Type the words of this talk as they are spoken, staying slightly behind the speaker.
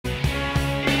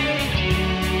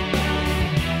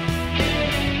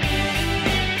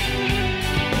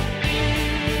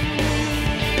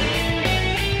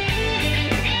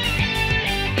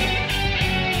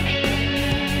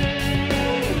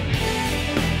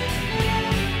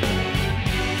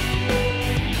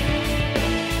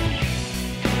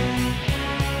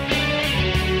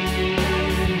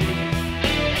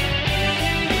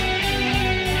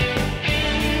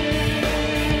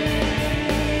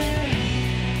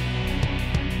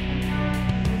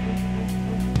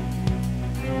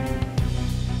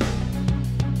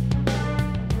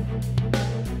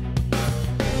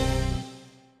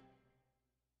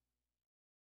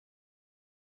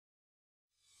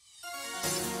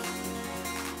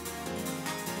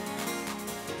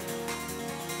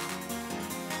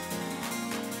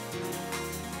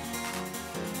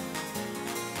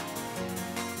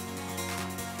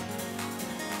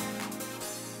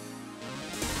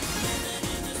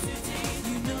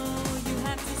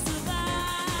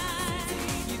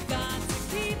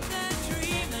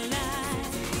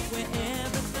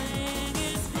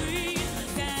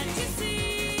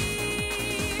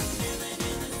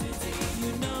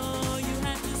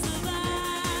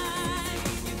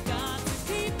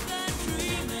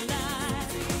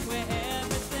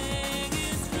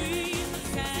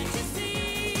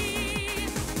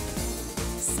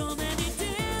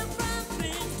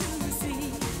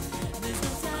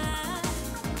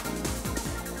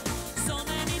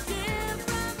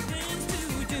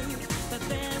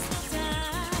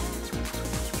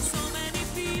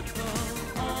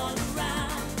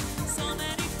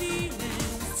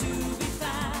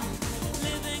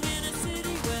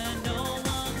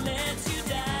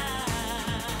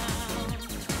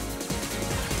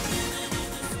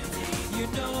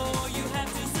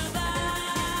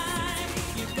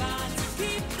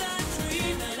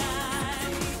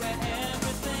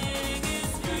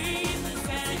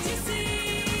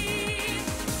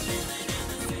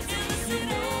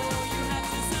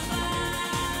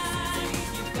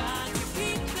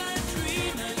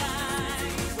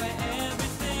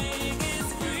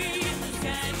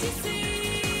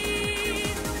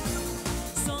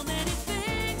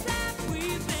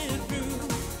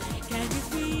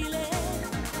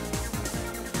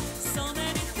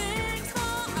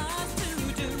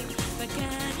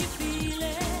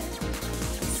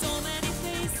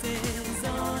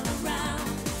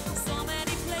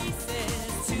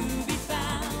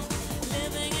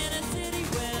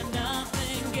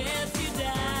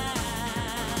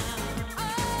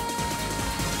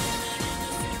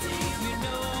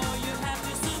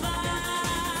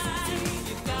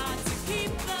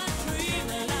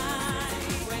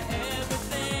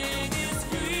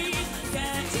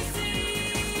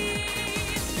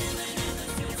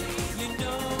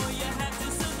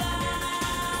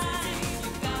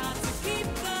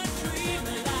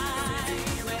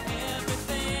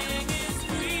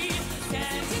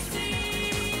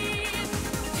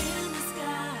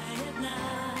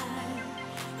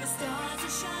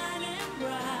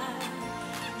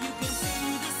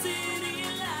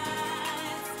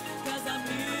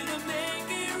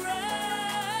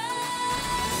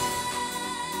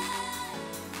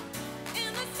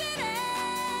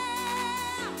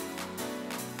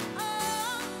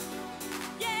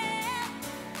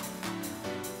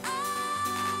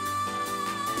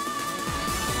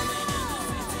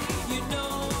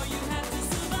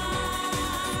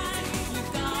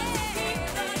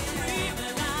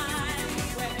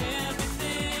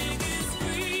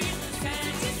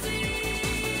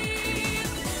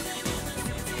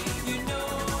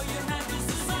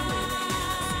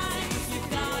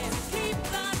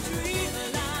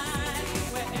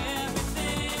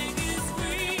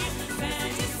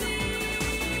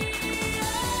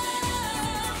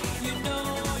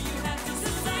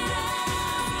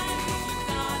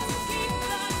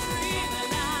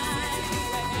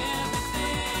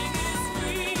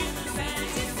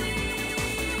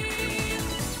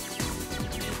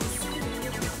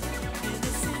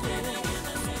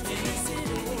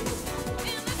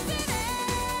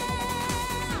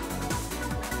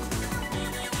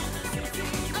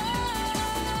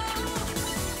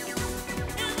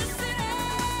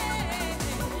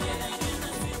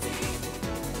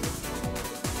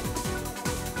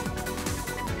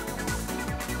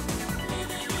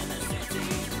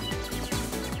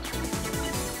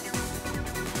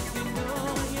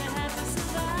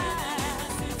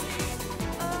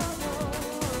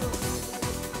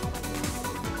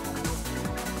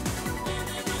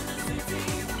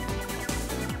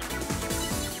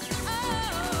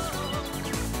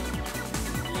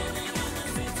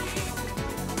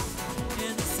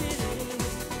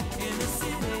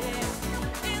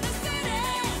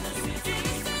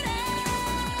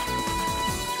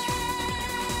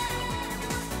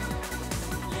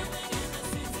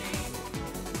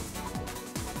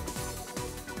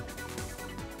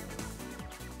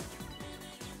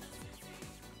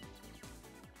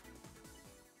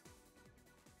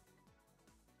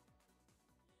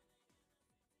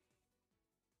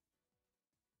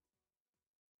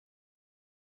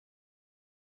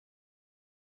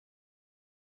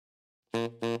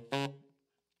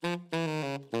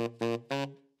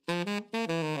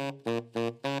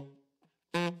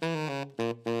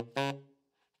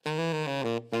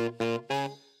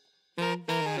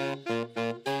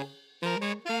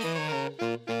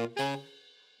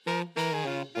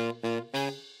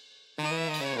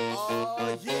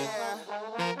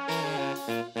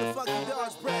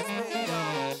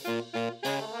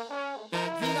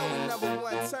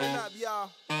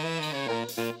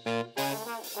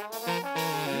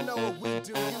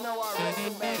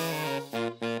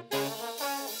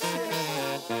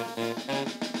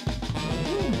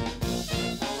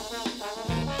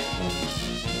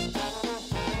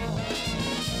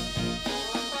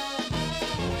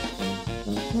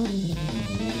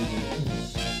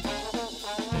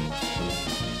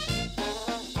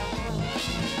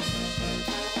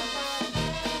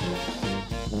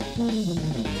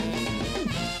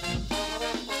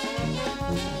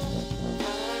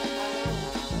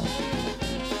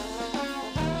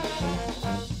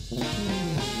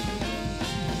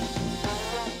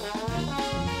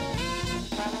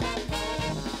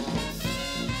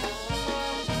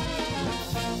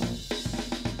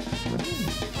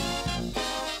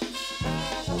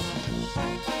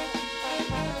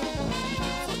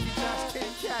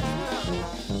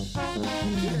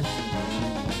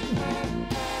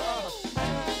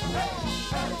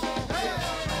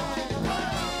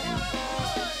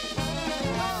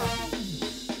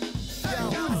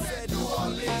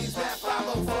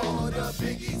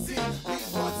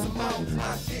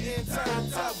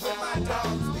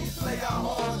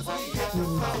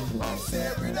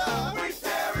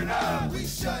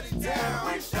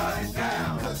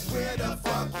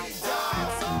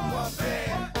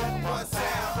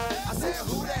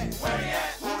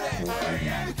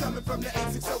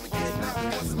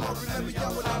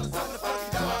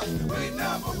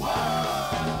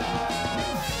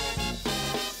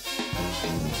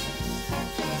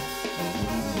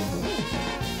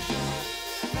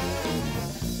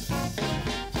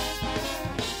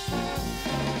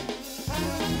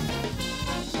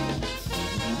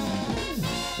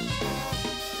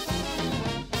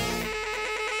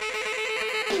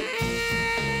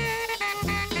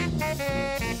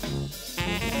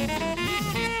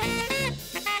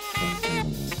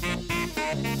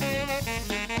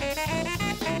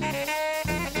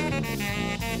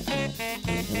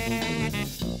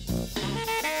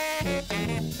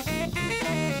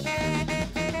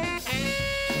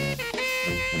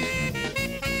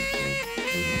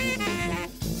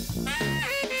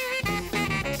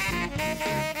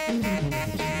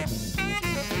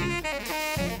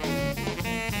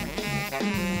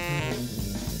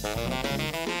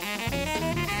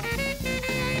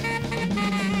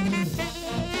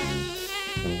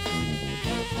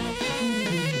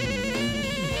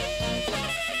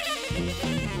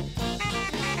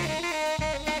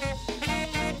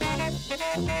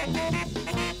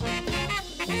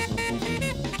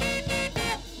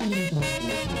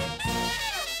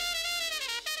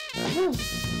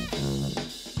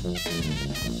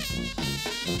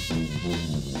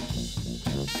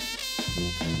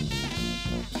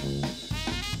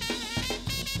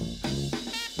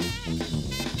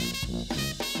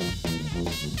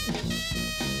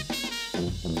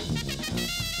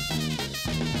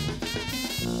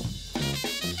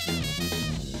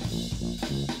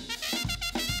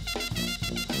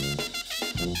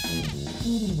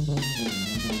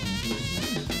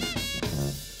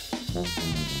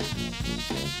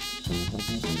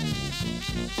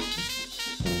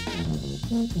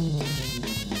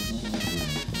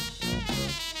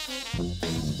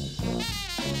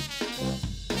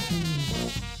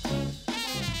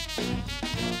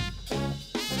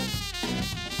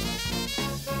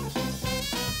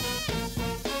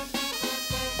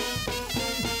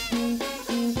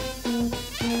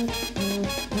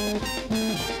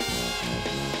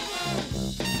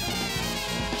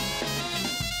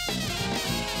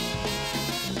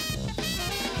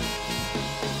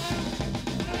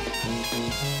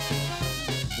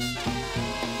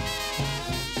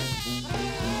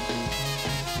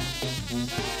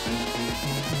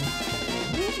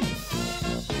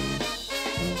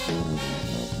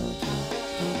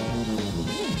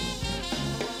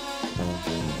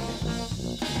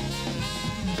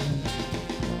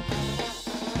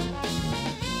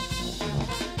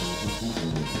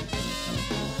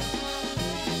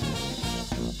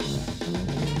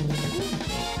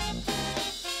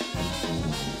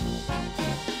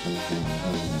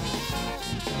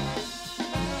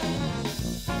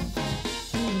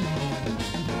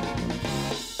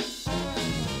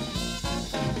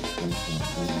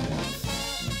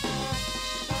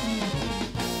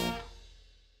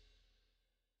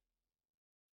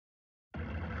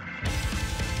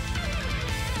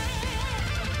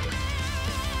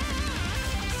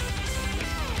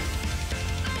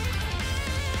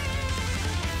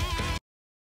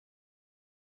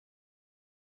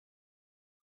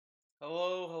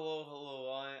Hello, hello, hello.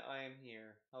 I am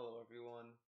here. Hello, everyone.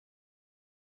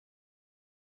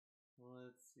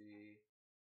 Let's see.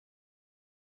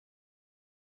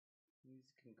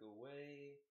 Music can go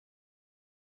away.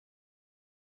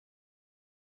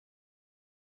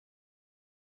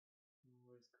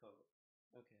 Where's code?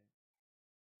 Okay.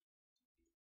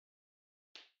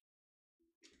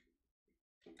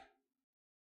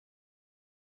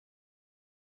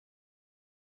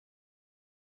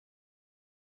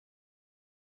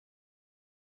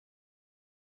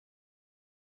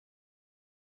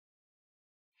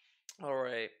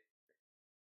 Alright.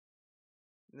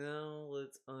 Now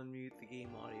let's unmute the game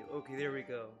audio. Okay, there we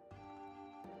go.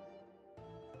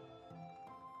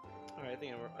 Alright,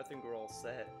 I think we're all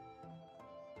set.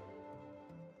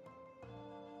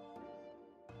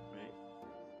 Right?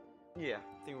 Yeah,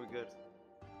 I think we're good.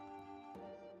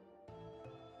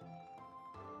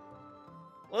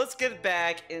 Let's get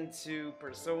back into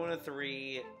Persona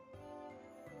 3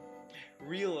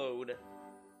 Reload.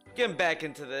 Getting back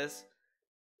into this.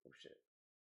 Oh shit.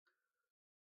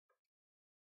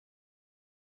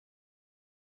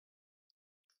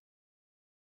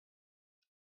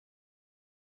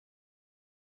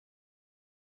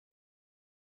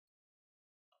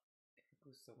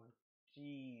 Who's someone?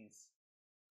 Jeez.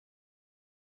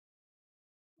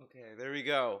 Okay, there we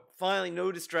go. Finally,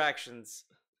 no distractions.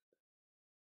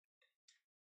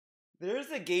 There's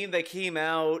a game that came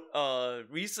out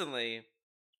recently.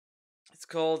 It's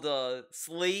called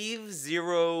Slave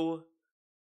Zero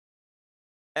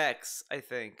X, I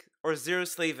think, or Zero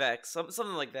Slave X,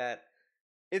 something like that.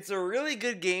 It's a really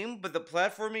good game, but the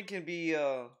platforming can be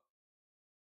the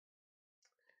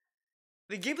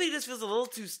gameplay just feels a little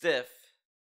too stiff,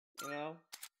 you know?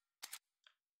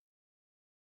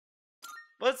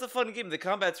 But it's a fun game. The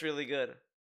combat's really good.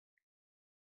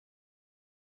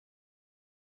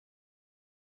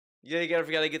 Yeah, you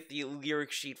gotta get the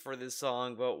lyric sheet for this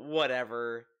song, but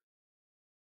whatever.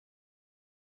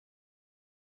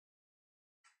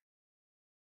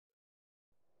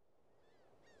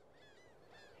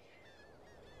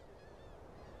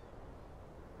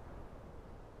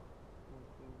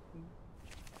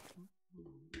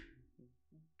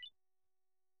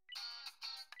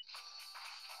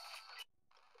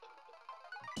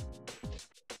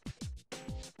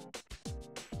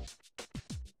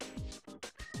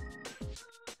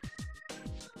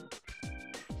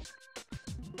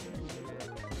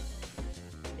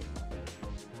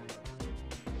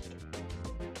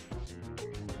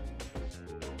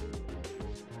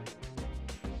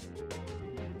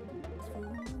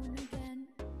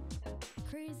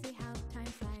 Crazy how time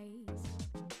flies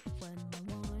when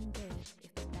I wonder if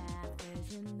the path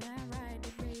is in the right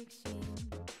direction.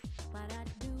 But I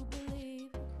do believe.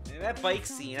 And that bike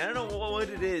scene, I don't know what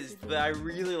it is, but I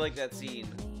really like that scene.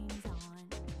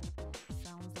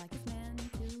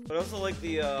 But I also like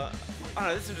the, I don't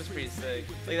know, this is just pretty sick.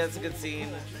 Like, that's a good scene.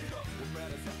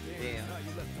 Damn.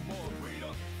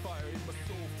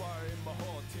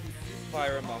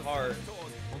 Fire in my heart.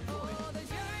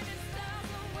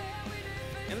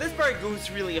 And this part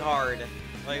goes really hard.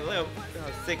 Like, look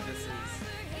how sick this is.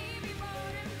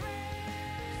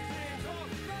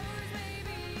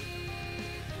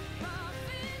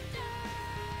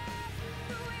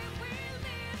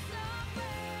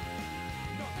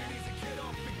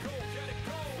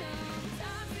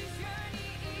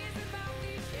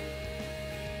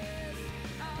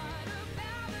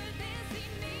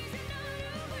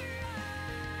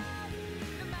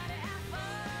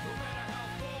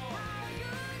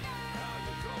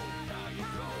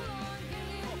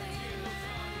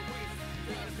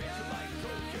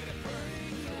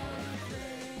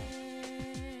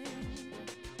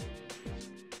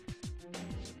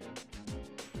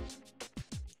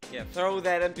 Yeah, throw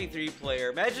that MP3 player.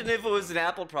 Imagine if it was an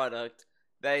Apple product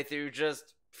that I threw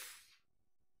just...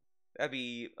 That'd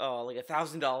be, oh, like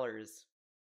 $1,000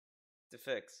 to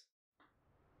fix.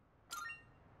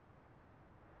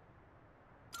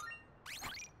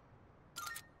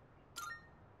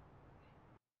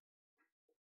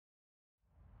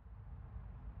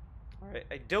 Alright,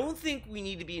 I don't think we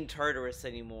need to be in Tartarus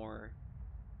anymore.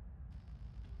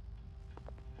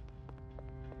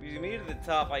 We made it to the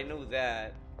top, I know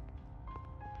that.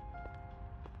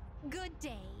 Good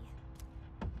day.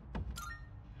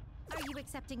 Are you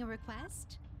accepting a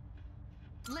request?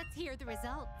 Let's hear the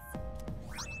results.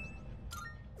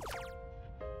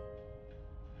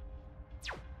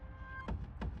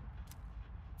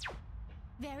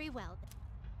 Very well.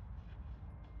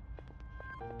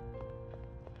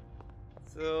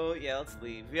 So, yeah, let's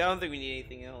leave. I don't think we need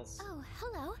anything else. Oh,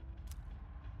 hello.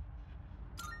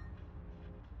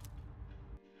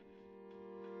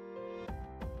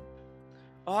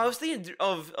 Oh, I was thinking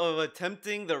of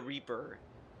attempting the Reaper.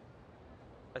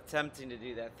 Attempting to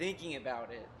do that. Thinking about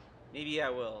it. Maybe I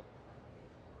will.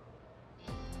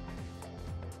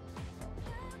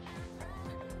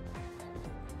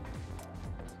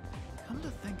 Come to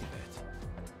think of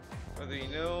it, Whether you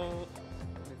know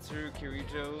Mitsuru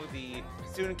Kirijo, the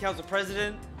student council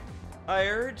president, I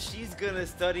heard she's gonna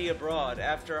study abroad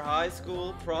after high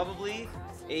school, probably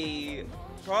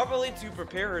to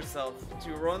prepare herself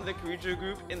to run the Kirijo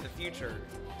group in the future.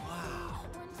 wow.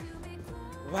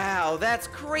 Wow, that's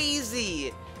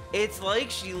crazy! It's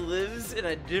like she lives in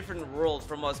a different world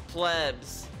from us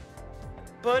plebs.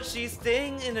 But she's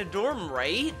staying in a dorm,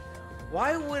 right?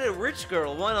 Why would a rich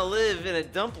girl want to live in a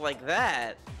dump like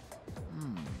that?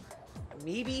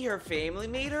 Maybe her family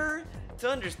made her to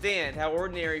understand how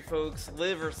ordinary folks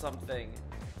live or something.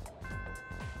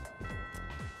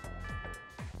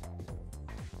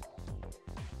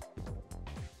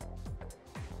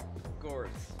 Of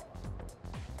course.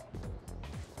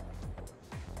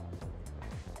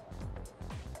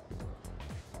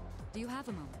 Do you have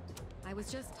a moment? I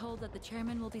was just told that the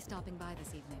chairman will be stopping by this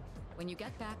evening. When you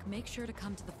get back, make sure to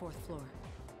come to the 4th floor.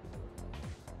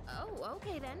 Oh,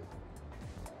 okay then.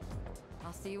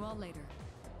 I'll see you all later.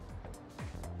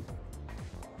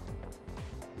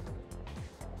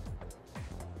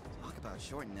 Talk about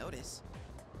short notice.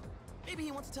 Maybe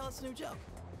he wants to tell us a new joke.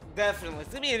 Definitely.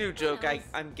 Send me a new joke, Who knows?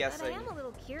 I'm But guessing. I am a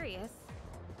little curious.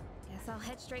 Guess I'll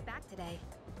head straight back today.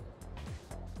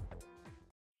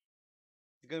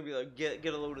 He's gonna be like, get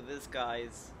a load of this,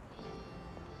 guys.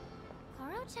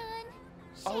 Koro-chan!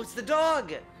 Oh, it's the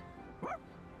dog!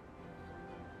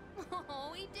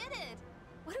 Oh, he did it!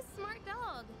 What a smart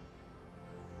dog!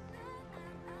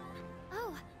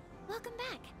 Oh, welcome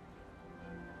back.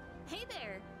 Hey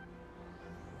there!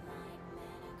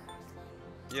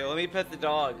 Yo, let me pet the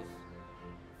dog.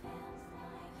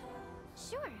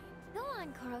 Sure, go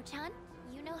on, Koro-chan.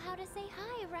 You know how to say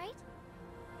hi, right?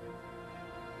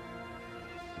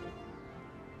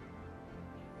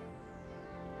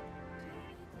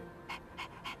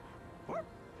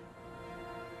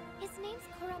 His name's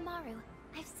Koromaru.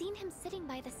 I've seen him sitting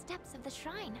by the steps of the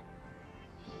shrine.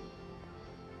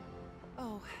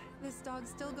 Oh, this dog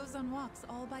still goes on walks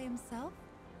all by himself?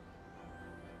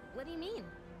 What do you mean?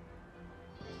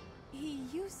 He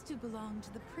used to belong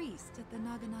to the priest at the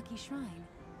Naganaki shrine.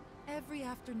 Every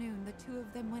afternoon, the two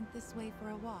of them went this way for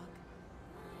a walk.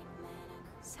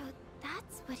 So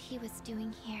that's what he was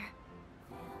doing here.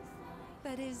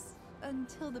 That is,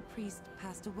 until the priest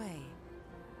passed away.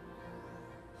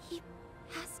 He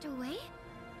passed away?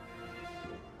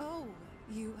 Oh,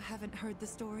 you haven't heard the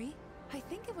story? I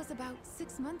think it was about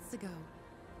 6 months ago.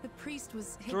 The priest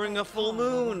was hit During by a full car while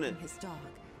moon. walking his dog.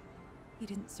 He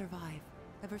didn't survive.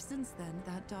 Ever since then,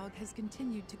 that dog has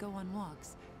continued to go on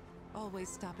walks, always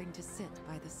stopping to sit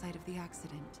by the site of the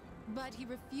accident. But he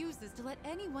refuses to let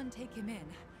anyone take him in.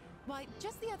 Why,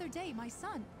 just the other day, my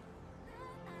son...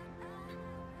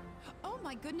 Oh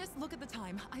my goodness, look at the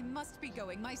time. I must be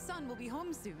going. My son will be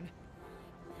home soon.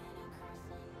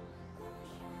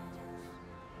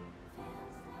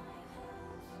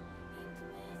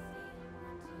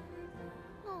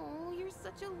 Oh, you're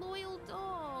such a loyal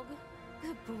dog.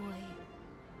 Good boy.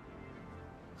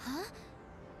 Huh?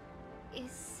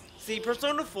 Is See,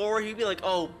 Persona 4, he'd be like,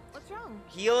 oh, What's wrong?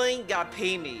 healing, got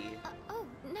pay me. Oh,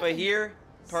 no. But here,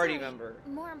 party Sorry. member.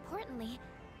 More importantly,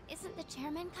 isn't the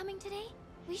chairman coming today?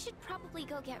 We should probably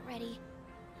go get ready.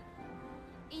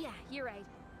 Yeah, you're right.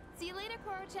 See you later,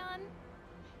 Koro-chan.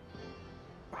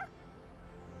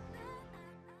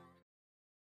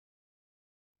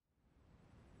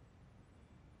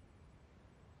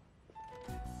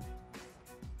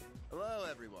 Hello,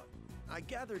 everyone. I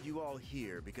gathered you all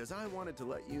here because I wanted to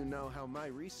let you know how my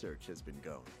research has been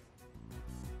going.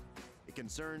 It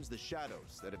concerns the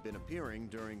shadows that have been appearing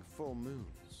during full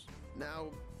moons.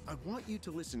 Now, I want you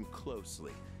to listen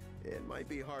closely. It might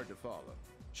be hard to follow.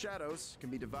 Shadows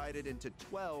can be divided into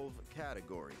 12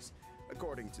 categories,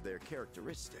 according to their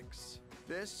characteristics.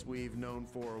 This we've known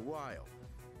for a while.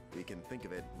 We can think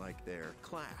of it like their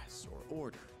class or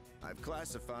order. I've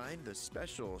classified the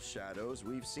special shadows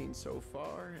we've seen so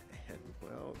far, and,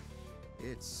 well,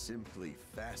 it's simply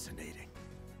fascinating.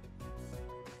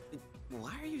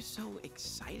 Why are you so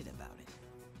excited about it?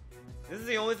 This is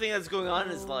the only thing that's going on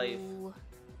in his life. Oh.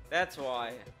 That's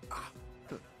why.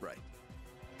 Right.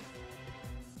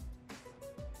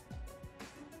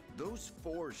 Those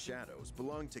 4 shadows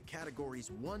belong to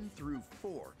categories 1 through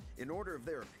 4 in order of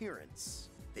their appearance.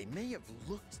 They may have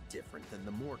looked different than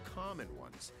the more common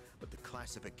ones, but the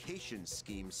classification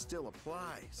scheme still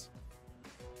applies.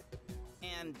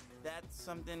 And that's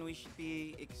something we should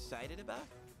be excited about?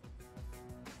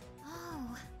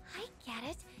 Oh, I get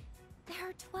it. There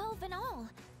are 12 in all,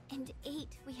 and 8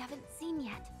 we haven't seen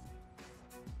yet.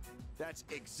 That's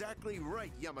exactly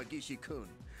right, Yamagishi-kun.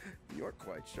 You're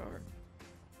quite sharp.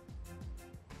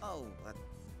 Oh,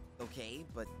 okay,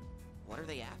 but what are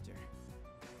they after?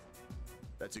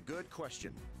 That's a good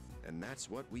question, and that's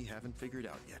what we haven't figured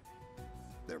out yet.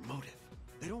 Their motive.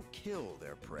 They don't kill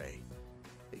their prey.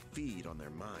 They feed on their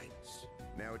minds.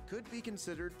 Now, it could be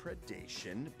considered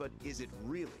predation, but is it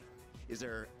really? Is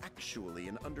there actually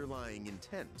an underlying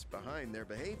intent behind their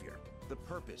behavior? The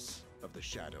purpose of the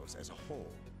shadows as a whole?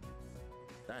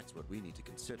 That's what we need to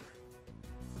consider.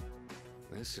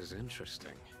 This is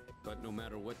interesting. But no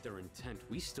matter what their intent,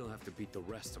 we still have to beat the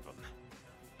rest of them.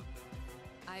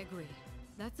 I agree.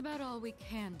 That's about all we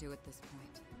can do at this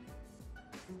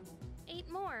point.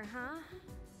 8 more, huh?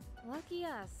 Lucky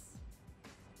us.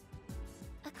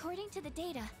 According to the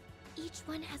data, each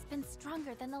one has been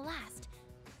stronger than the last.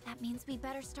 That means we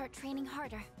better start training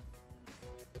harder.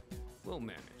 We'll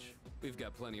manage. We've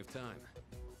got plenty of time.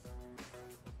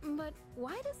 But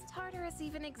why does Tartarus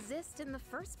even exist in the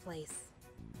first place?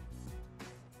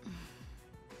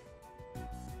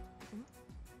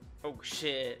 Oh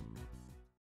shit.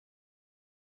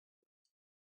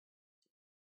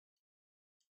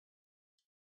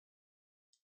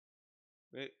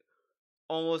 Wait,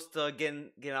 almost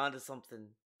getting onto something.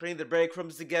 Putting the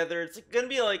breadcrumbs together. It's gonna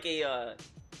be like a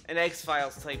an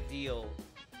X-Files type deal.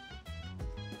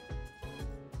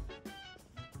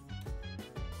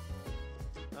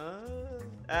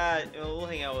 We'll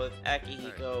hang out with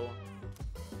Akihiko.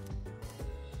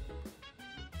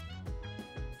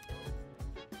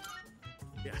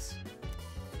 Yes.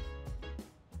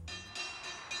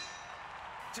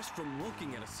 Just from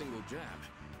looking at a single jab,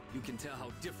 you can tell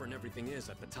how different everything is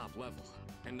at the top level.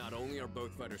 And not only are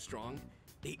both fighters strong,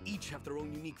 they each have their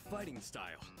own unique fighting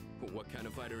style. What kind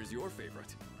of fighter is your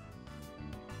favorite?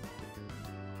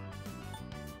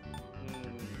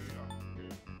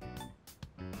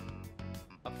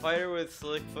 A fighter with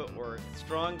slick footwork,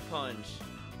 strong punch.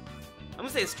 I'm gonna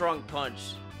say strong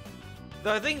punch.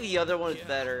 Though I think the other one's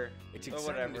better. It's But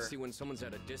exciting whatever. to see when someone's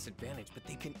at a disadvantage, but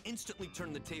they can instantly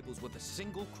turn the tables with a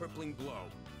single crippling blow.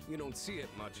 You don't see it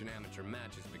much in amateur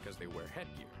matches because they wear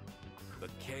headgear. The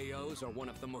KOs are one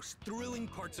of the most thrilling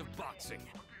parts of boxing.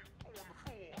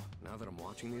 Now that I'm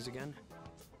watching these again,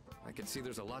 I can see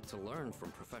there's a lot to learn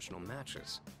from professional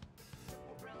matches.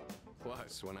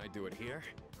 Plus, when I do it here,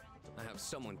 I have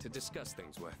someone to discuss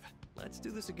things with. Let's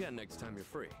do this again next time you're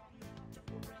free.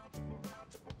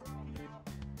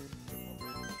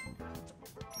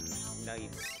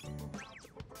 Nice.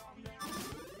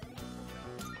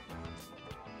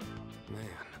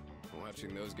 Man,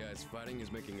 watching those guys fighting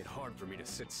is making it hard for me to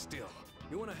sit still.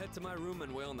 You want to head to my room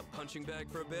and wail in the punching bag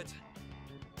for a bit?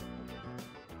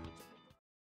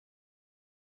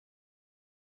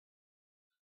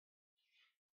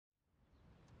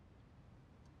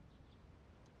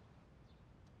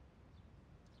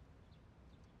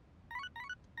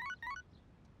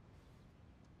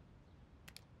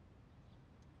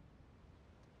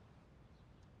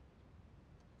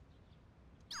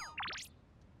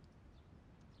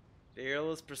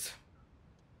 Fearless pursuit.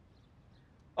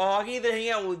 Oh, I can either hang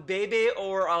out with Bebe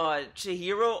or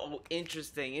Chihiro. Oh,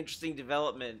 interesting. Interesting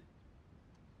development.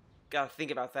 Gotta think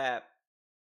about that.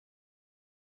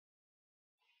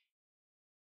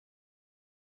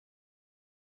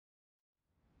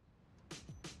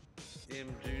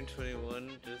 Damn, June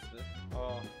 21. Just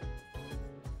oh.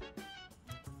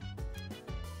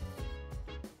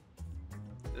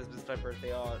 This is my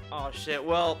birthday. Oh shit.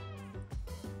 Well,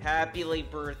 happy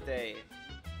late birthday.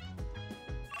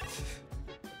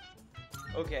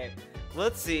 Okay,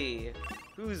 let's see.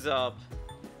 Who's up?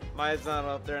 Maya's not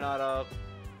up, they're not up.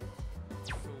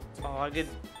 Oh, I could...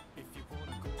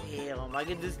 Damn, I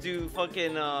could just do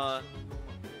fucking,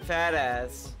 fat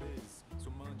ass.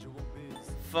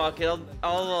 Fuck it,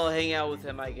 I'll hang out with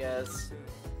him, I guess.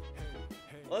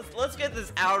 Let's get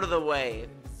this out of the way.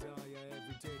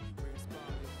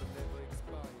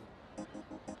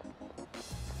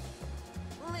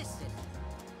 Listen.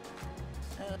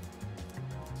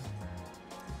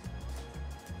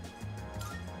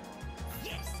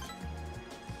 Yes.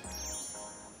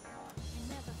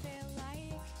 Never felt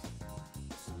like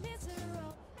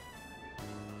miserable.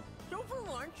 So for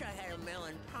lunch, I had a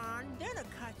melon pan, then a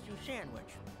katsu sandwich.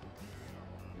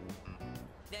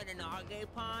 Then an age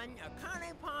pan, a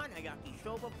kane pan, a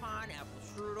yakisoba pan, apple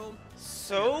strudel.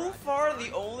 So far,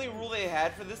 the only rule they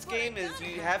had for this game is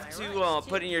you have to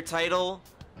put in your title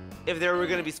if there were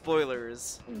going to be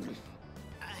spoilers.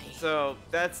 So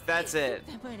that's it.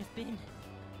 That might have been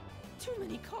too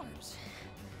many carbs.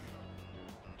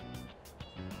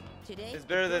 Today, It's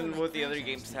better a girl than like what the other French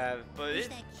games asked have, but Who's it,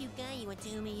 that cute guy you went to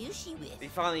Umayushi with? they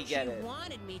finally get she it.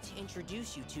 wanted me to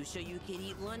introduce you to so you could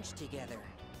eat lunch together.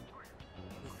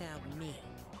 Without me.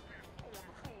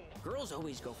 Girls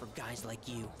always go for guys like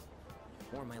you.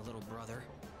 Or my little brother.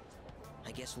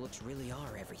 I guess looks really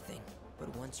are everything.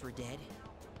 But once we're dead,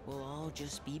 we'll all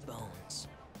just be bones.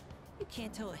 You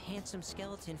can't tell a handsome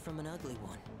skeleton from an ugly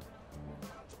one.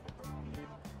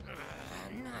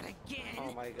 Not again.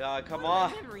 Oh my god, come Why on.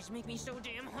 do my memories make me so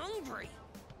damn hungry.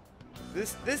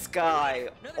 This guy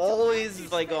always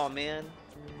is like, oh man.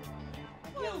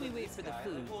 While we wait for the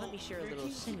food, let me share a little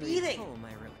keep scenery eating. poem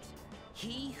I wrote.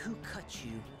 He who cuts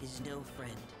you is no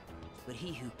friend, but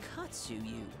he who cuts you,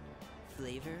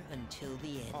 flavor until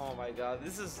the end. Oh my god,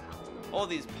 this is all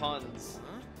these puns.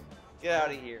 Huh? Get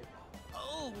out of here.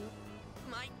 Oh,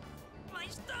 my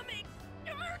stomach!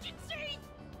 Emergency!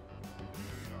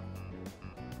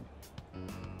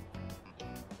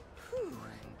 Whew,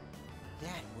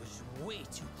 that was way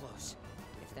too close.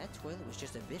 If that toilet was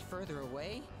just a bit further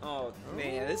away. Oh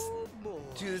man, this Oh, boy.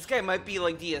 dude, this guy might be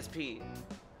like DSP.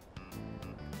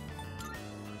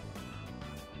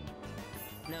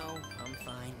 No, I'm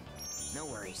fine. No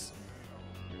worries.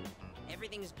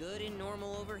 Everything's good and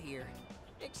normal over here.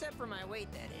 Except for my weight,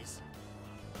 that is.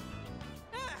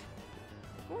 Ah!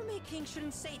 Gourmet King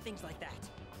shouldn't say things like that.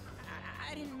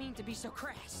 I didn't mean to be so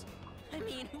crass. I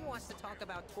mean, who wants to talk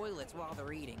about toilets while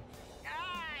they're eating?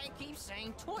 I keep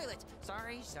saying toilet.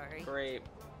 Sorry.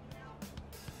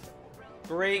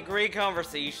 Great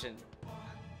conversation.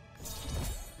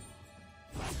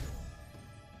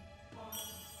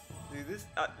 Dude,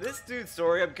 this dude's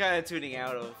story I'm kind of tuning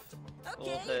out of. A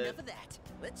little Okay, bit. enough of that.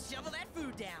 Let's shovel that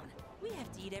food down. We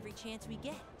have to eat every chance we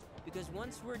get. Because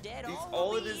once we're dead, Dude, all all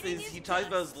we'll it be is eating he talks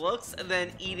about his dust. looks and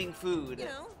then eating food. You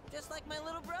know, just like my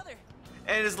little brother.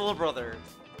 And his little brother.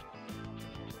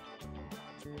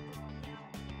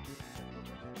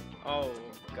 Oh,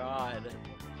 God.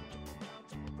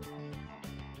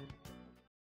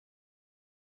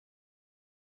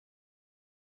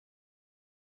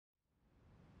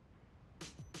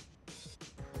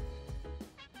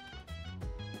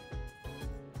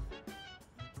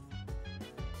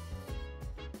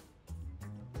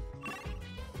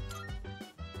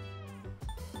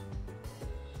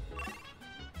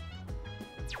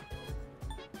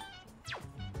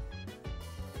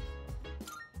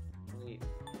 Wait.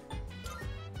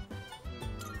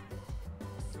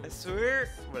 I swear,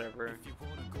 whatever.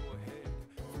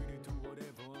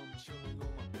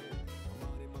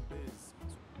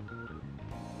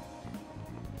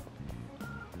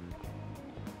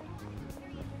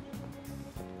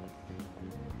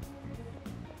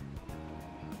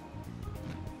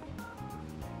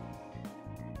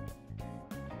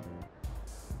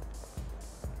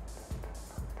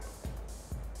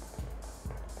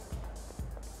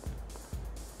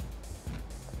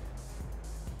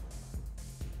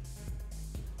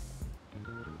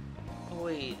 Oh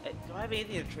wait, do I have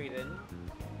anything to trade in?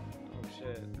 Oh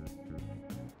shit.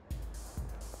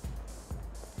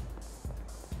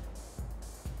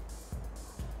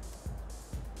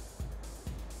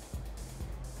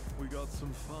 We got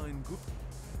some fine good.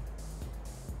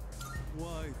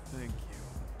 Why, thank you.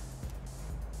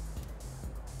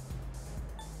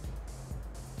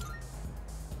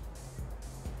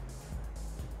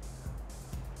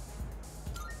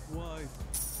 Why?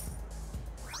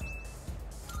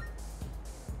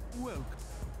 Welcome.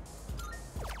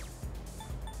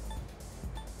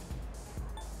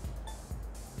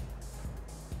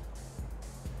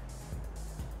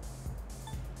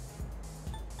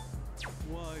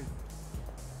 Why?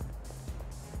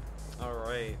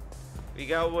 Alright. We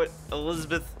got what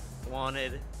Elizabeth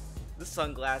wanted. The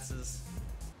sunglasses.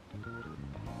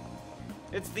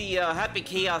 It's the Happy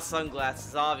Chaos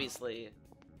sunglasses, obviously.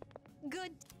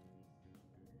 Good.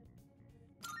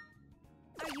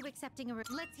 Are you accepting a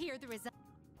let's hear the result.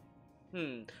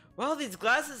 While these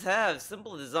glasses have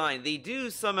simple design, they do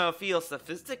somehow feel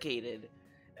sophisticated.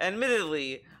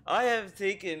 Admittedly, I have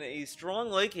taken a strong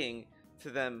liking to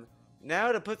them.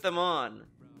 Now to put them on.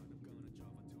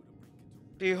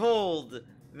 Behold,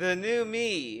 the new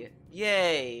me.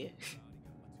 Yay.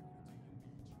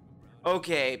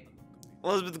 Okay.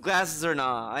 Elizabeth, glasses or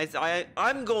not?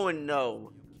 I'm going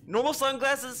no. Normal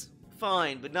sunglasses?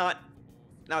 Fine, but not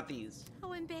these.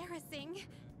 How embarrassing.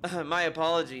 My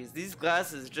apologies. These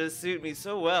glasses just suit me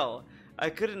so well. I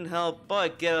couldn't help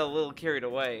but get a little carried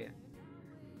away.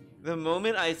 The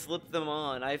moment I slipped them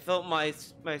on, I felt my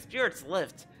spirits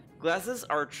lift. Glasses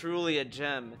are truly a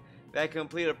gem. that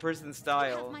complete a person's You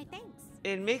style. have my thanks.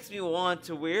 It makes me want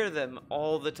to wear them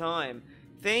all the time.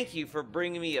 Thank you for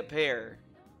bringing me a pair.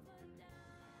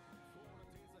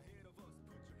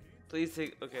 Please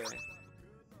take... Okay.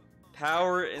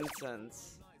 Power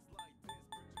incense.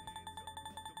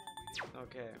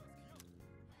 Okay.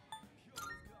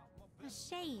 A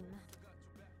shame.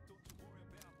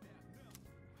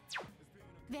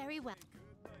 Very well.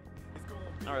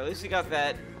 Alright, at least we got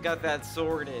that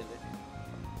sorted.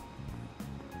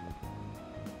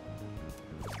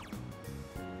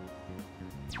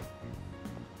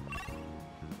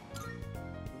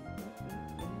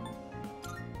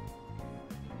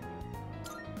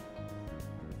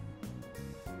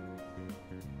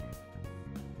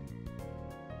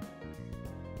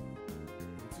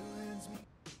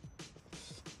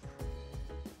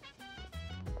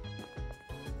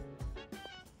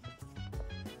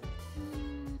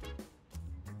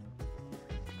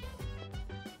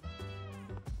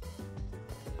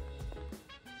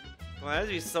 Well, that has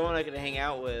to be someone I can hang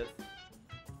out with.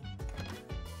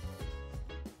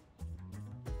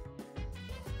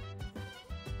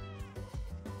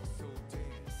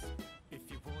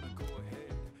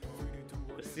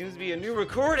 There seems to be a new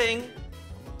recording.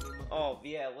 Oh,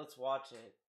 yeah, let's watch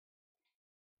it.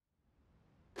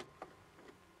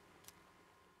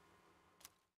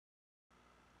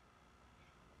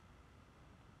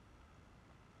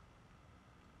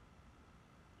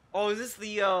 Oh, is this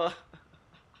the,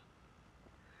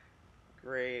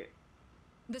 Great.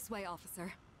 This way,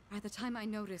 officer. By the time I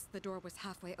noticed the door was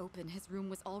halfway open, his room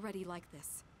was already like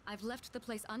this. I've left the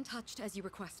place untouched as you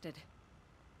requested.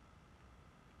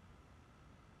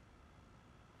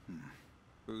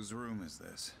 Whose room is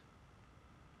this?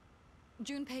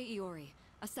 Junpei Iori,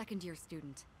 a second-year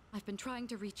student. I've been trying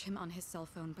to reach him on his cell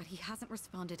phone, but he hasn't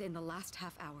responded in the last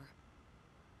half hour.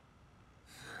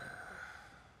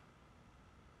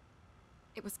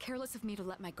 It was careless of me to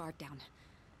let my guard down.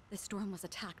 This dorm was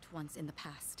attacked once in the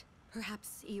past.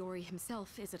 Perhaps Iori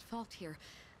himself is at fault here.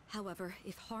 However,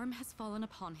 if harm has fallen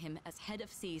upon him as head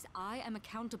of C's, I am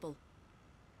accountable.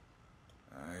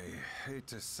 I hate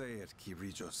to say it,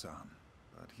 Kirijo-san,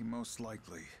 but he most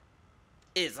likely...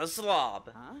 Is a slob.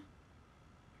 Huh?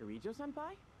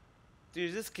 Kirijo-senpai?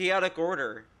 Dude, this chaotic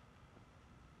order.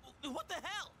 What the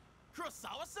hell?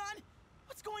 Kurosawa-san?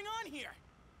 What's going on here?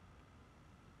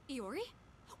 Iori?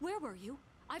 Where were you?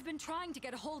 I've been trying to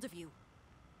get a hold of you.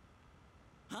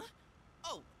 Huh?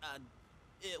 Oh,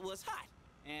 it was hot,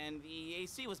 and the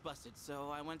AC was busted, so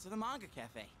I went to the manga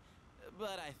cafe.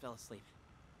 But I fell asleep.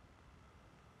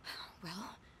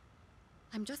 Well,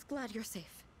 I'm just glad you're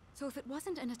safe. So if it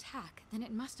wasn't an attack, then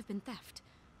it must have been theft.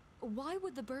 Why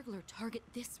would the burglar target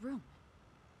this room?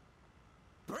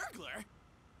 Burglar?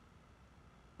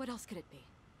 What else could it be?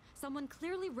 Someone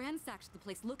clearly ransacked the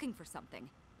place looking for something,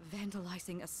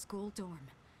 vandalizing a school dorm.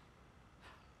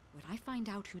 When I find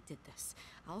out who did this,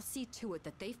 I'll see to it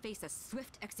that they face a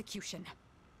swift execution.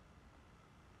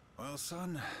 Well,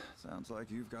 son, sounds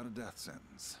like you've got a death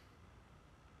sentence.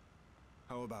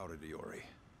 How about it, Iori?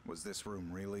 Was this room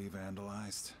really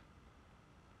vandalized?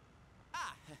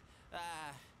 Ah,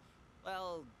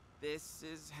 well, this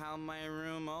is how my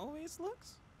room always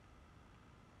looks.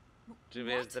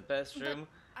 Jimmy has the best room.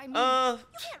 I mean,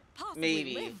 you can't possibly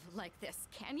maybe. live like this,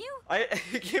 can you? I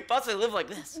can't possibly live like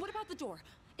this. What about the door?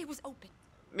 It was open.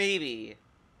 Maybe.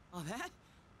 Oh, that?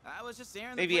 I was just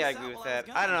airing the Maybe place I out agree with while that.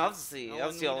 was gone. I don't know. I'll see. No I'll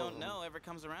one see we all don't of them. know ever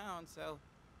comes around, so...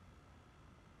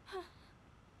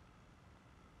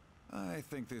 I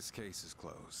think this case is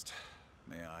closed.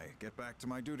 May I get back to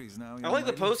my duties now, I young like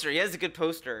the lady? poster. He has a good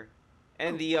poster,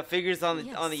 and the figures on the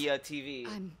yes. TV.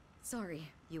 I'm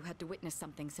sorry you had to witness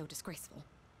something so disgraceful.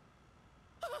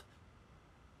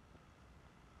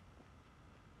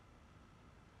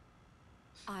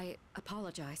 I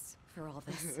apologize for all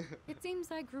this. It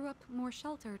seems I grew up more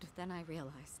sheltered than I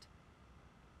realized.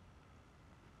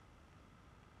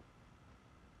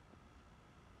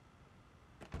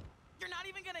 You're not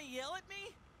even gonna yell at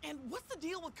me? And what's the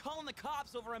deal with calling the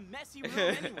cops over a messy room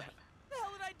anyway? The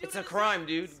hell did I do It's to a crime,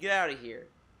 deserve this? dude. Get out of here.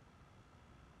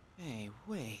 Hey,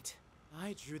 wait.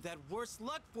 I drew that worse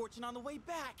luck fortune on the way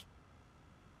back.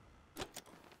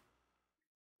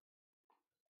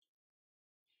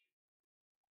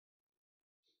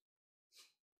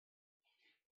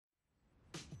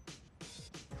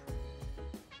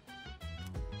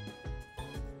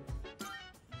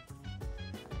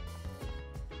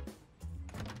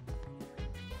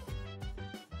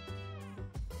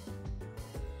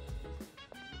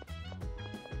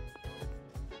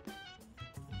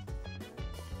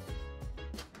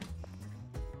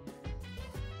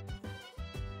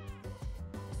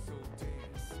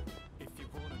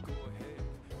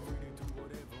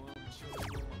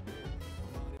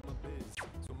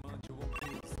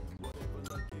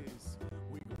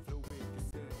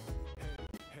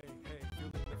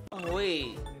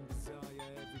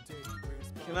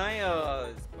 Can I, oh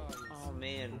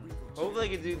man. Hopefully I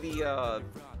can do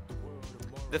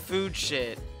the food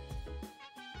shit.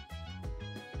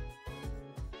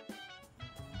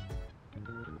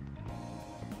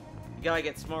 You gotta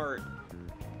get smart.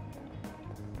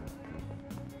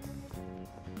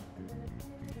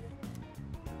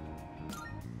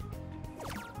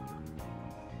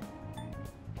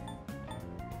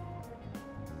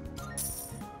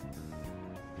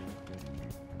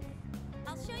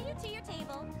 I'll show you to your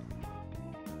table.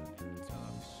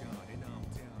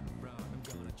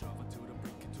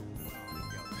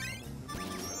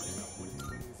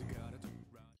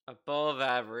 Above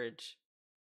average.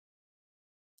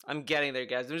 I'm getting there,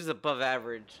 guys. I'm just above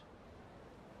average.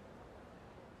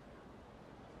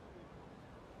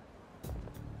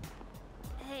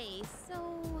 Hey,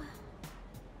 so...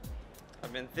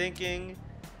 I've been thinking,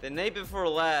 the night before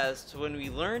last, when we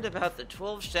learned about the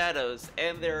 12 Shadows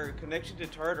and their connection to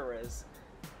Tartarus,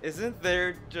 isn't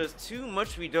there just too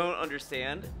much we don't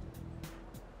understand?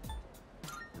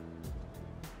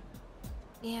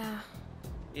 Yeah.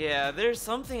 Yeah, there's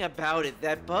something about it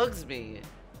that bugs me.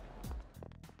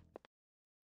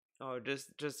 Oh,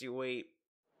 just you wait.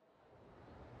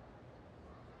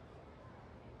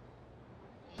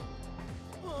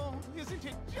 Oh, isn't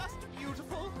it just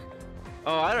beautiful?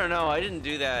 Oh, I don't know. I didn't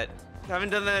do that. Haven't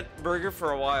done that burger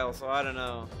for a while, so I don't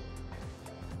know.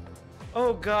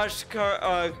 Oh gosh,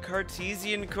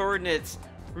 Cartesian coordinates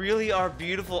really are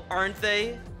beautiful, aren't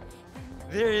they?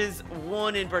 There is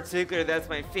one in particular that's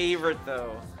my favorite,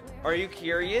 though. Are you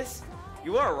curious?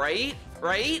 You are, right?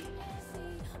 Right?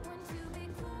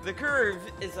 The curve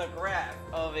is a graph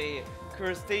of a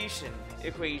Cartesian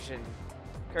equation.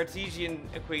 Cartesian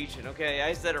equation. Okay,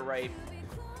 I said it right.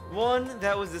 One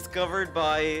that was discovered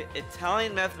by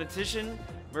Italian mathematician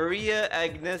Maria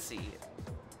Agnesi.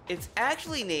 It's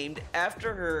actually named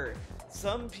after her.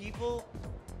 Some people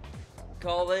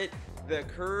call it the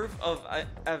curve of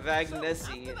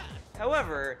Agnesi.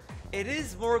 However, it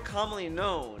is more commonly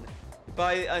known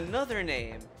by another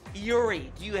name.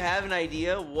 Yuri, do you have an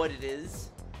idea what it is?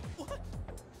 What?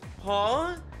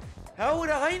 Huh? How would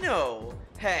I know?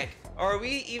 Heck, are we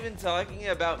even talking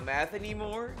about math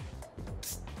anymore?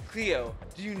 Psst, Cleo,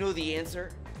 do you know the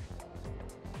answer?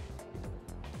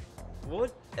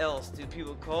 What else do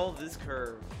people call this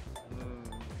curve?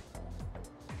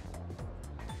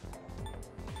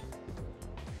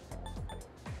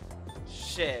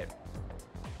 Shit.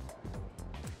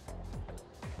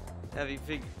 Have you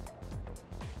figured?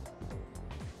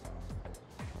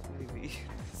 Maybe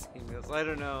emails. I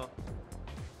don't know.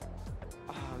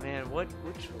 Oh man, which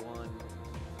one?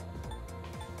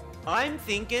 I'm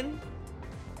thinking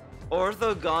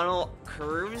orthogonal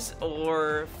curves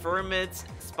or Fermat's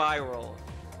spiral.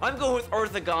 I'm going with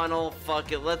orthogonal.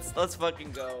 Fuck it. Let's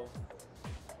fucking go.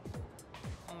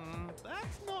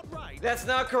 That's not right. That's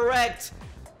not correct.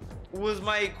 Was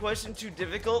my question too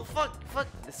difficult? Fuck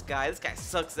this guy. This guy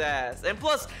sucks ass. And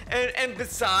plus, and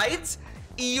besides,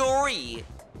 Iori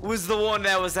was the one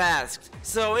that was asked.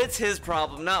 So it's his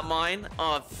problem, not mine.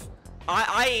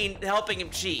 I ain't helping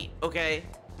him cheat, okay?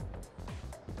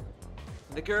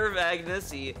 The curve of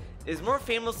Agnesi is more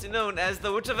famously known as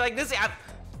the Witch of Agnesi.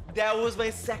 That was my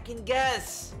second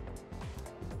guess.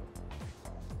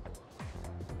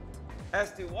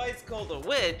 As to why it's called a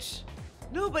witch,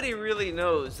 nobody really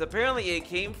knows. Apparently it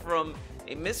came from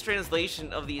a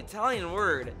mistranslation of the Italian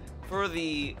word for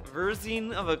the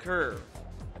versing of a curve.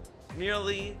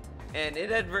 Merely an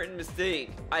inadvertent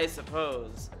mistake, I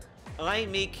suppose. I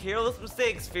make careless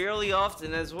mistakes fairly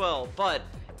often as well, but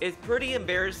it's pretty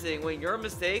embarrassing when your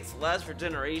mistakes last for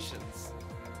generations.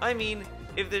 I mean,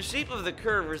 if the shape of the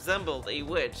curve resembled a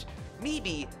witch,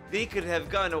 maybe they could have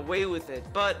gotten away with it,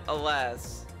 but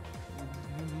alas.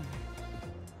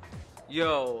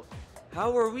 Yo,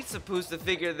 how are we supposed to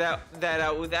figure that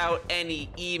out without any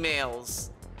emails?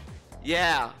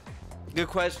 Yeah, good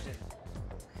question.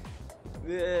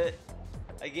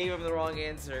 I gave him the wrong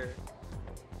answer.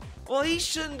 Well, he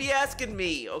shouldn't be asking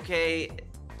me, okay?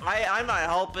 I'm not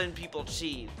helping people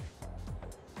cheat.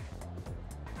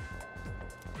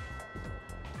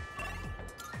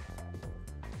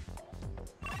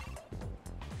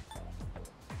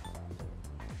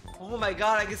 Oh my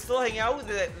god, I can still hang out with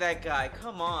that guy.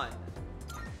 Come on.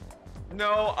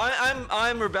 No,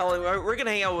 I'm rebelling. We're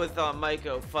gonna hang out with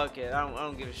Maiko. Fuck it. I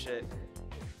don't give a shit.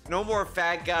 No more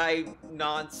fat guy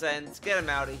nonsense. Get him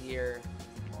out of here.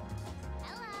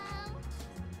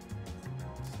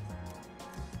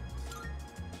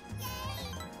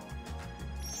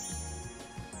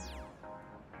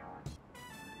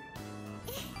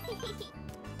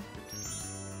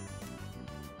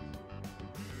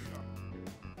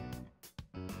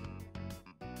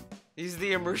 Use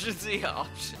the emergency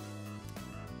option.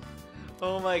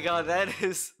 Oh my god, that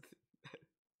is...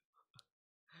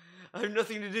 I have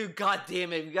nothing to do. God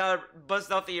damn it, we gotta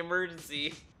bust out the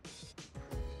emergency.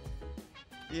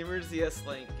 The emergency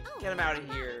S-Link. Get him out of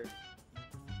here.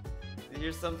 You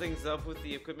hear something's up with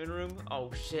the equipment room?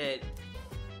 Oh shit.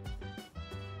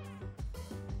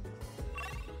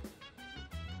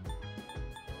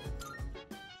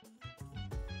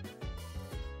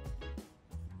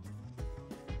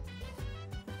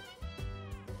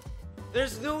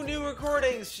 There's no new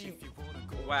recordings! She...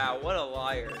 Wow, what a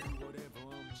liar.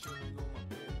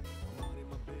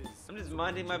 I'm just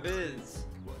minding my biz.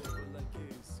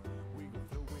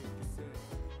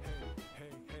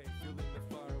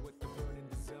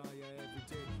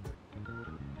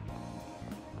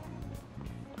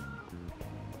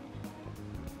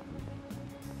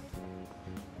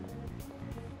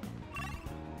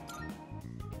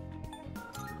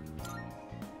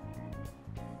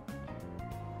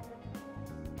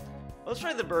 Let's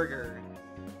try the burger.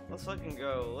 Let's fucking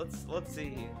go. Let's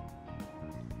see.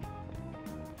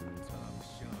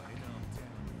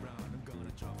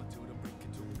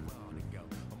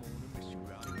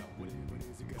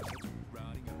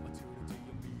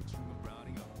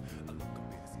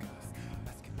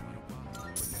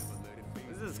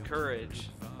 This is courage.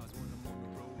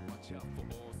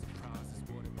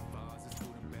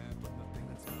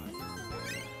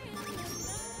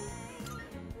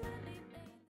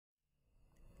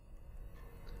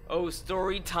 Oh,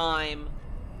 story time.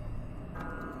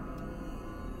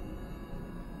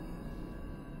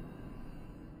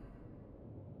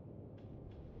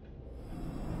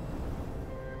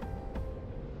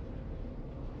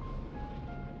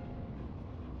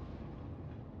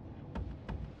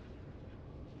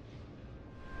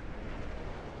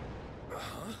 How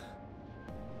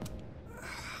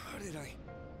did I...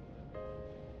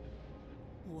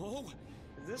 Whoa!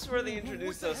 Is this where they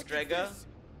introduced What the heck is Ostrega? this?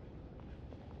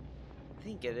 I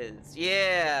think it is.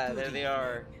 Yeah, there they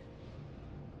are.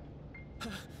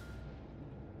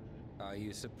 Are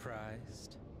you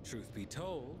surprised? Truth be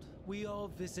told, we all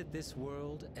visit this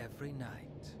world every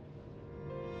night.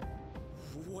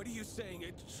 What are you saying?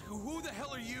 Who the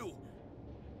hell are you?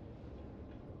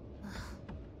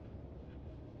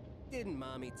 Didn't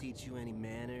Mommy teach you any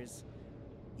manners?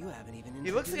 You haven't even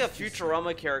He looks like a introduced yourself.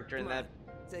 Futurama character in Come that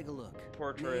on, take a look.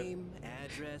 portrait. Name,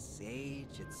 address,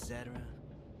 age, etc.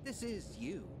 This is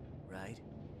you, right?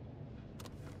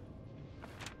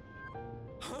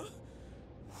 Huh?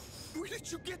 Where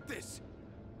did you get this?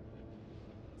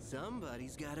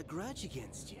 Somebody's got a grudge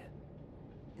against you.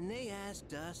 And they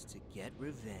asked us to get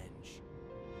revenge.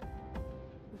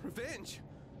 Revenge?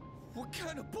 What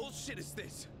kind of bullshit is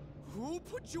this? Who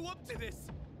put you up to this?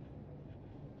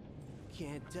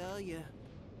 Can't tell you.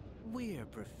 We're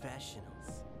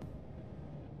professionals.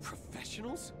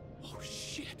 Professionals? Oh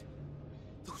shit.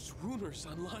 Those rumors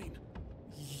online.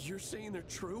 You're saying they're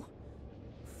true?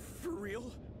 For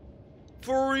real?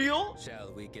 For real?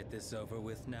 Shall we get this over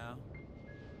with now?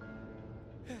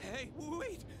 Hey,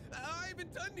 wait! I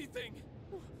haven't done anything!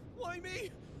 Why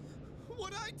me?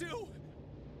 What'd I do?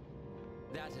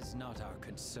 That is not our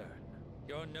concern.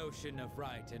 Your notion of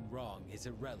right and wrong is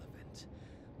irrelevant.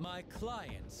 My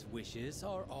client's wishes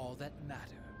are all that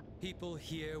matter. People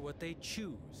hear what they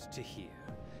choose to hear,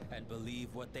 and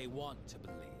believe what they want to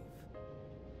believe.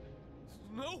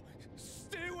 No!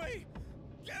 Stay away!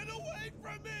 Get away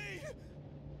from me!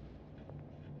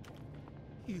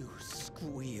 You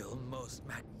squeal most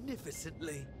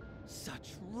magnificently.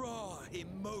 Such raw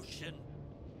emotion.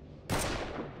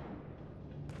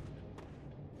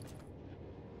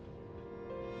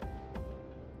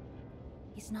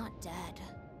 He's not dead.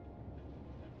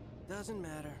 Doesn't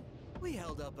matter. We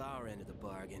held up our end of the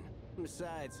bargain.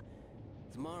 Besides,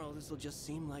 tomorrow this'll just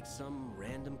seem like some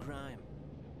random crime.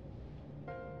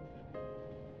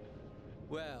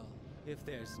 Well, if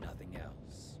there's nothing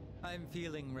else, I'm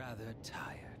feeling rather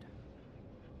tired.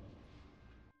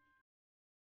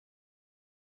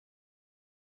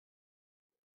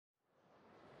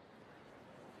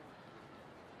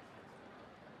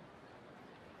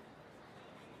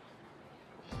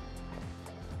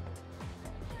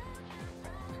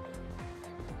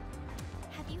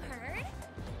 Have you heard?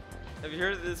 Have you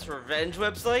heard of this revenge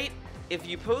website? If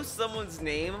you post someone's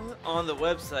name on the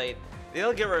website,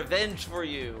 they'll get revenge for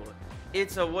you.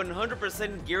 It's a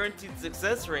 100% guaranteed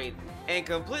success rate and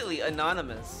completely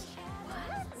anonymous.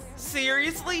 What?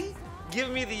 Seriously? Give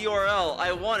me the URL.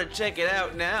 I want to check it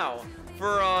out now.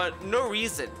 For, no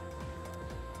reason.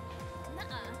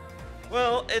 Nuh-uh.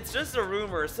 Well, it's just a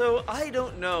rumor, so I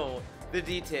don't know the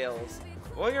details.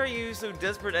 Why are you so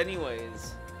desperate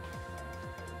anyways?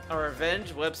 A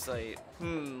revenge website.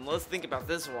 Let's think about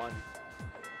this one.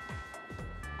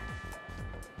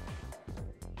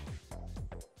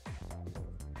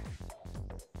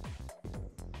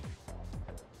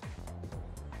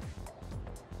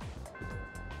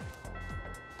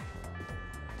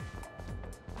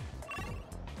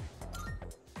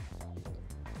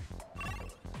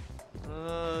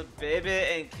 Bebe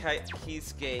and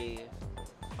Kisuke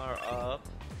are up.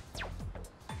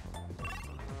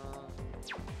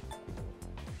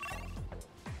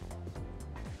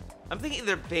 I'm thinking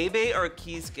either Bebe or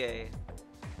Kisuke.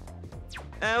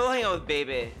 We'll hang out with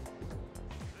Bebe.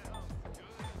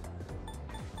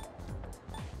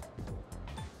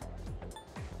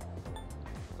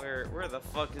 Where the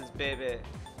fuck is Bebe?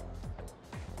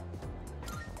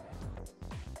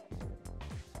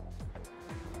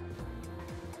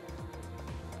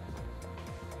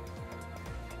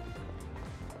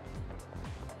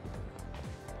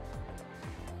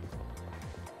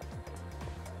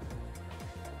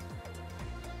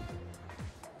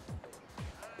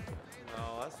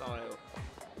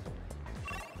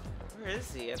 Where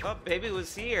is he? I thought Baby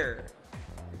was here.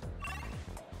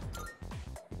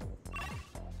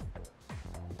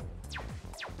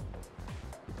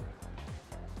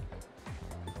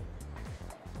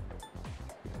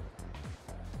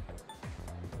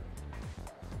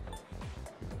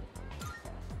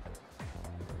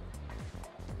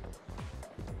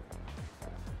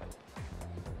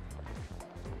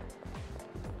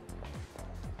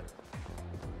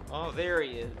 Oh, there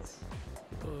he is.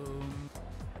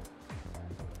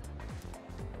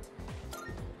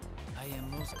 I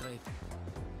am most grateful.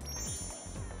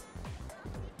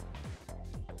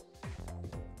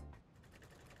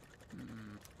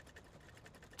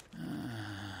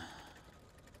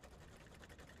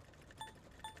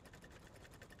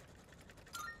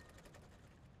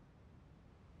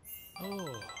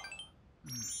 Oh.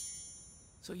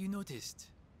 So you noticed.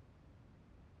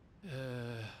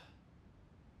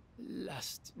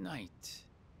 Last night,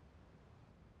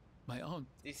 my aunt.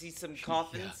 Do you see some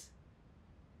coffins?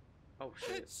 Oh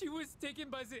shit. She was taken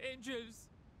by the angels.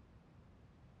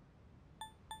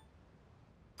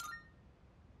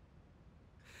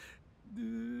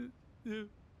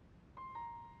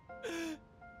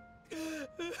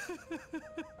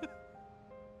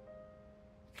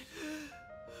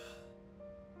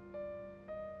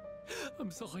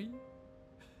 I'm sorry.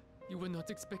 You were not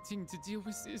expecting to deal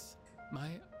with this. My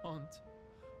aunt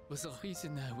was the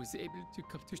reason I was able to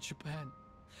come to Japan,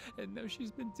 and now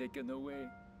she's been taken away.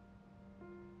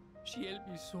 She helped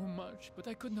me so much, but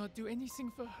I could not do anything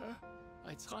for her.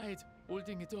 I tried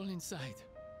holding it all inside.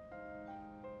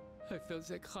 I felt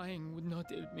that crying would not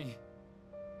help me.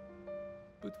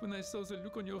 But when I saw the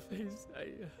look on your face,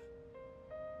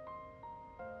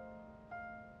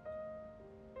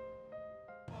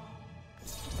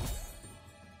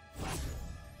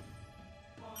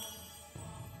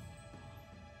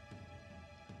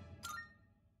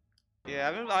 Yeah,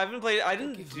 I haven't played. I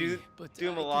didn't do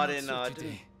him a lot in.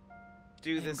 Didn't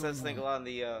do this thing a lot in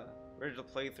the original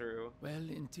playthrough. Well,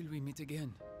 until we meet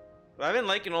again. But I've been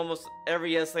liking almost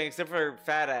every yes thing except for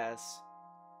Fat Ass.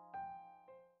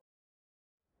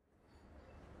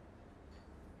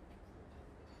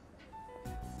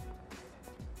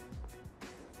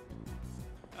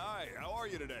 Hi, how are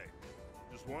you today?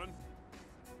 Just one?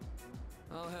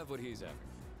 I'll have what he's after.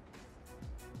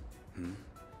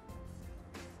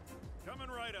 Coming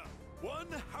right up.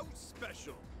 One house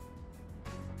special.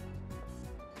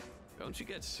 Don't you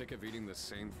get sick of eating the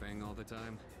same thing all the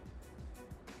time?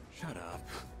 Shut up.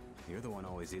 You're the one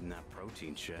always eating that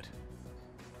protein shit.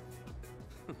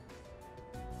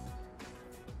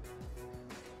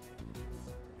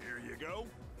 Here you go.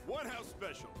 One house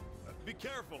special. Be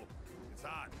careful. It's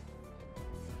hot.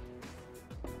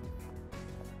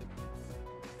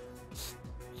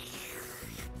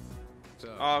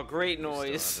 So, Oh, great you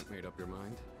noise. still haven't made up your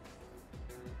mind?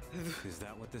 Is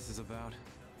that what this is about?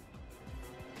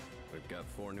 We've got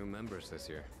 4 new members this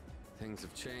year. Things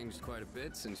have changed quite a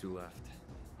bit since you left.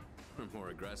 We're more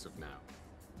aggressive now.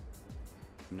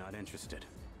 Not interested.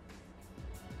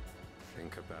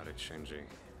 Think about it, Shinji.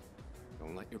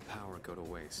 Don't let your power go to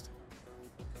waste.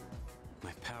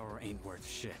 My power ain't worth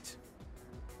shit.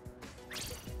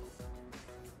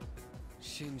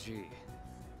 Shinji.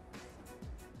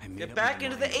 I made Get up back my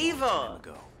into mind the a long time Ava.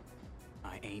 ago.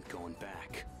 I ain't going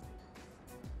back.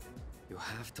 You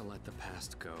have to let the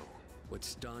past go.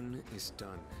 What's done is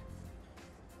done.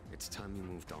 It's time you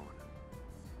moved on.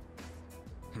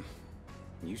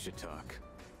 You should talk.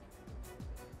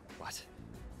 What?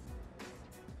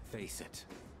 Face it,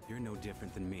 you're no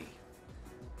different than me.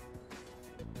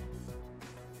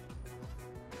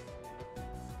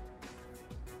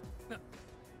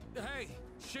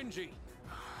 Shinji.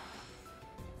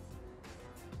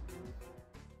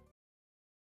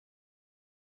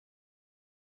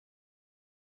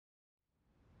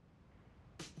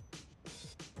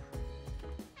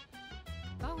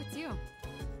 Oh, it's you.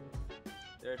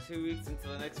 There are 2 weeks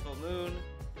until the next full moon.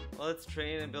 Let's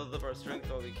train and build up our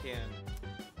strength while we can.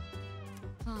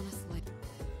 Honestly.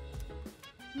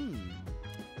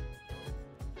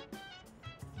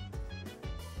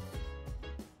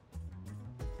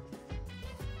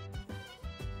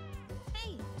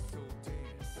 Hey! So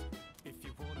dance. If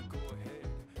you wanna go ahead,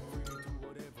 freely do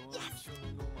whatever. I'm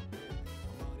chilling on my bed.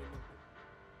 I'm out in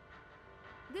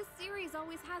the This series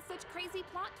always has such crazy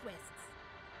plot twists.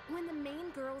 When the main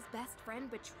girl's best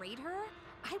friend betrayed her,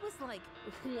 I was like,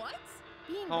 what?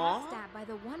 Being backstabbed by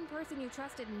the one person you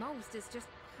trusted most is just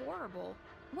horrible.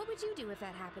 What would you do if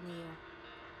that happened to you?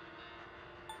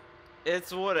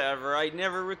 It's whatever. I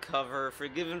never recover.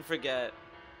 Forgive and forget.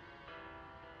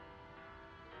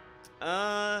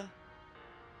 I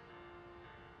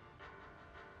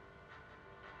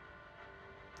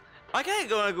kinda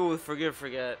gonna go with forgive,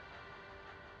 forget.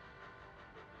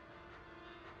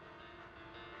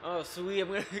 Oh, sweet,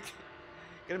 I'm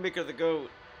gonna make her the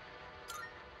goat.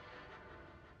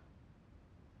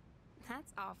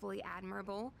 That's awfully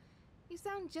admirable. You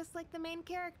sound just like the main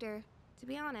character. To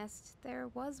be honest, there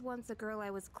was once a girl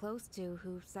I was close to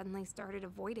who suddenly started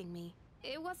avoiding me.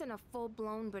 It wasn't a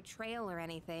full-blown betrayal or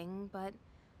anything, but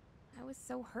I was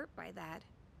so hurt by that.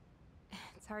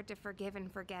 It's hard to forgive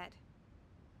and forget.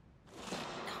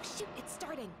 Oh shoot, it's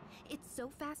starting! It's so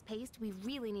fast-paced, we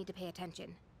really need to pay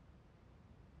attention.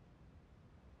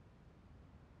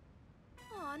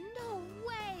 Oh, no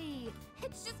way!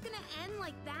 It's just gonna end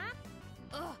like that?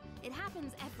 Ugh, it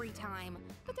happens every time.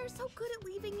 But they're so good at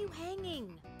leaving you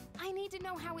hanging. I need to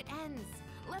know how it ends.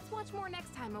 Let's watch more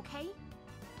next time, okay?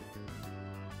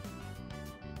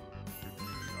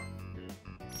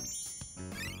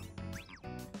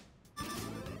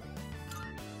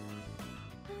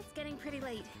 It's getting pretty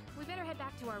late. We better head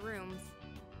back to our rooms.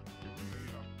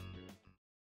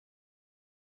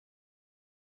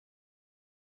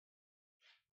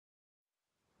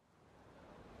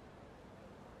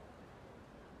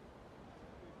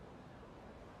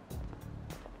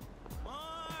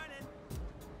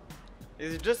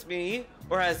 Is it just me,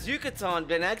 or has Yucatan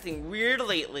been acting weird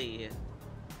lately?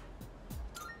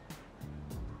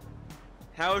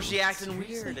 How is she acting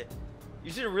weird?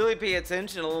 You should really pay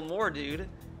attention a little more, dude.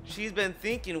 She's been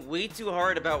thinking way too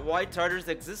hard about why Tartars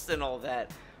exist and all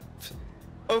that.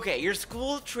 Okay, your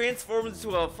school transforms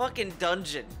into a fucking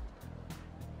dungeon.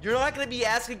 You're not gonna be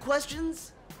asking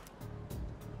questions?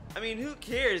 I mean, who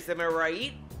cares, am I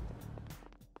right?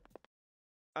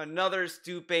 Another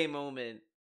Stupe moment.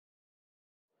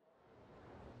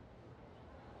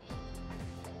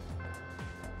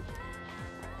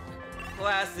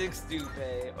 Classic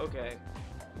Stupe. Okay.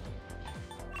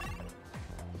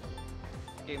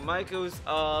 Okay, Maiko's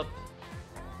up.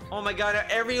 Oh my god,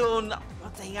 everyone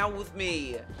wants to hang out with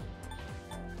me.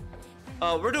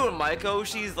 We're doing Maiko.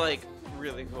 She's like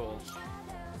really cool.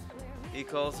 He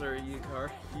calls her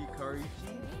Yukarichi.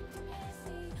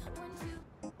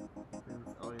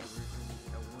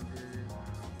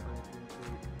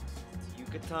 It's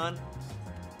Yucatan?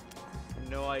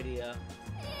 No idea.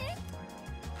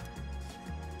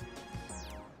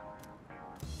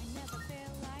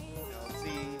 Let's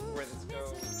see where this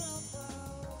goes.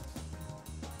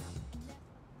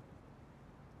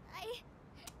 I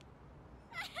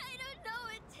don't know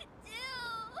what to do.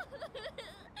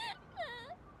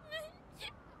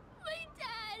 My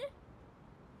dad.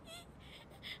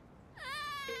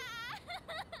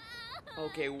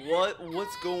 Okay,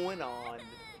 what's going on?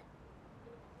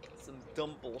 Some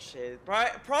dumb bullshit.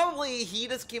 Probably he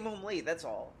just came home late, that's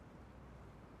all.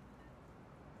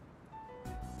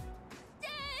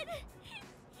 Dad! He hit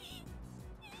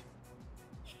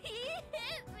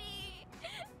me!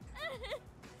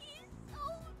 He's so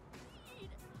mean!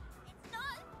 It's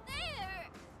not fair!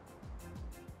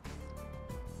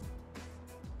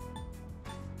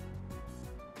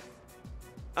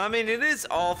 I mean, it is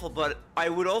awful, but I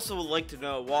would also like to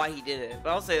know why he did it.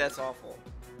 But I'll say that's awful.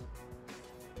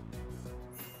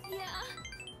 Yeah.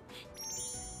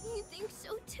 You think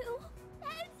so too?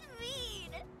 That's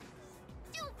mean!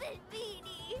 Stupid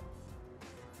meanie!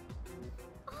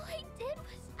 All I did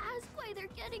was ask why they're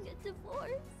getting a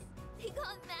divorce. He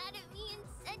got mad at me and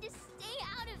said to stay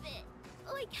out of it.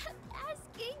 So I kept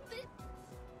asking, but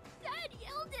Dad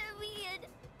yelled at me and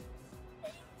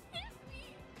hit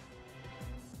me.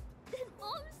 Then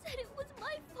Mom said it was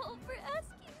my fault for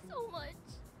asking so much.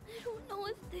 I don't know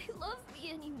if they love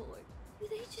me anymore. Do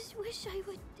they just wish I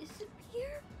would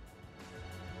disappear?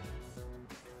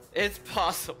 It's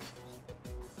possible.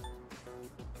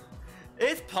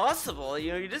 It's possible.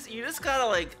 You know, you just gotta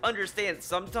like understand.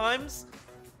 Sometimes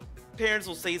parents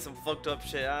will say some fucked up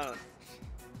shit. I don't.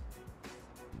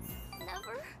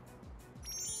 Never.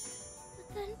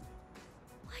 But then,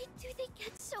 why do they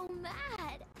get so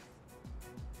mad?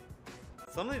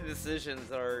 Some of the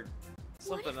decisions are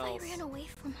something what if else. I ran away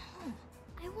from home?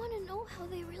 I want to know how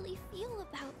they really feel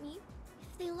about me.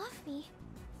 If they love me,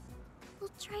 they'll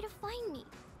try to find me,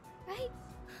 right?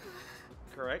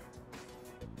 Correct.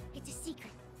 It's a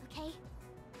secret, okay?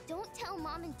 Don't tell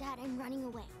Mom and Dad I'm running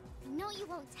away. I know you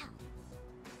won't tell.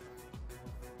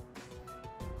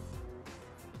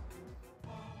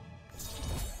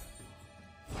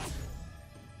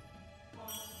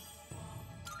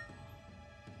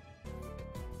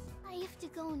 I have to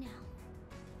go now.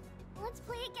 Let's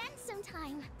play again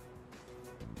sometime.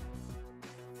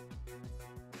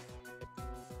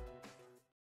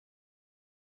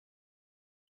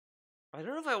 I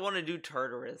don't know if I want to do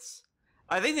Tartarus.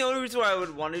 I think the only reason why I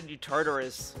would want to do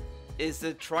Tartarus is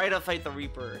to try to fight the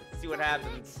Reaper. See what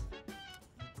happens.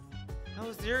 How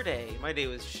was your day? My day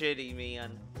was shitty,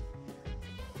 man.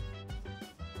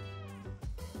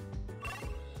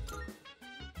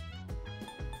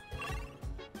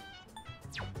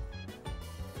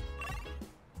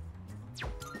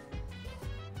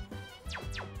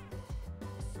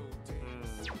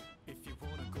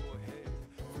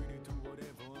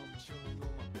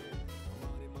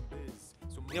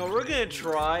 You know, we're gonna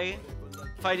try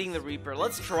fighting the Reaper.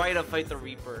 Let's try to fight the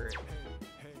Reaper.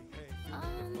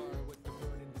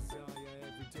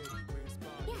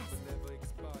 Yes.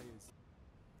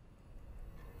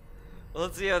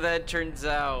 Let's see how that turns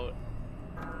out.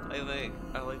 I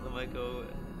like the Michael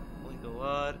like a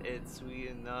lot. It's sweet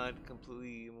and not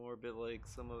completely morbid like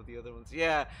some of the other ones.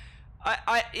 Yeah,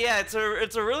 yeah, it's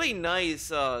a really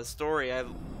nice story.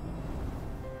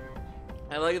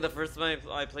 I like it the first time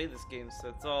I played this game, so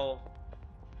it's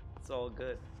all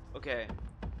good. Okay.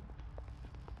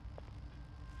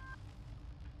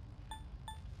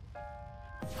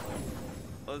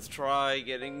 Let's try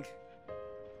getting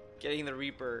the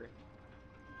Reaper.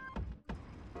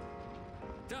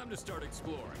 Time to start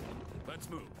exploring. Let's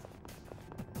move.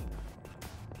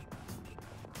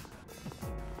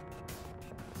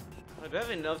 I have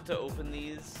enough to open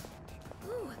these.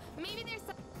 Ooh, maybe there's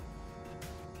some.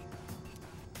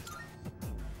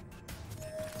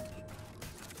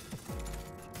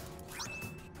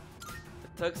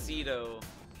 Tuxedo.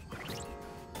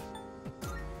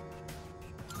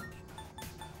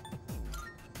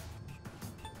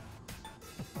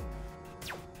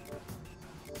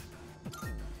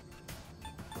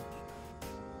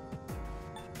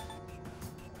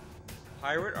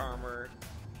 Pirate armor.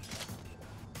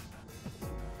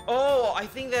 Oh, I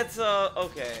think that's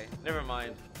okay. Never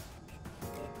mind.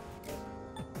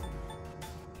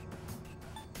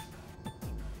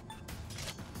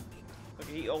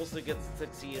 He also gets a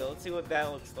tuxedo. Let's see what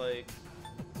that looks like.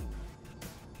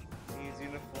 He's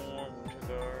uniform, winter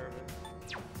garb.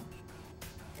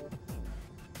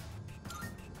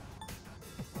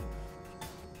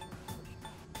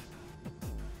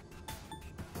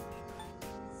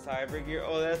 Cyber gear.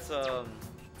 Oh, that's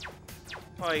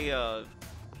probably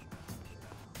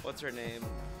what's her name?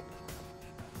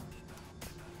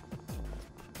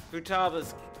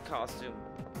 Futaba's costume.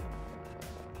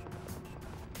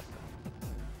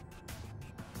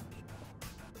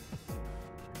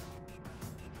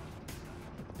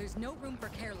 There's no room for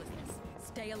carelessness.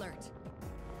 Stay alert.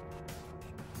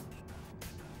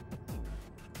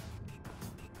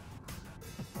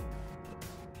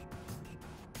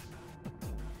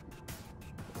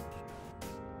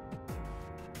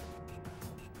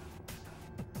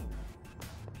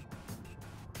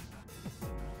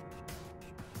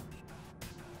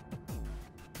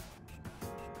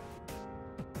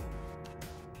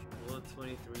 Bullet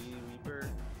 23 Reaper.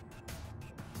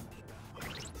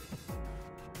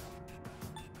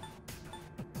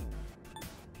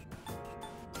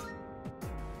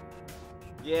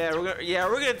 Yeah,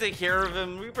 we're gonna take care of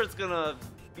him. Reaper's gonna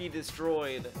be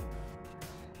destroyed.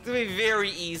 It's gonna be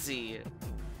very easy.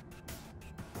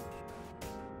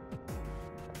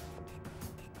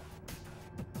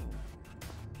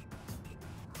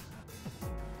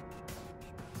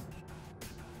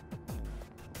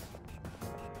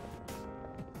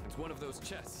 It's one of those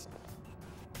chests.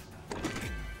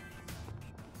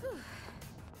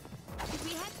 Should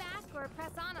we head back or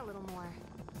press on a little more?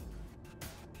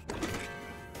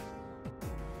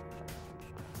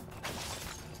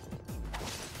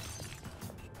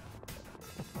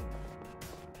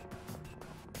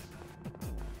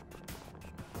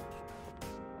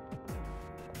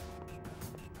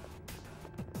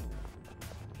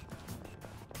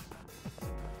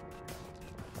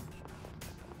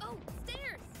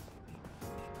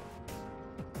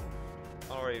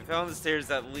 Alright, found the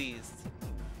stairs at least.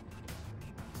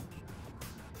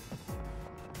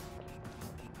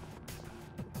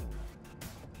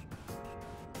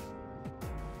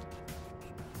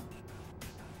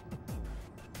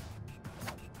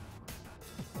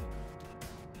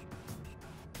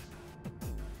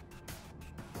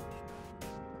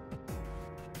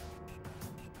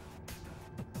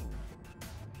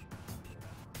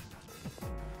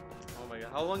 Oh my god,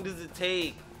 how long does it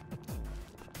take?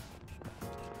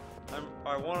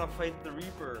 I want to fight the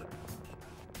Reaper.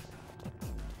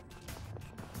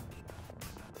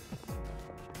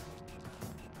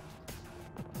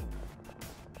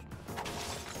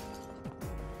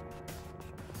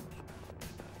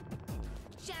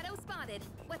 Shadow spotted.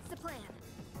 What's the plan?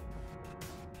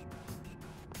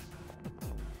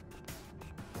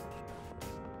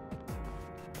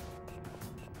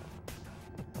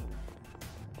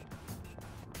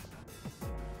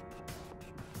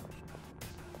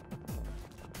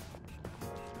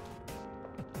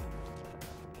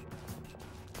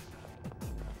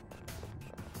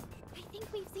 I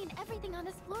think we've seen everything on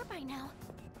this floor by now.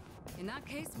 In that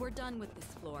case, we're done with this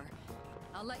floor.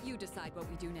 I'll let you decide what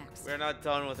we do next. We're not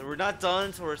done with it. We're not done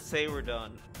until we say we're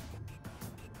done.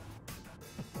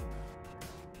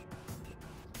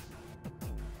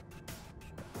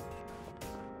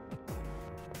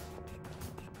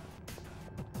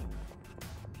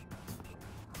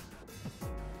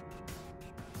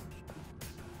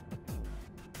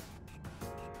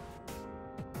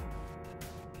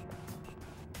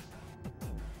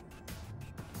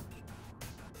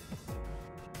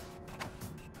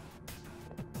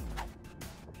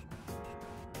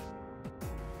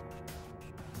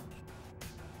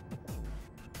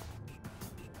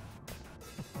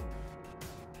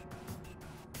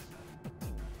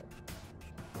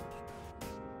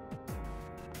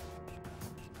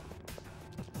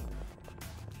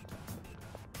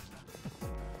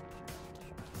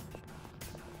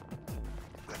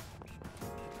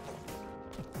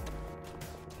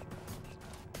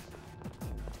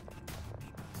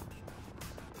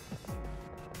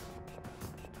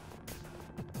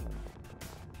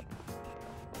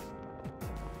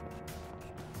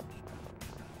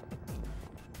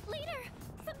 Leader,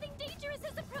 something dangerous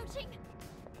is approaching.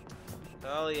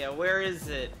 Oh yeah, where is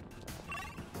it?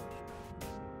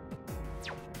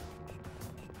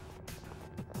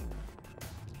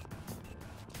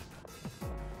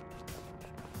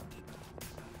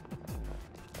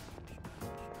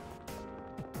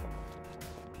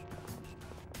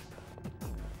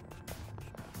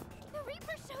 The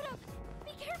Reaper showed up.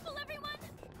 Be careful, everyone.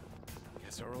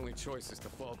 Guess our only choice is to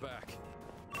fall back.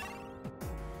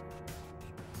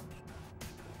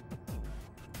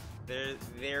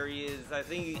 There he is. I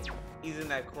think he's in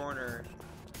that corner.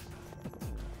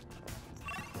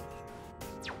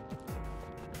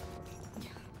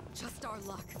 Just our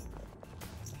luck.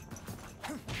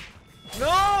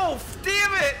 No!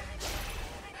 Damn it!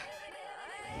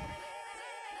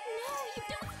 No, you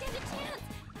don't stand a chance.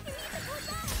 You need to go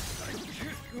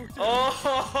back.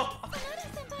 Oh!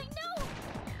 Senpai, no.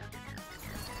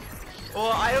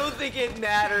 Well, I don't think it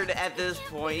mattered at this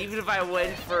point, even if I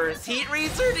went first. Heat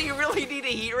Racer? Do you really need a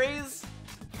heat raise?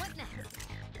 What next?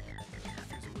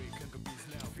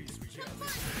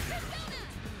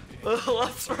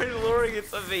 Let's try lowering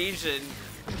its evasion.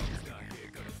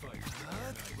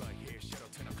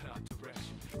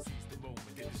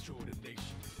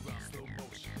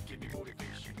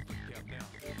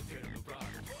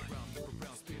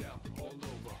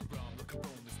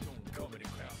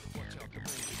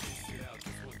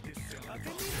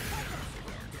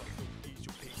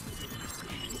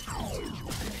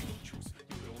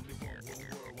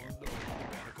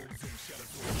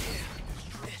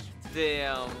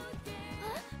 Damn.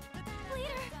 Huh? Leader,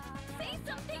 say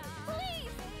something,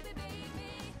 please.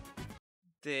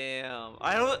 Damn.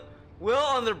 I don't. Well,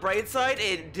 on the bright side,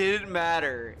 it didn't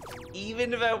matter.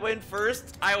 Even if I went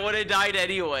first, I would have died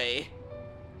anyway.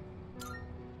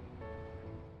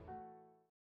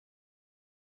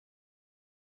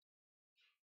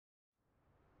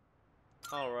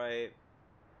 Alright.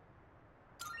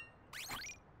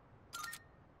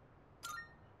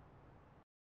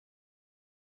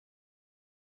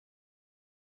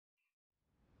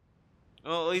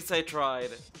 Well, at least I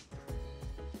tried.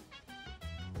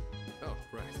 Oh,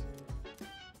 right.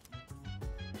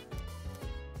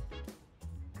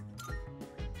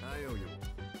 I owe you.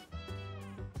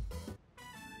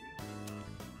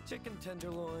 Chicken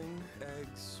tenderloin,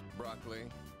 eggs, broccoli.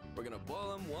 We're gonna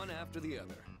boil them one after the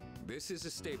other. This is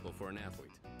a staple for an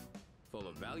athlete. Full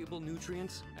of valuable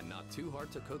nutrients and not too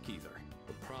hard to cook either.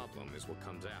 The problem is what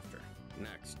comes after.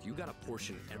 Next, you gotta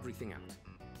portion everything out,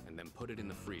 and then put it in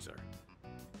the freezer.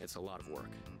 It's a lot of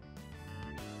work.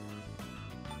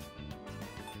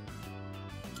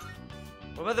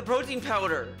 What about the protein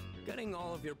powder? Getting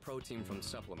all of your protein from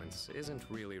supplements isn't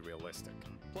really realistic.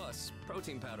 Plus,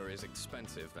 protein powder is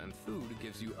expensive, and food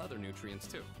gives you other nutrients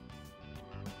too.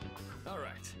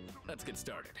 Alright, let's get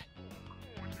started.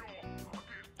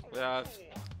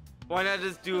 Why not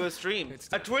just do a stream?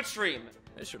 A Twitch stream!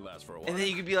 This should last for a while. And then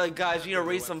you could be like, guys, we need to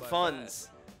raise some funds.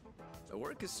 The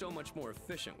work is so much more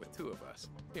efficient with two of us.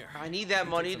 Here, I need that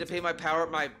money to pay my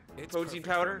protein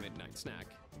powder. For a midnight snack,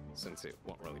 since it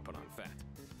won't really put on fat.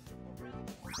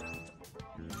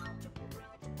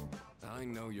 I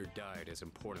know your diet is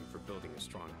important for building a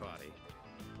strong body,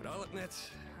 but I'll admit,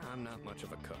 I'm not much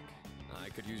of a cook. I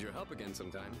could use your help again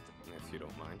sometime, if you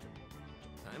don't mind.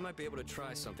 I might be able to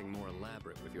try something more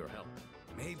elaborate with your help.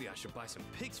 Maybe I should buy some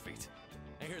pig's feet.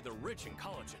 I hear they're rich in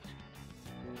collagen.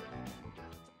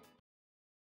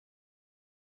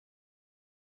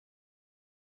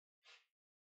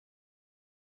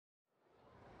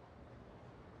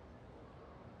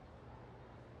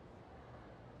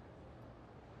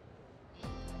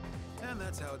 And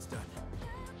that's how it's done.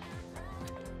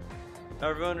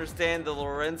 Everyone understand the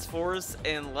Lorentz force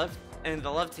and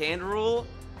the left-hand rule?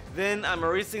 Then I'm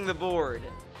erasing the board.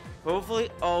 Hopefully—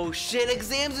 oh shit,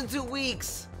 exams in 2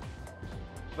 weeks!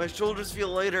 My shoulders feel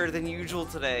lighter than usual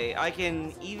today. I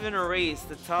can even erase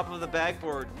the top of the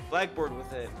blackboard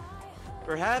with it.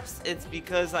 Perhaps it's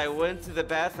because I went to the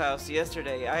bathhouse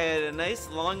yesterday. I had a nice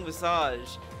long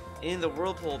massage in the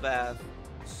whirlpool bath.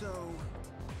 So...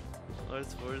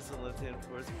 Lord's force and left-hand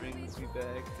force brings me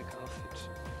back to college.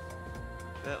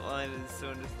 That line is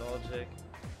so nostalgic.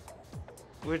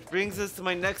 Which brings us to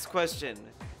my next question.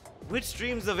 Which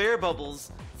streams of air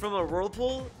bubbles from a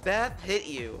whirlpool bath hit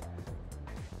you?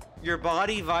 Your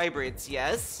body vibrates,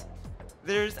 yes?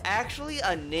 There's actually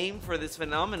a name for this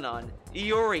phenomenon.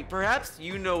 Iori, perhaps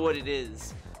you know what it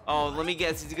is. Oh, let me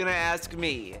guess, he's gonna ask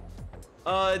me.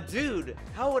 Dude,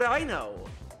 how would I know?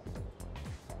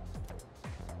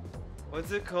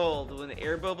 What's it called when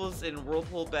air bubbles in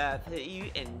whirlpool bath hit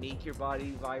you and make your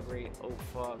body vibrate? Oh,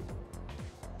 fuck.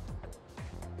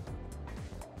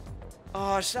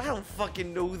 Oh, I don't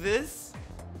fucking know this.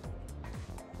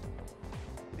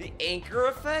 The anchor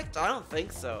effect? I don't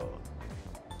think so.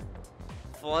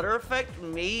 Flutter effect?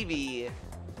 Maybe.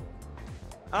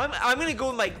 I'm gonna go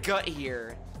with my gut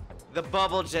here. The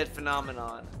bubble jet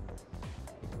phenomenon.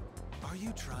 Are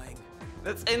you trying?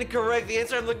 That's incorrect. The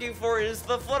answer I'm looking for is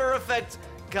the flutter effect.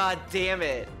 God damn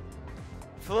it.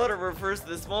 Flutter refers to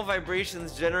the small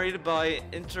vibrations generated by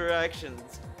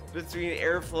interactions between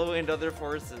airflow and other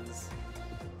forces.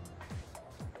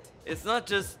 It's not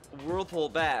just whirlpool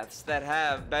baths that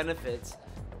have benefits.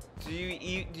 Do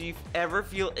you ever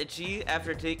feel itchy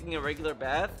after taking a regular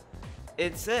bath?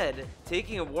 It said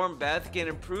taking a warm bath can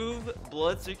improve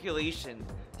blood circulation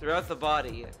throughout the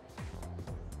body.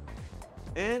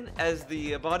 And as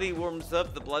the body warms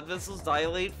up, the blood vessels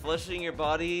dilate, flushing your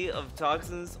body of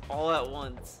toxins all at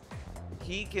once.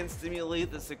 Heat can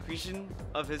stimulate the secretion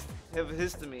of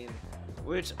histamine,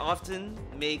 which often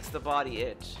makes the body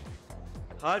itch.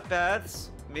 Hot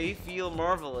baths may feel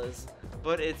marvelous,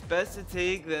 but it's best to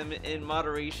take them in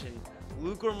moderation.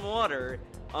 Lukewarm water,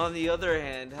 on the other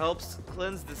hand, helps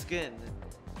cleanse the skin.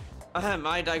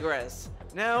 I digress.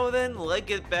 Now then, let's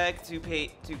get back to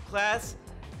class.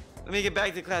 Let me get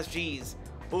back to class G's.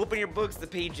 Open your books to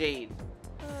page 8.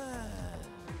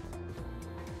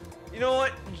 You know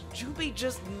what? Junpei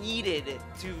just needed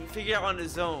to figure out on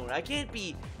his own. I can't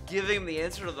be giving him the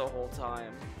answer the whole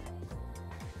time.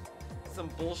 Some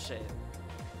bullshit.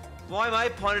 Why am I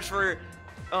punished for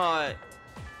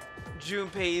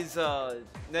Junpei's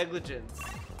negligence?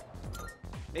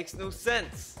 Makes no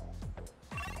sense.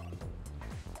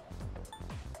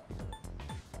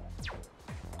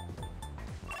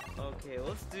 Okay,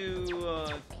 let's do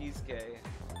Kisuke.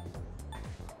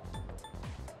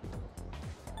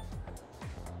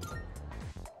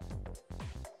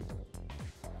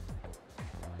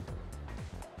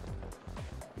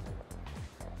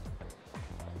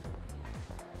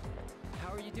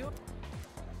 How are you doing?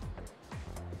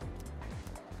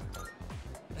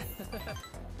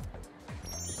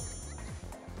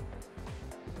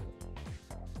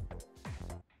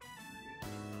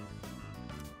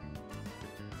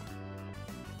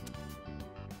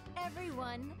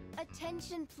 Everyone,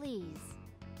 attention please.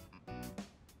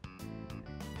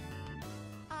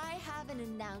 I have an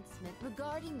announcement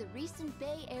regarding the recent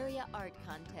Bay Area Art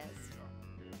Contest.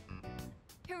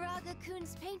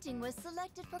 Hiraga-kun's painting was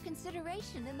selected for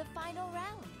consideration in the final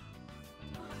round.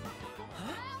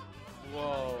 Huh?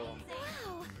 Whoa.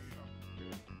 Wow.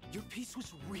 Your piece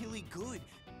was really good.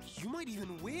 You might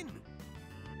even win.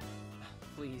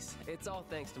 Please, it's all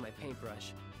thanks to my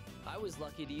paintbrush. I was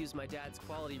lucky to use my dad's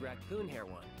quality raccoon hair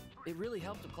one. It really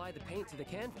helped apply the paint to the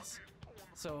canvas.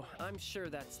 So I'm sure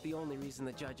that's the only reason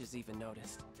the judges even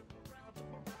noticed.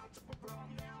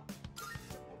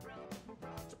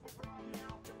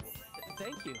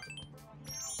 Thank you.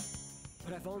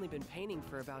 But I've only been painting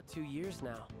for about 2 years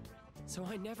now, so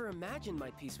I never imagined my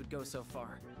piece would go so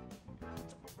far.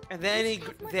 And then he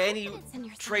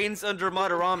trains under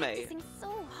Madarame. Practicing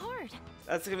so hard.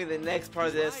 That's gonna be the next part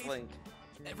of this link.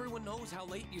 Everyone knows how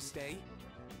late you stay.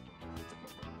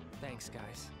 Thanks,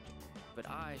 guys. But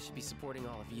I should be supporting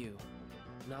all of you,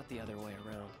 not the other way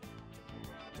around.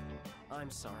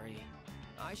 I'm sorry.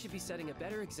 I should be setting a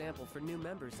better example for new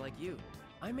members like you.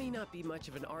 I may not be much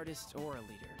of an artist or a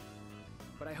leader,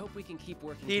 but I hope we can keep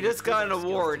working. He just got an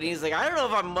award, and he's like, I don't know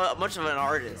if I'm much of an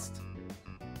artist.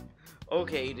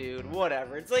 Okay, dude,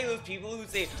 whatever. It's like those people who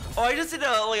say, oh, I just did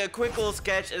a quick little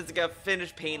sketch, and it's like a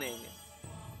finished painting.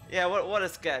 Yeah, what a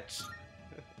sketch.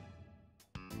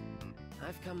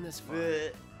 I've come this far.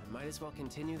 I might as well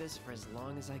continue this for as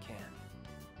long as I can.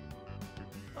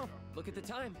 Oh, look at the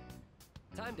time.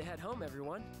 Time to head home,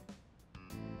 everyone.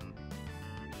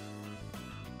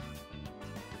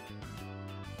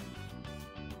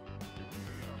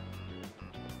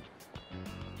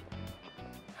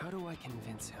 How do I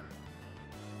convince him?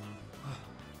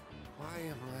 Why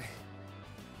am I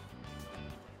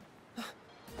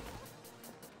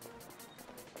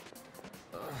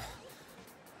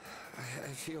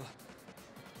feel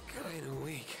kind of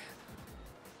weak.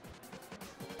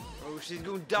 Oh, she's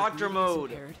doing doctor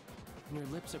mode. And your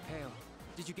lips are pale.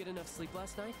 Did you get enough sleep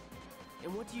last night?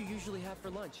 And what do you usually have for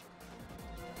lunch?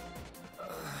 Now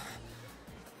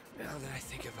that I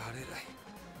think about it,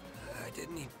 I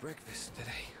didn't eat breakfast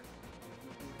today.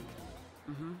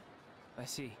 Mm-hmm. I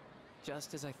see.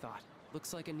 Just as I thought.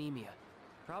 Looks like anemia.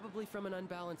 Probably from an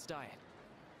unbalanced diet.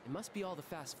 It must be all the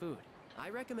fast food. I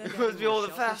recommend It must be all the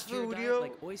shellfish fast to your food, diet, yo.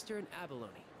 like oyster and abalone.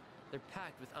 They're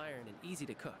packed with iron and easy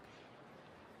to cook.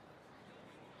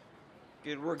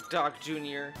 Good work, Doc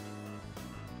Jr.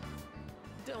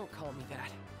 Don't call me that.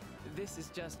 This is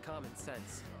just common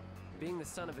sense. Being the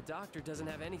son of a doctor doesn't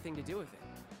have anything to do with it.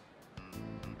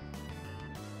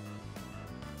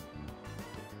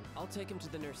 I'll take him to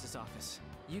the nurse's office.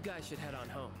 You guys should head on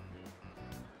home.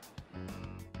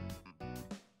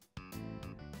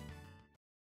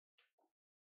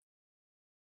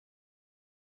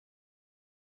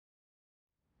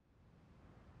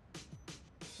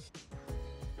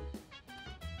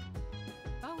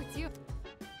 Oh, it's you.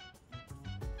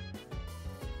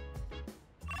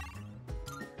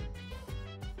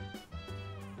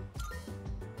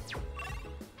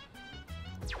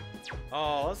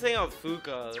 Oh, let's hang out with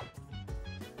Fuka.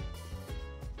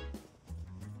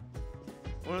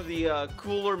 One of the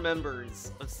cooler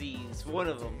members of C's. One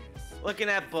of them. Looking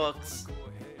at books.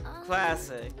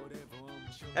 Classic.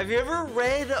 Have you ever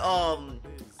read,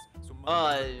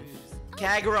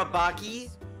 Kagurabaki?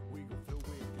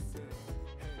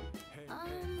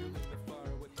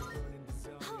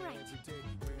 Alright.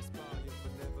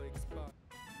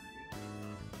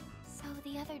 So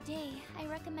the other day, I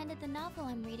recommended the novel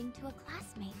I'm reading to a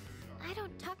classmate. I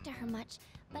don't talk to her much,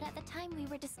 but at the time we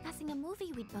were discussing a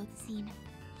movie we'd both seen.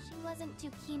 She wasn't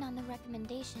too keen on the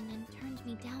recommendation and turned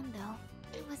me down though.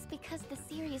 It was because the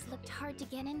series looked hard to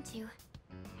get into.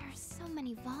 There are so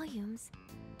many volumes.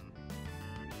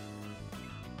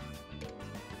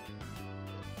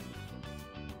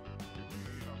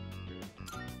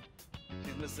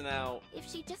 She's missing out. If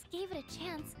she just gave it a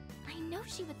chance, I know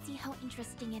she would see how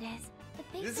interesting it is. The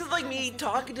This basic is like me premise is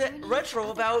talking about to journeying Retro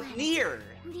other about planets. Nier.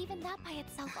 And even that by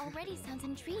itself already sounds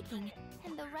intriguing.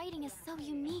 And the writing is so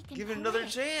unique and Give it another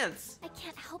poetic. chance. I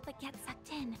can't help but get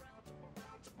sucked in.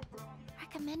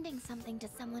 Recommending something to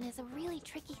someone is a really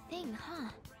tricky thing, huh?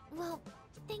 Well,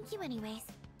 thank you anyways.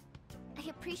 I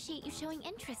appreciate you showing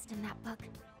interest in that book.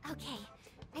 Okay,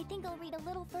 I think I'll read a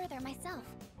little further myself.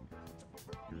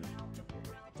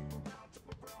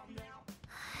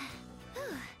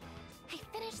 Whew, I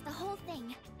finished the whole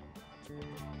thing.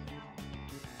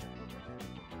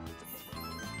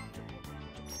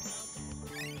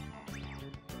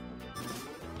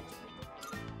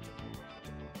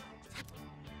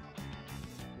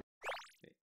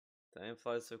 Time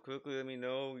flies so quickly. Let me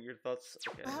know your thoughts.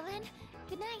 Okay. Well then,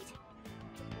 good night.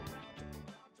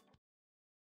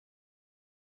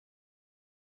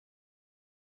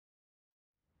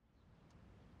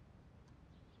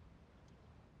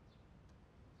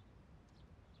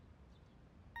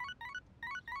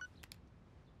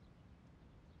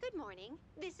 morning.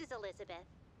 This is Elizabeth.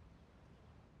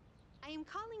 I am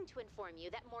calling to inform you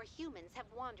that more humans have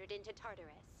wandered into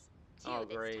Tartarus. Two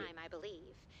this time, I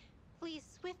believe. Please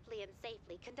swiftly and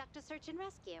safely conduct a search and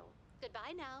rescue.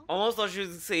 Goodbye now. Almost thought she was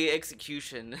gonna say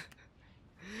execution.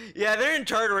 Yeah, they're in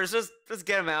Tartarus. Just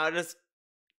get them out.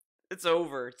 It's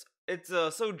over. It's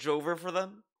so Jover for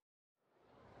them.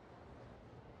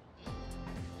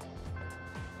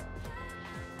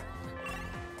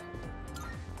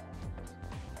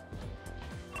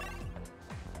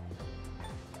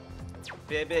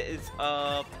 Bibbit is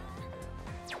up.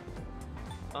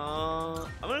 I'm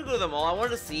gonna go to them all. I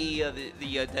want to see the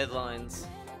deadlines.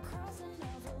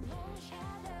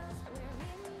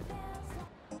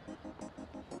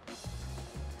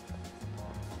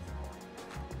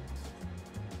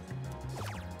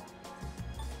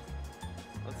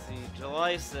 Let's see,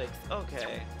 July 6th.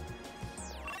 Okay.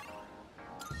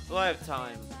 So I have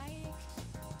time.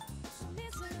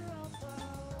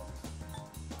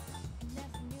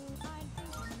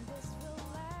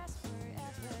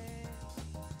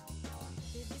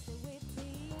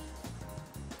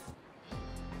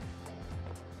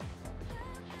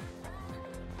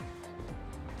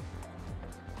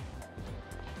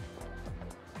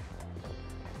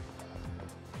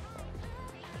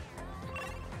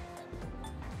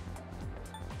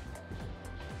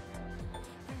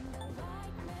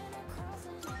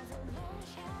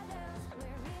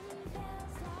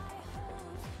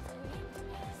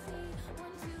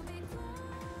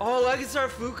 Oh, I can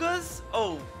start Fukas?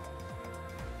 Oh.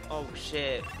 Oh,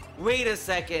 shit. Wait a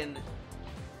second.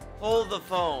 Hold the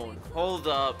phone. Hold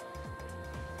up.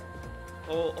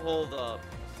 Hold up.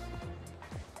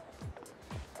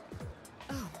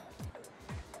 Oh.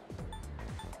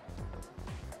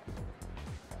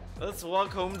 Let's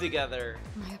walk home together.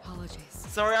 My apologies.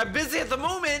 Sorry, I'm busy at the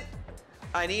moment.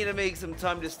 I need to make some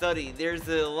time to study. There's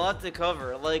a lot to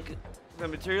cover, like the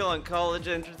material on college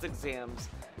entrance exams.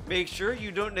 Make sure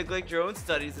you don't neglect your own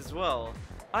studies as well.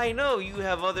 I know you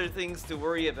have other things to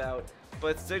worry about,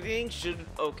 but studying should...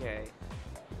 Okay.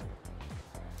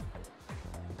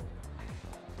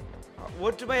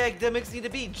 What do my academics need to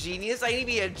be? Genius? I need to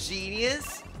be a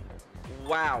genius?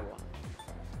 Wow.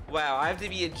 Wow, I have to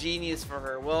be a genius for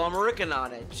her. Well, I'm working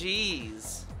on it.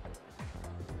 Jeez.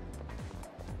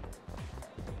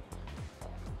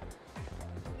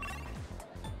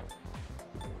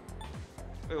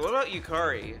 Wait, what about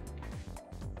Yukari?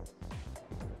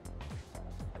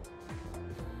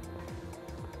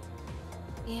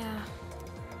 Yeah.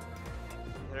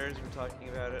 Letters were talking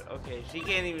about it. Okay, she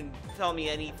can't even tell me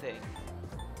anything.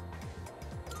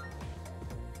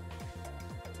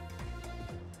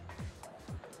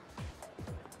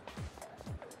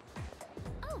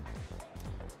 Oh.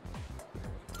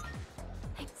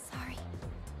 I'm sorry.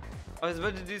 I was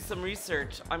about to do some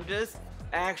research. I'm just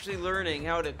actually learning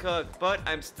how to cook, but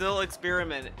I'm still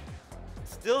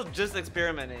just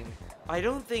experimenting. I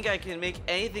don't think I can make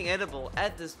anything edible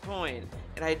at this point,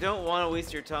 and I don't want to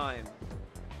waste your time.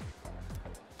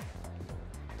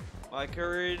 My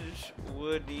courage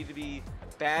would need to be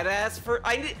badass for...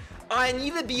 I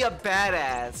need to be a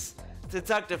badass to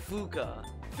talk to Fuka.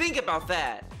 Think about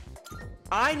that.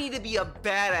 I need to be a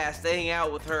badass to hang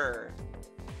out with her.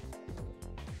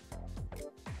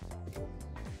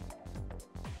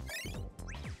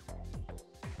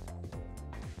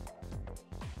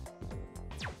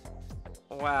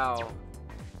 Wow.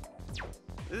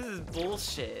 This is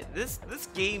bullshit. This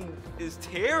game is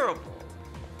terrible.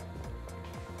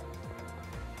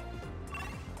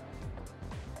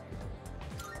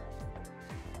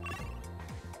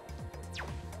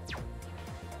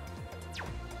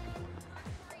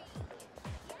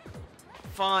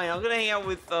 Fine, I'm gonna hang out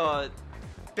with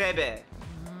Bebe.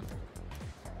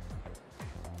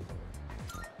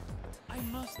 I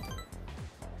must.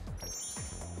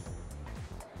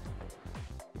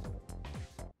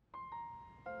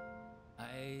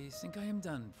 I think I am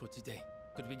done for today.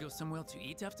 Could we go somewhere to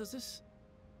eat after this?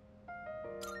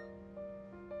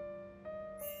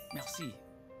 Merci.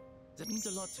 That means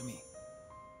a lot to me.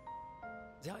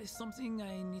 There is something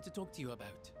I need to talk to you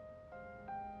about.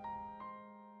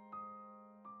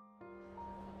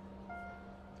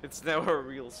 It's now a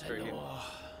real stream. Hello.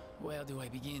 Where do I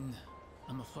begin?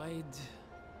 I'm afraid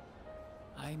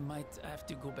I might have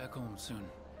to go back home soon.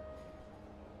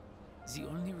 The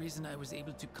only reason I was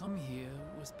able to come here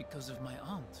was because of my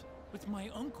aunt. But my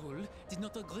uncle did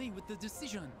not agree with the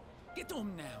decision. Get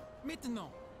home now,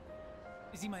 maintenant.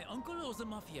 Is he my uncle or the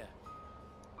mafia?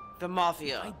 The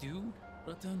mafia. If I do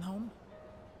return home,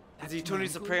 Is he Tony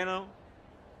Soprano?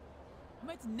 I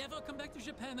might never come back to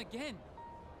Japan again.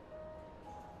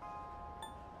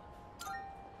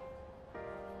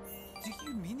 Do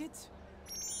you mean it?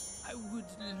 I would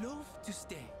love to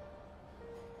stay.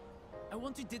 I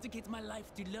want to dedicate my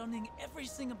life to learning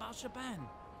everything about Japan.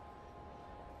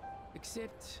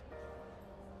 Except,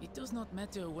 it does not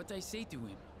matter what I say to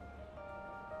him.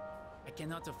 I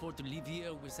cannot afford to live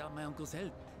here without my uncle's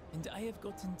help, and I have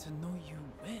gotten to know you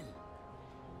well.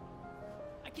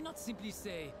 I cannot simply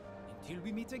say, until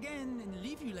we meet again, and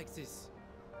leave you like this.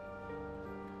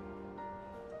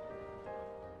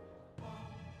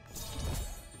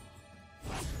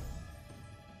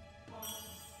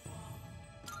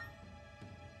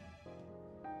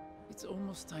 It's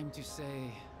almost time to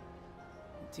say,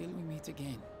 until we meet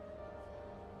again.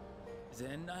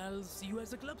 Then I'll see you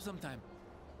at the club sometime.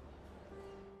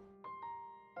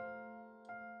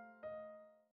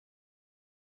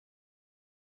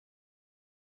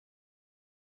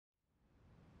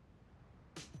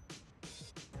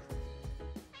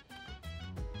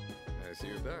 I see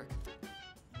you're back.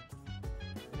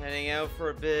 Heading out for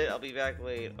a bit. I'll be back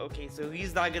late. Okay, so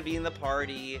he's not gonna be in the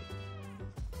party.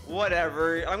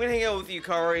 Whatever. I'm gonna hang out with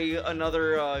Yukari,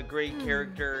 another great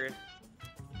character.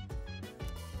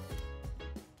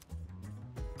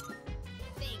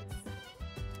 Thanks.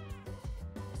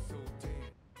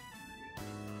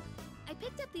 I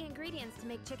picked up the ingredients to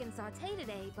make chicken sauté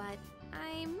today, but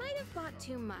I might have bought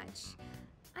too much.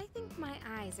 I think my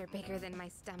eyes are bigger than my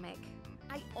stomach.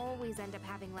 I always end up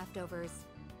having leftovers.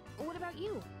 What about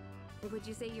you? Would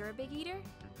you say you're a big eater?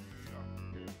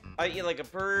 I eat like a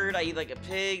bird, I eat like a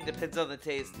pig, depends on the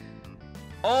taste.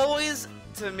 Always,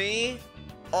 to me,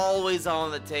 always on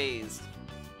the taste.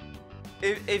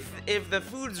 If the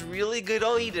food's really good,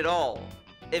 I'll eat it all.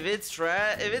 If it's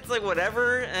trash, if it's like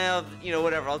whatever, you know,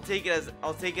 whatever, I'll take it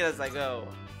as I go.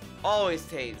 Always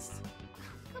taste.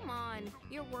 Come on,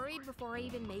 you're worried before I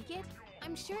even make it?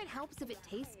 I'm sure it helps if it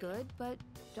tastes good, but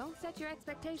don't set your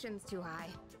expectations too high.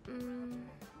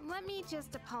 Let me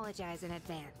just apologize in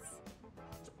advance.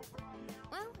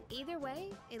 Well, either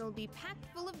way, it'll be packed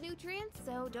full of nutrients,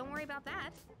 so don't worry about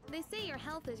that. They say your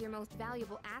health is your most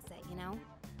valuable asset, you know?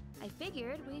 I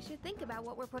figured we should think about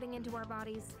what we're putting into our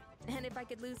bodies. And if I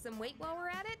could lose some weight while we're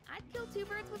at it, I'd kill two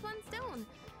birds with one stone.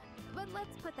 But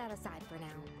let's put that aside for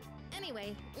now.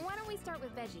 Anyway, why don't we start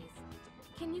with veggies?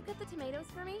 Can you cut the tomatoes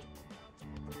for me?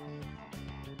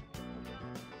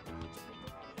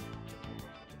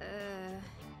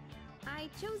 I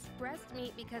chose breast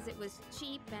meat because it was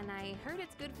cheap and I heard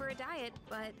it's good for a diet,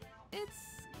 but it's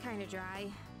kind of dry.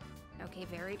 Okay,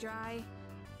 very dry.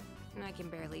 I can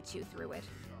barely chew through it.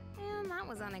 And that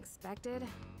was unexpected.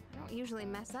 I don't usually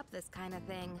mess up this kind of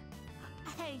thing.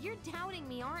 Hey, you're doubting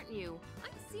me, aren't you?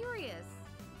 I'm serious.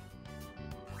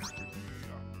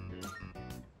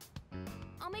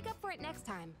 I'll make up for it next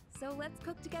time, so let's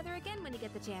cook together again when you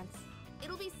get the chance.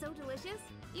 It'll be so delicious,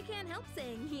 you can't help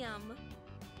saying yum.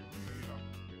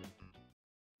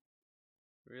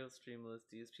 Real streamless,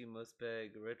 DSP must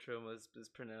beg, retro must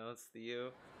mispronounce the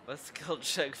U, must skill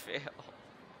check fail.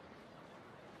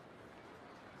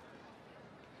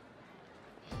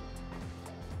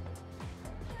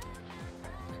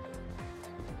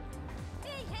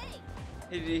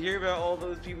 Hey, did you hear about all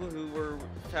those people who were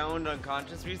found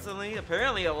unconscious recently?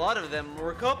 Apparently a lot of them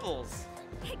were couples.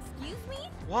 Excuse me?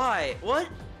 Why? What?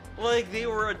 Like they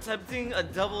were attempting a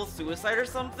double suicide or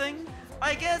something?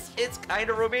 I guess it's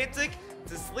kinda romantic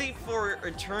to sleep for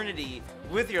eternity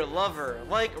with your lover,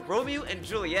 like Romeo and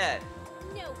Juliet.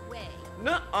 No way.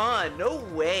 Nuh-uh, no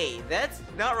way. That's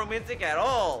not romantic at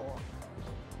all.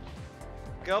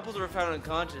 Couples were found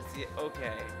unconscious. Yeah,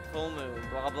 okay, full moon,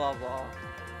 blah blah blah.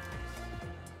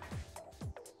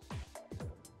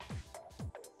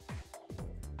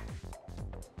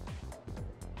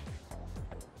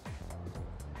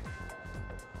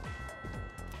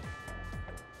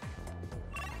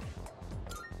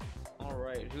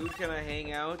 Who can I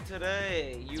hang out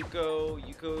today? Yuko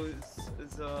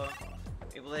is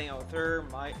able to hang out with her.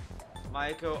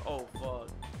 Maiko. Oh fuck.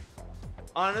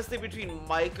 Honestly, between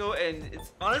Maiko and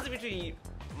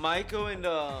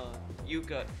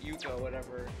Yuka,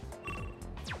 whatever.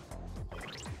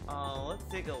 Let's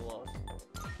take a look.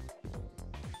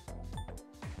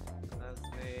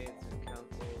 Classmates and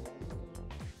council.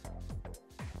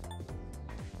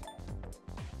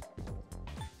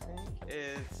 I think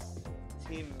it's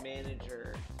team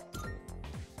manager.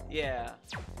 Yeah.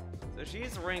 So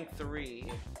she's rank 3.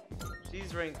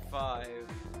 She's rank 5.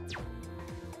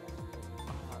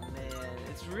 Oh man,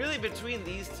 it's really between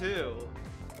these two.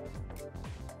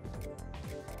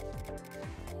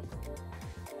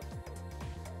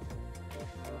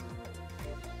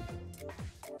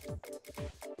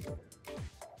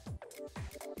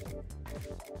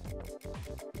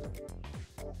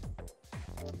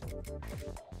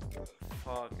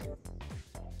 Fuck.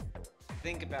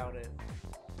 Think about it.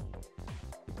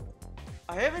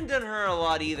 I haven't done her a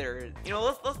lot either. You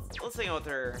know, let's hang out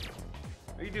with her.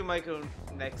 We can do Maiko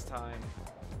next time.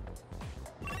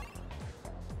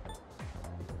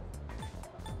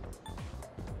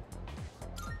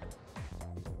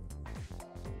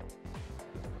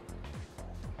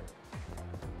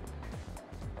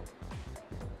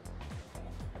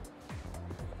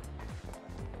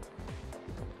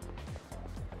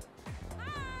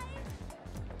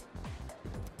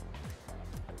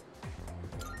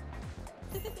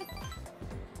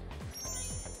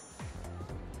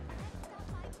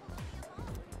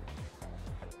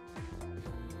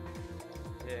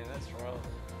 Yeah, that's rough.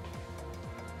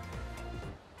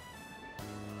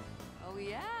 Oh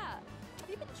yeah! Have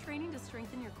you been training to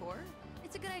strengthen your core?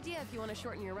 It's a good idea if you want to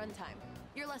shorten your run time.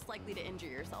 You're less likely to injure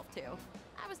yourself too.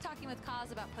 I was talking with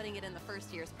Kaz about putting it in the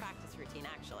first year's practice routine,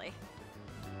 actually.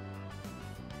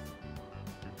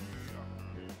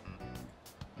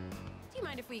 Do you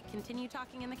mind if we continue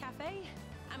talking in the cafe?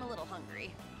 I'm a little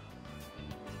hungry.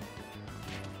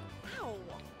 Ow!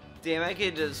 Damn, that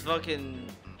kid just fucking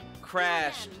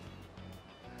crashed.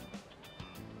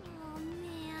 Oh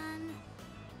man.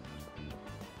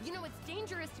 You know, it's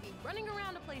dangerous to be running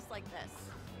around a place like this.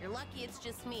 You're lucky it's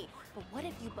just me. But what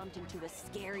if you bumped into a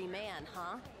scary man,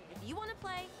 huh? If you want to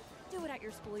play, do it at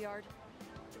your schoolyard.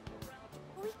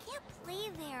 We can't play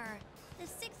there. The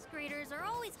 6th graders are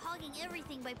always hogging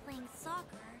everything by playing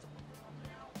soccer.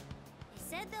 They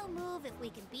said they'll move if we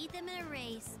can beat them in a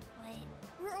race, but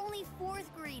we're only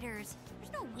 4th graders.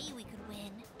 There's no way we could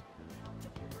win.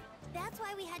 That's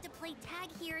why we had to play tag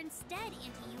here instead,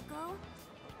 Auntie Yuko.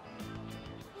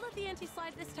 Let the auntie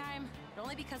slide this time, but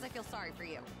only because I feel sorry for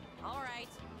you. All right,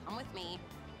 come with me.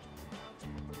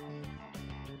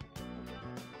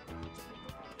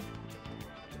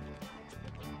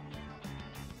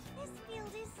 This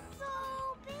field is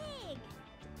so big.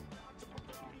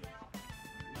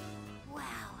 Wow,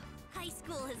 high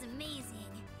school is amazing.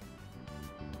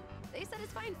 They said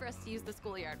it's fine for us to use the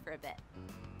schoolyard for a bit.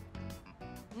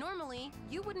 Normally,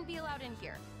 you wouldn't be allowed in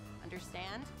here.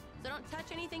 Understand? So don't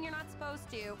touch anything you're not supposed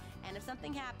to, and if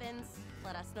something happens,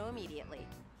 let us know immediately.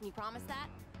 Can you promise that?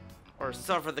 Or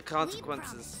suffer the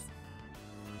consequences.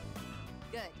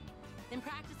 Good. Then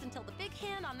practice until the big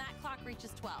hand on that clock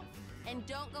reaches 12. And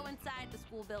don't go inside the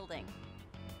school building.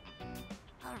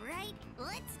 All right,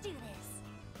 let's do this.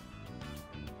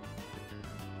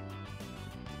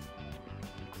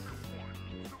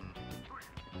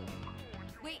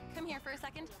 Wait, come here for a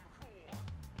second.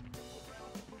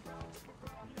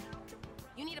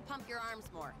 You need to pump your arms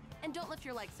more. And don't lift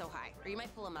your legs so high, or you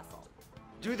might pull a muscle.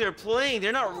 Dude, they're playing.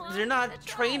 They're not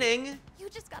training. You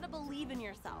just gotta believe in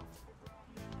yourself.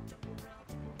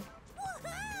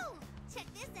 Woohoo! Check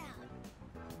this out.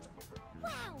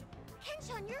 Wow,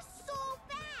 Henshin, you're so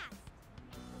fast.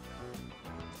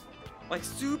 Like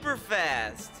super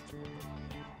fast.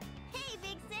 Hey,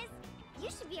 big sis, you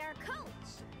should be our coach.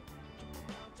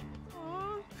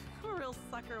 Aw, I'm a real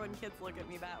sucker when kids look at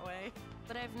me that way.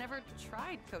 But I've never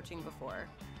tried coaching before.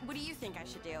 What do you think I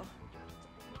should do?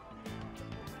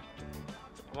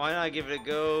 Why not give it a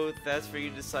go? That's for you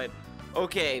to decide.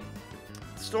 Okay,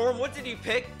 Storm, what did you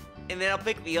pick? And then I'll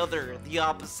pick the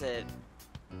opposite.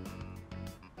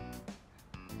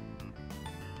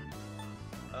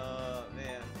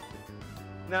 Man.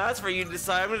 No, that's for you to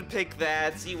decide. I'm gonna pick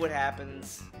that, see what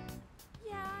happens.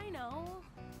 Yeah, I know.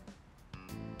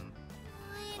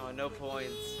 Oh, no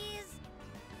points.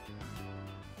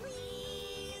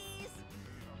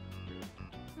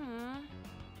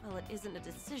 Well, it isn't a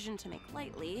decision to make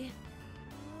lightly.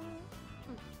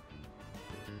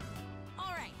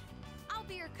 All right, I'll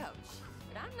be your coach,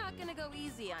 but I'm not gonna go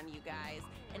easy on you guys,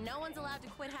 and no one's allowed to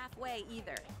quit halfway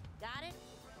either. Got it?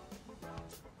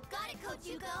 Got it, Coach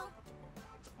Yuko.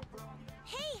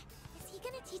 Hey, is he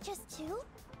gonna teach us too?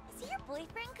 Is he your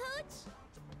boyfriend, Coach?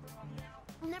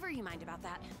 Never you mind about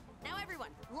that. Now everyone,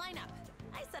 line up.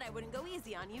 I said I wouldn't go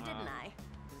easy on you, didn't I?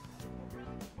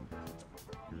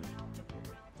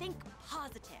 Think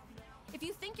positive. If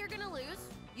you think you're gonna lose,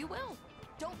 you will.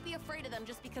 Don't be afraid of them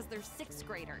just because they're 6th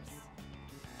graders.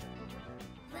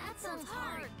 That sounds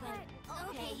hard, but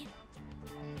okay.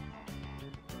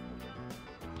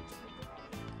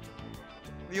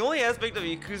 The only aspect of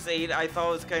Yakuza 8 I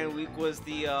thought was kind of weak was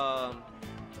the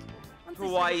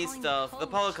Hawaii stuff, the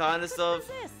Polycana stuff.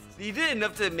 You did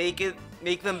enough to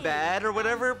make them bad or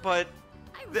whatever, but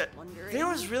there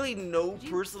was really no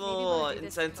personal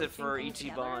incentive for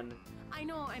Ichiban. I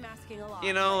know I'm asking a lot.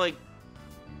 You know, like,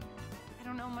 I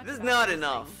don't know much this is about not racing.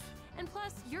 enough. And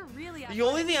plus, you're really The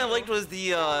only thing I liked was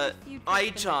the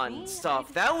Ai-chan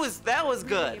stuff. That was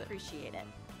good. Really appreciate it.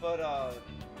 But I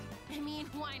mean,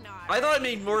 why not? I thought it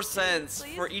made more sense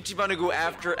for Ichiban to go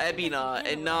after Ebina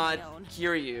and not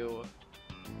Kiryu.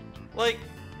 Like,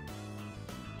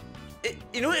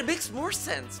 you know, it makes more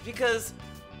sense because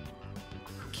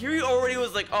Kiryu already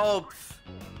was like, oh,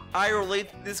 I relate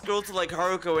this girl to like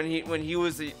Haruko when he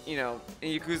was, you know,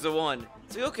 in Yakuza 1.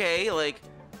 So okay, like,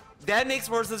 that makes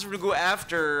more sense for him to go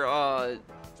after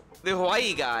the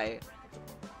Hawaii guy.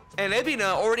 And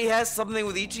Ebina already has something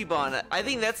with Ichiban. I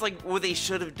think that's like what they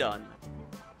should have done.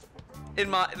 In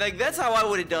my, like, that's how I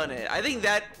would have done it. I think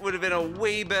that would have been a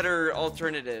way better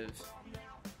alternative.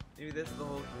 Maybe that's the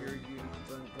whole Kiryu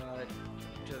got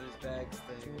each other's bags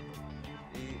thing.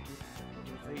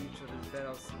 They each other's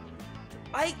battles.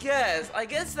 I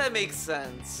guess that makes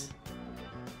sense.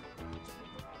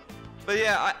 But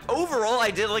yeah, overall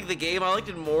I did like the game. I liked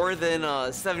it more than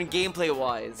 7 gameplay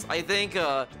wise. I think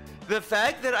the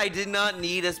fact that I did not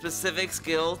need a specific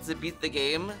skill to beat the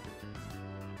game,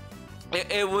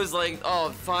 it was like, oh,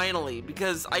 finally,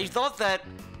 because I thought that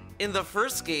in the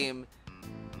first game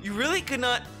you really could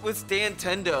not withstand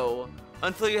Tendo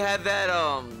until you had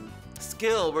that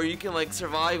skill where you can like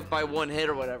survive by 1 hit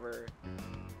or whatever.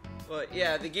 But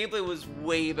yeah, the gameplay was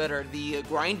way better. The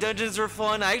grind dungeons were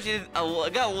fun. I got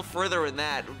a little further in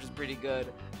that, which is pretty good.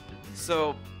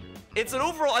 So it's an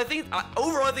overall, I think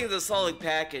it's a solid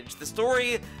package. The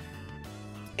story,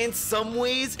 in some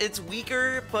ways it's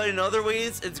weaker, but in other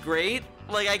ways it's great.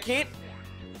 Like, I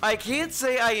can't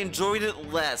say I enjoyed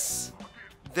it less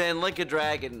than Like a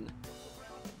Dragon,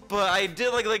 but I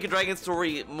did like a Dragon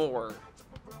story more.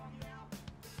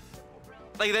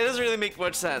 Like, that doesn't really make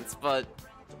much sense, but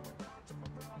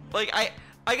like,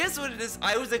 I guess what it is,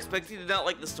 I was expecting to not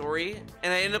like the story,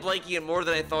 and I ended up liking it more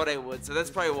than I thought I would, so that's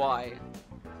probably why.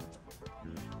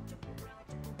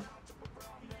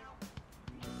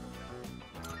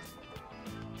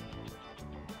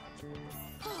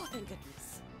 Oh, thank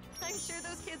goodness. I'm sure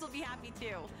those kids will be happy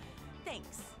too.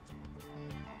 Thanks.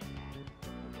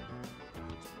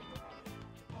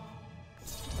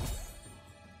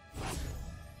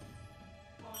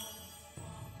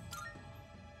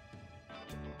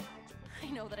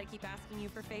 I know that I keep asking you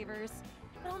for favors,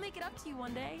 but I'll make it up to you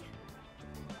one day.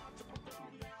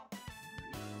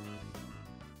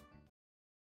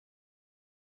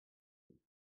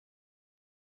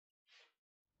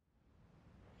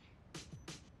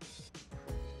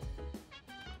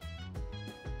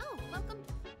 Oh, welcome.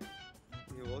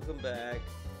 Hey, welcome back.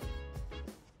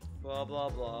 Blah blah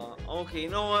blah. Okay, you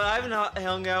know what? I haven't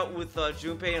hung out with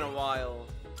Junpei in a while,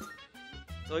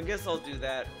 so I guess I'll do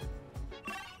that.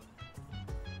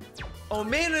 Oh,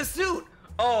 Man in a Suit!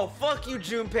 Oh, fuck you,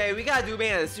 Junpei. We gotta do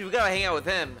Man in a Suit. We gotta hang out with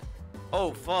him.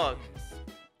 Oh, fuck.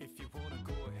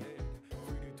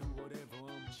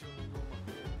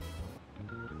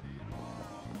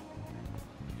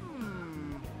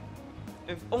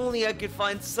 If only I could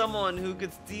find someone who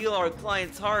could steal our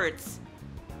clients' hearts.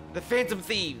 The Phantom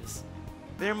Thieves.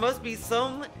 There must be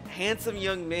some handsome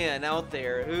young man out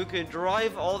there who could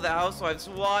drive all the housewives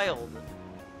wild.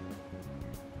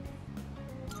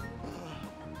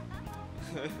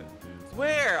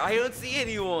 Where? I don't see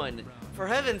anyone. For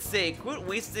heaven's sake, quit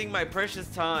wasting my precious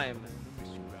time.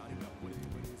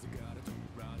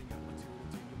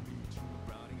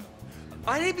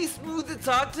 I need to be smooth to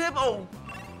talk to him? Oh,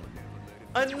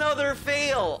 another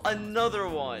fail. Another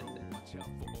one.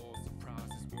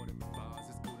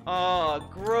 Oh,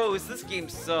 gross. This game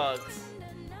sucks.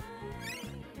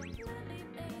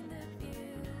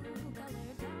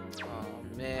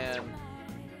 Oh, man.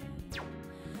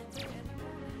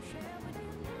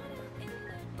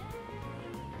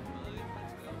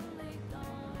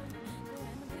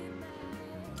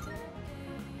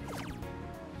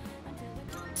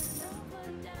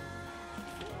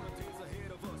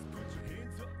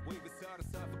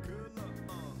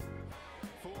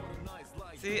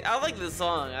 See, I like this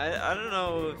song. I don't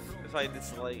know if I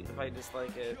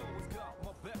dislike it.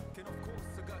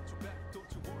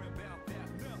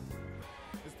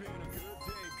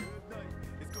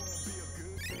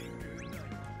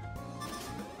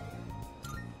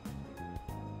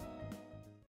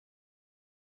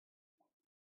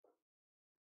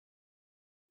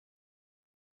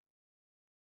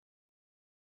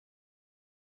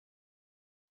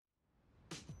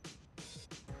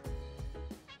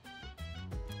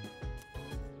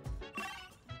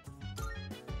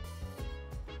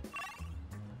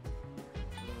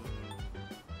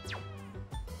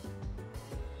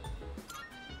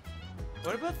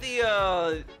 What about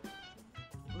the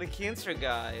cancer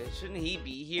guy? Shouldn't he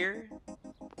be here?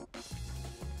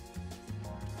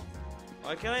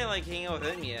 Why can't I like hang out with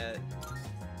him yet?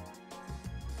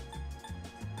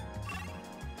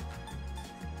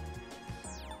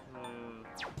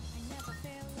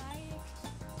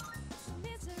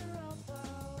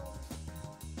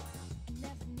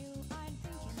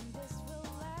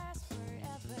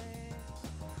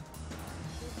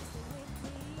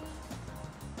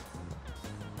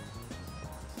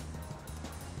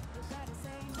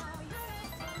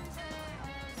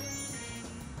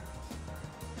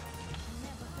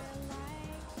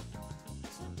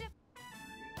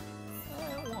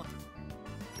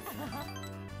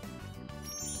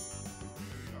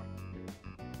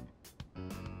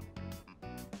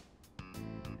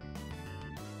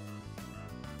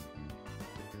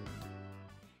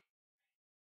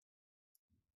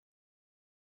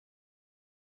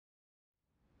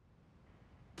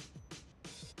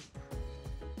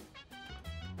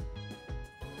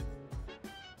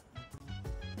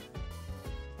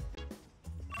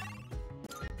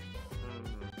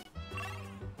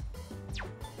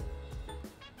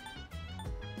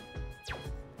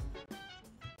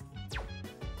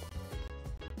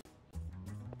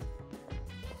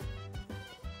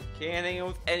 Can't hang out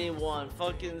with anyone.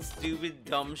 Fucking stupid,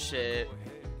 dumb shit.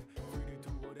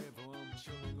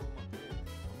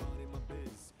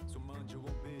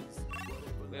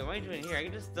 Wait, what am I doing here? I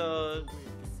can just,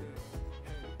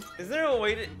 Is there a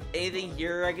way to... anything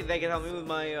here that can help me with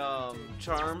my,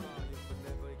 charm?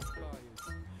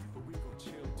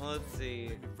 Well, let's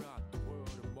see.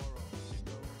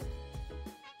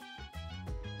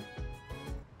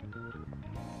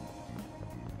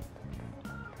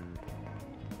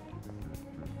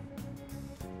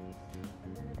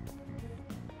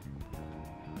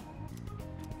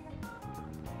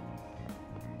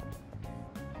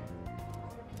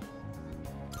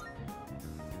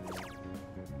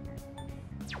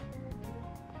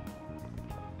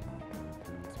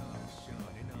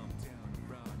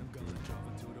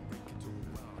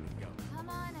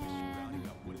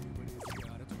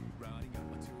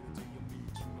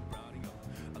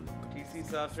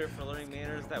 Software for learning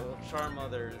manners that will charm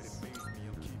others.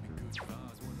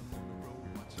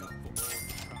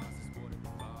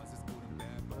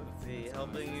 Let's see,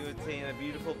 helping you attain a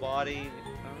beautiful body.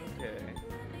 Okay.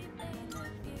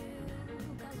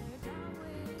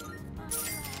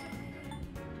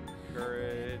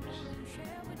 Courage.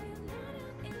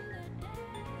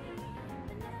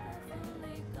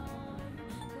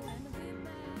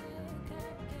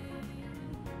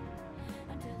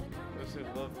 Those who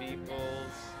love vehicles.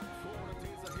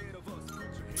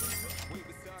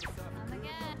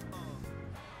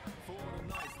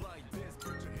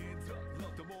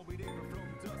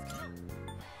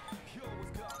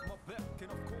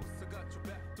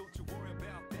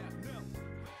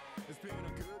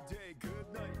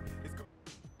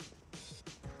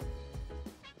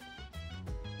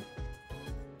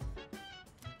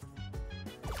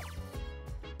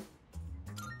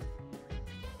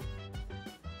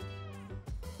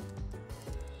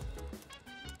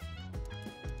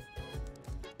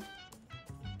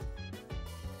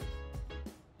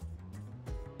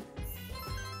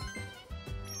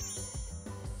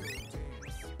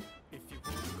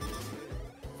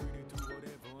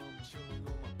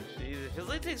 It feels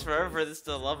like it takes forever for this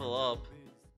to level up.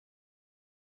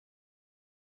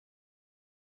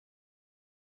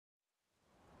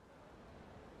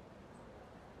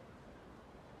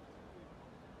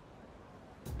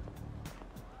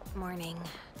 Morning.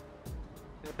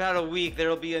 In about a week,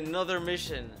 there'll be another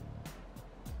mission.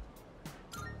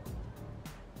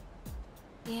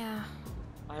 Yeah.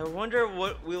 I wonder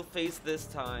what we'll face this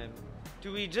time.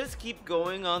 Do we just keep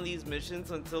going on these missions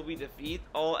until we defeat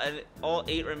all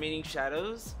 8 remaining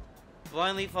shadows?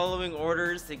 Blindly following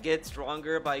orders to get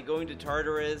stronger by going to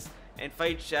Tartarus and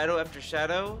fight shadow after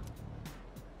shadow?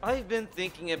 I've been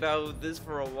thinking about this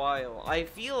for a while. I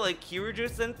feel like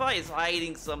Kirijo-senpai is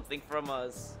hiding something from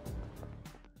us.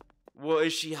 What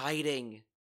is she hiding?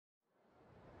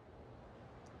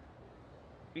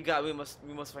 We must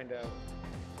find out.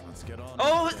 Let's get on.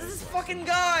 Oh, it's this fucking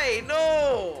guy!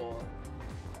 No!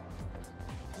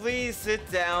 Please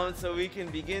sit down so we can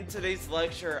begin today's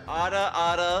lecture.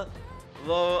 Ada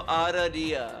lo ada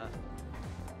dia.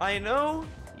 I know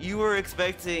you were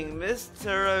expecting Miss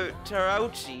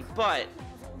Terauchi, but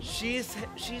she's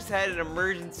had an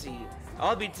emergency.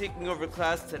 I'll be taking over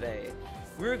class today.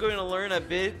 We're going to learn a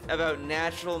bit about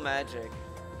natural magic.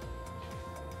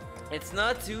 It's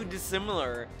not too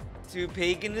dissimilar to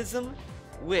paganism,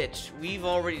 which we've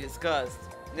already discussed.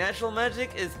 Natural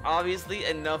magic is obviously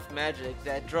enough magic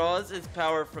that draws its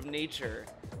power from nature.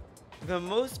 The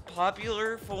most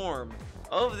popular form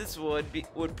of this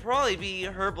would probably be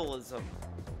herbalism.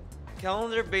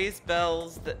 Calendar-based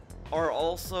spells that are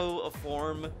also a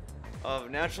form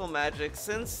of natural magic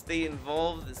since they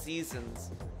involve the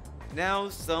seasons. Now,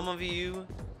 some of you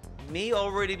may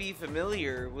already be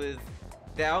familiar with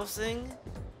dowsing,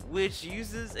 which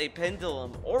uses a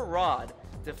pendulum or rod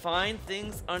to find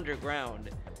things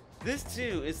underground. This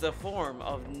too is a form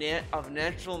of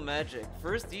natural magic,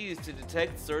 first used to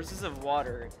detect sources of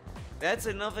water. That's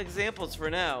enough examples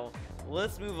for now.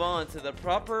 Let's move on to the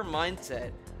proper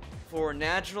mindset for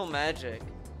natural magic.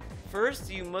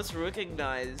 First, you must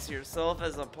recognize yourself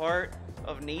as a part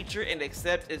of nature and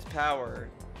accept its power.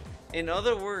 In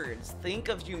other words, think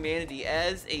of humanity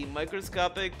as a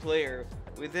microscopic player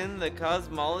within the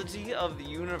cosmology of the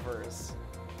universe.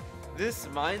 This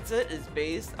mindset is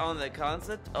based on the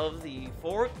concept of the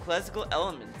 4 classical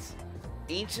elements.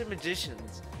 Ancient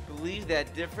magicians believed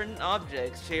that different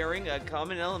objects sharing a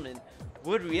common element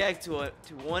would react to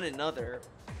one another.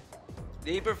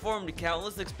 They performed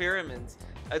countless experiments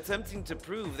attempting to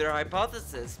prove their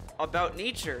hypothesis about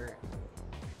nature.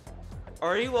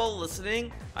 Are you all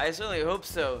listening? I certainly hope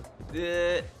so.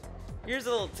 Here's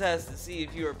a little test to see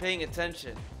if you are paying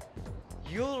attention.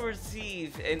 You'll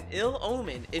receive an ill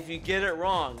omen if you get it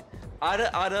wrong.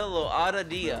 Ada ada lo ada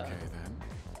dia. Okay then.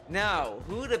 Now,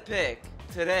 who to pick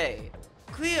today?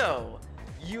 Cleo,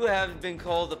 you have been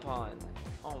called upon.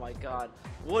 Oh my god.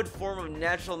 What form of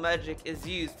natural magic is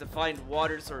used to find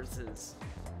water sources?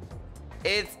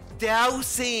 It's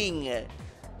dowsing!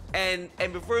 And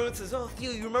before anyone says, oh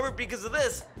Theo, you remember because of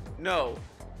this? No.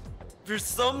 For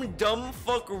some dumb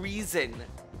fuck reason,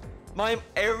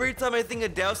 every time I think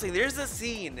of dowsing, there's a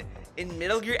scene in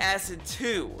Metal Gear Acid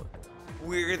 2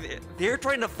 where they're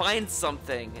trying to find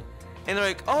something, and they're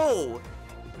like, oh,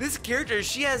 this character,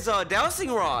 she has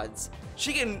dowsing rods.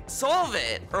 She can solve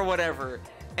it, or whatever.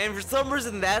 And for some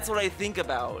reason, that's what I think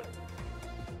about.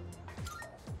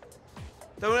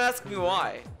 Don't ask me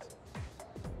why.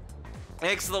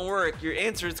 Excellent work, your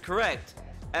answer is correct.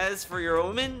 As for your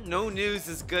omen, no news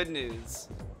is good news.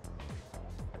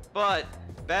 But,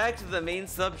 back to the main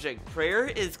subject, prayer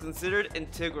is considered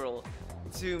integral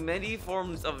to many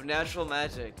forms of natural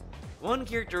magic. One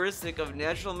characteristic of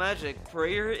natural magic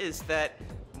prayer is that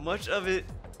much of it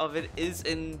is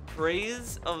in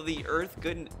praise of the earth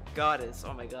goddess.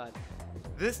 Oh my god.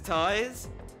 This ties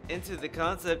into the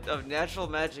concept of natural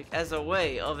magic as a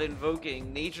way of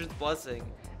invoking nature's blessing.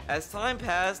 As time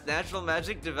passed, natural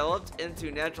magic developed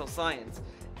into natural science.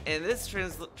 In this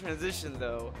transition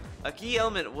though, a key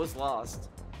element was lost.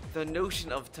 The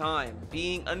notion of time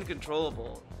being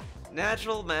uncontrollable.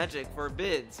 Natural magic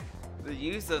forbids the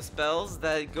use of spells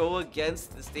that go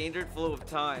against the standard flow of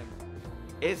time.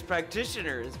 Its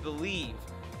practitioners believe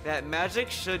that magic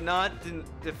should not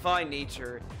defy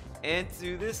nature, and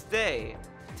to this day,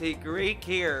 take great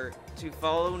care to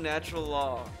follow natural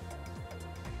law.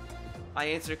 I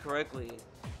answered correctly.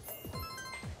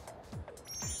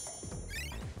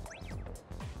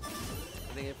 I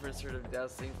think I first heard of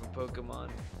dowsing from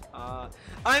Pokemon.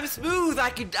 I'm smooth!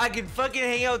 I could fucking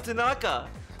hang out with Tanaka!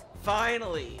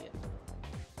 Finally!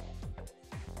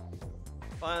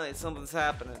 Finally, something's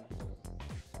happening.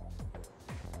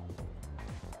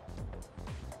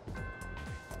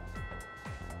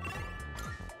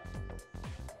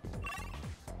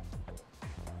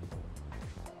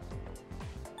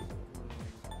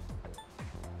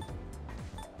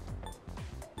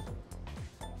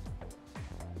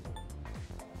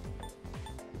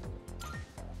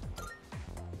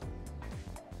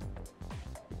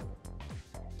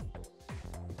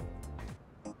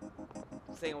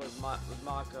 Thing with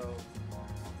Mako.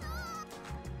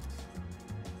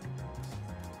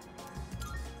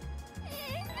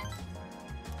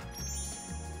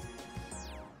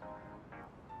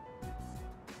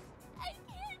 I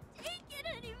can't take it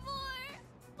anymore.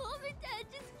 Mom and Dad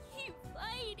just keep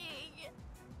fighting.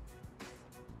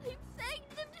 I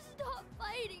begged them to stop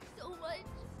fighting so much,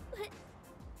 but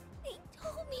they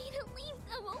told me to leave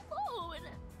them alone.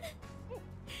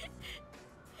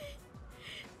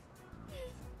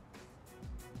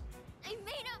 I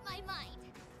made up my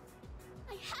mind.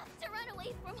 I have to run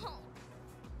away from home.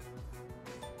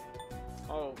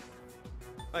 Oh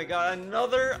my god,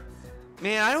 another.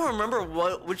 Man, I don't remember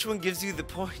which one gives you the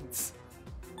points.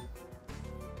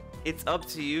 It's up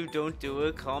to you, don't do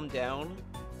it, calm down.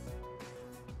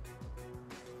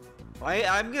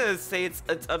 I'm gonna say it's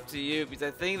up to you because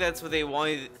I think that's what they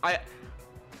wanted.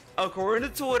 According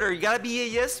to Twitter, you gotta be a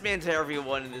yes man to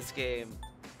everyone in this game.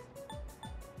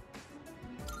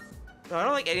 So I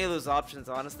don't like any of those options,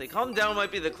 honestly. Calm down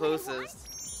might be the closest.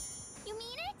 You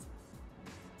mean it?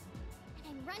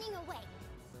 And I'm running away.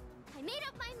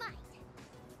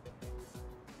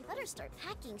 better start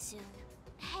packing soon.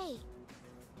 Hey,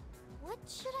 what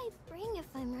should I bring if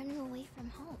I'm running away from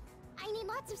home? I need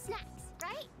lots of snacks,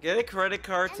 right? Get a credit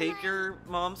card, take your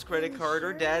mom's credit card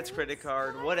or dad's credit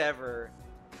card, whatever.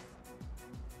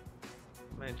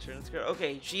 My insurance card.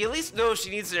 Okay, she at least knows she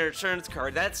needs an insurance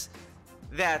card. That's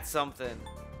something.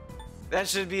 That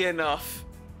should be enough.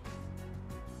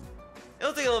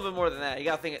 It'll take a little bit more than that. You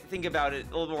gotta think about it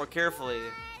a little more carefully.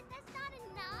 That's not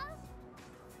enough.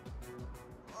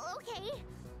 Okay,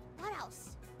 what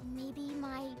else? Maybe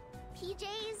my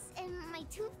PJs and my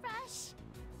toothbrush?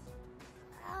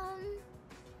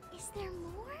 Is there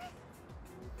more?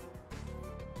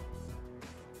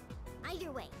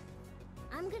 Either way,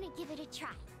 I'm gonna give it a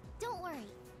try. Don't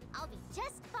worry, I'll be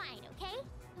just fine, okay?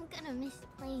 I'm gonna miss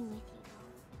playing with you, though.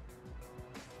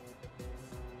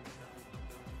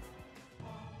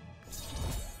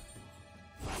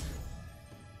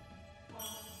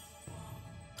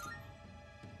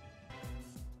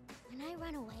 When I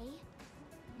run away,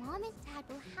 Mom and Dad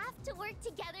will have to work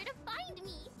together to find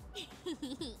me.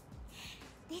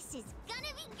 This is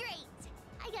gonna be great.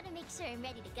 I gotta make sure I'm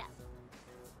ready to go.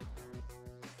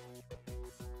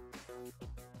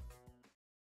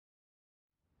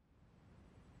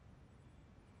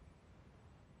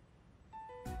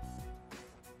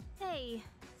 Hey,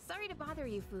 sorry to bother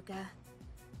you, Fuka.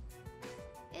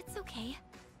 It's okay.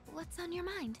 What's on your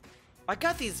mind? I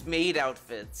got these maid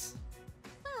outfits.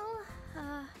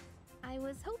 Well, I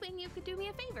was hoping you could do me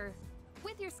a favor.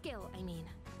 With your skill, I mean.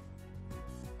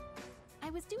 I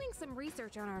was doing some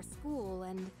research on our school,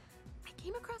 and I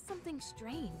came across something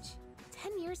strange.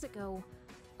 10 years ago,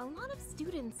 a lot of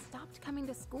students stopped coming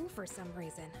to school for some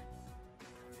reason.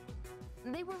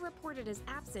 They were reported as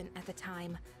absent at the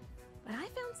time, but I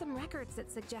found some records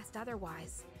that suggest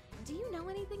otherwise. Do you know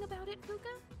anything about it,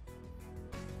 Fuka?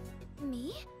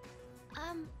 Me?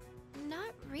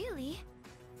 Not really.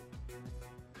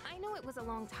 I know it was a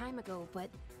long time ago, but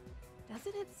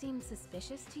doesn't it seem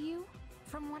suspicious to you?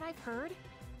 From what I've heard,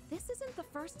 this isn't the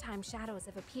first time shadows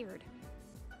have appeared.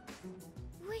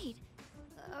 Wait,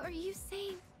 are you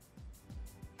saying...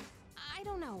 I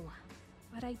don't know,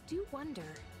 but I do wonder.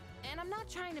 And I'm not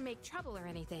trying to make trouble or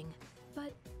anything,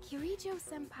 but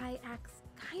Kirijo-senpai acts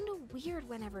kinda weird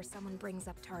whenever someone brings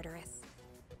up Tartarus.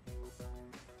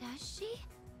 Does she?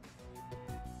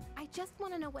 I just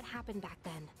want to know what happened back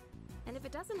then. And if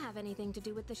it doesn't have anything to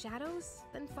do with the shadows,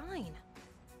 then fine.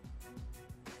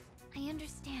 I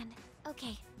understand.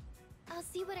 Okay, I'll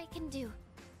see what I can do.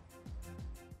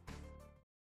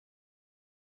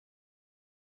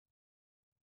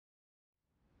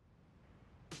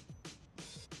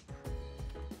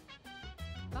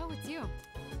 Oh, it's you.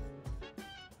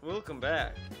 Welcome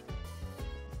back.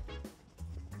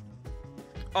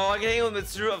 Oh, I can hang with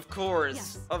Mitsuru, of course.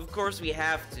 Yes. Of course we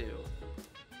have to.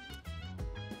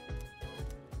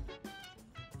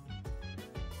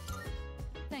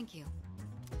 Thank you.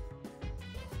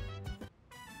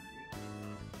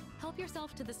 Help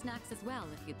yourself to the snacks as well,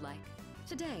 if you'd like.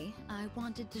 Today, I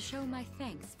wanted to show my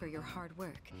thanks for your hard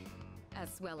work,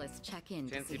 as well as check in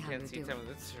to see how you're doing.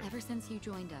 Ever since you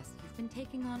joined us, you've been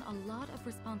taking on a lot of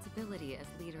responsibility as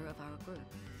leader of our group.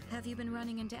 Have you been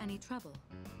running into any trouble?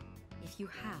 If you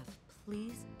have,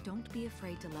 please don't be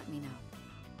afraid to let me know.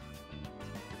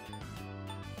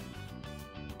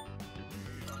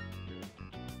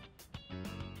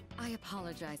 I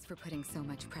apologize for putting so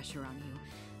much pressure on you.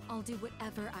 I'll do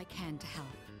whatever I can to help.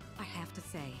 I have to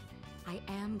say, I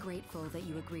am grateful that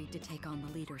you agreed to take on the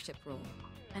leadership role.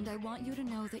 And I want you to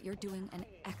know that you're doing an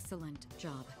excellent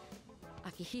job.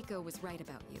 Akihiko was right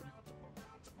about you.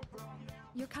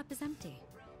 Your cup is empty.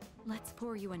 Let's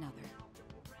pour you another.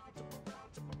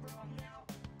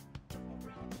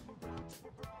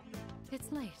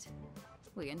 It's late.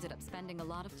 We ended up spending a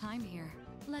lot of time here.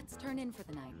 Let's turn in for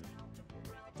the night.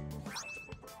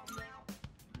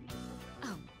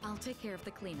 Oh, I'll take care of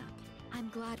the cleanup. I'm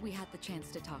glad we had the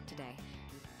chance to talk today.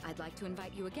 I'd like to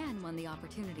invite you again when the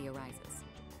opportunity arises.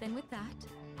 Then with that,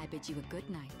 I bid you a good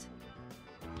night.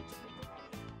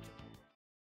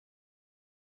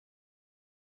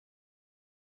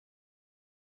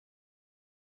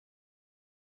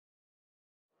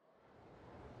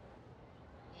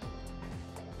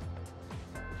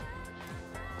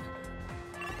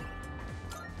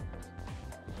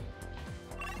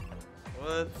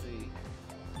 Let's see.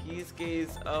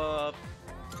 Kisuke's up.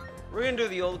 We're gonna do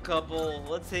the old couple.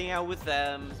 Let's hang out with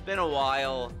them. It's been a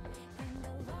while.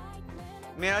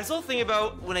 Man, I still think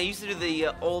about when I used to do the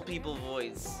old people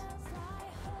voice.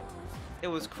 It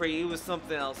was crazy. It was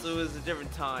something else. It was a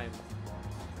different time.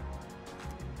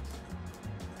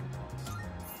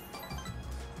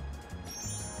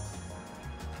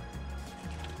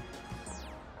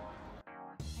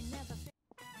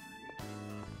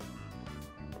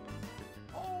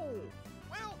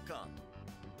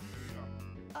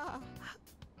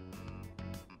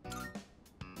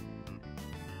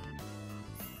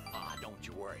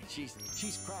 worry.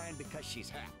 She's crying because she's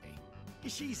happy.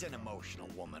 She's an emotional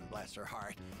woman, bless her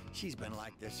heart. She's been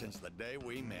like this since the day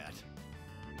we met.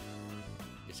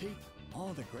 You see,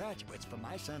 all the graduates from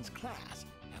my son's class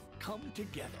have come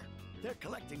together. They're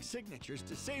collecting signatures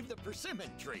to save the persimmon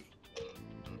tree.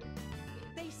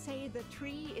 They say the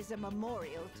tree is a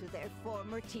memorial to their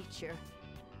former teacher.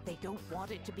 They don't want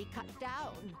it to be cut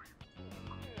down.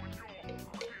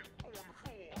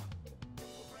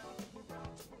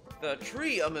 The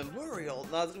tree, a memorial?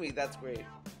 No, it's gonna be, that's great.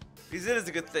 Because it is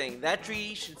a good thing. That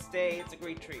tree should stay, it's a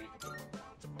great tree.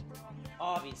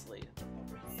 Obviously.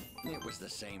 It was the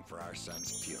same for our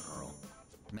son's funeral.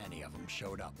 Many of them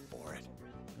showed up for it.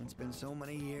 It's been so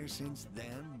many years since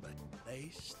then, but they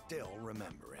still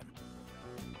remember him.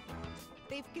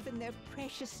 They've given their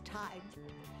precious time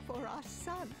for our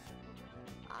son.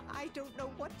 I don't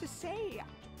know what to say.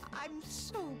 I'm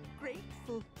so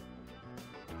grateful.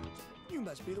 You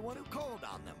must be the one who called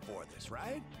on them for this,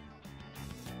 right?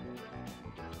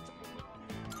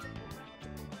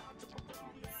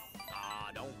 Ah,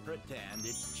 don't pretend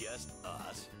it's just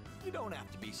us. You don't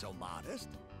have to be so modest.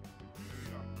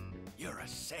 You're a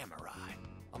samurai.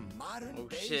 A modern Oh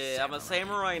day shit, samurai. I'm a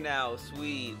samurai now,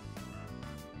 sweet.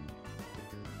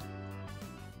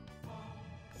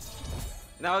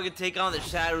 Now I can take on the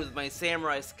shadows with my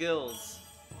samurai skills.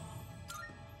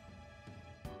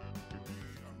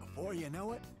 And before you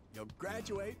know it, you'll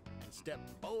graduate and step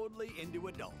boldly into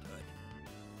adulthood.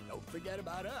 Don't forget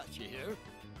about us, you hear?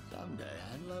 Someday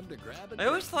I'd love to grab a I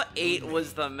always drink thought 8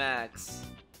 was the max.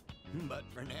 But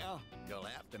for now, you'll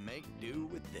have to make do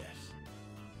with this.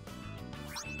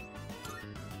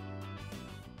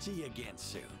 See you again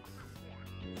soon.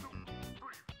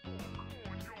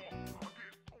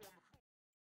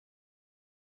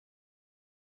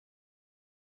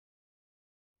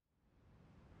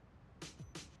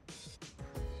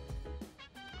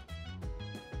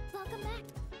 Welcome back.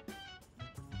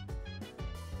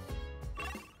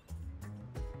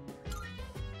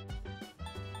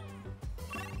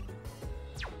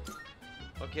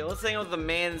 Okay, let's hang out with the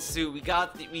man in the suit. We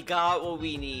got what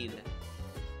we need.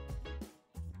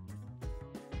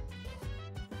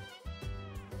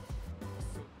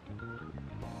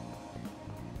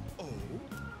 Oh.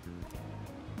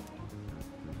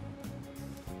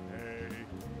 Hey.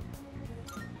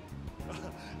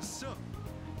 So.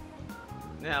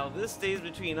 Now this stays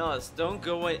between us. Don't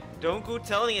go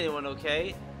telling anyone,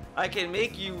 okay? I can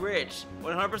make you rich,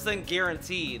 100%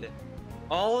 guaranteed.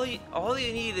 All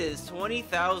you need is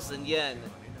 20,000 yen,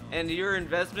 and your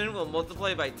investment will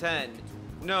multiply by 10.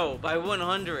 No, by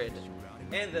 100.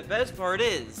 And the best part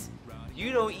is,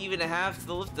 you don't even have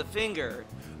to lift a finger.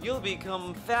 You'll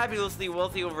become fabulously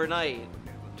wealthy overnight.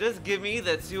 Just give me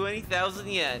the 20,000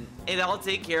 yen, and I'll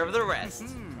take care of the rest.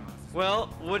 Well,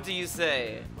 what do you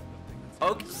say?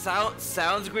 Okay,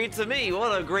 sounds great to me.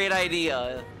 What a great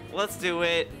idea. Let's do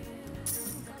it.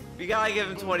 We gotta give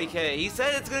him 20K. He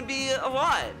said it's gonna be a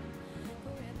lot.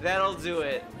 That'll do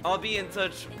it. I'll be in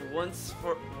touch once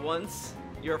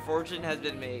your fortune has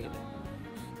been made.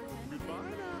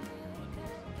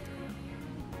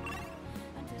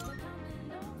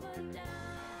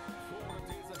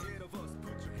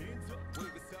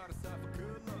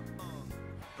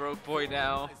 Broke boy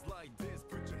now.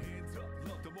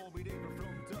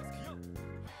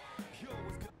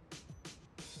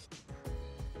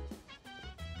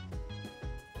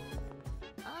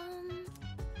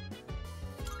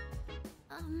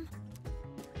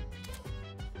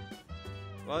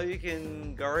 Well, you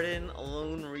can garden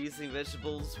alone, raising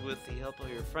vegetables with the help of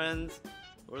your friends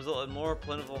will result in more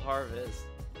plentiful harvest.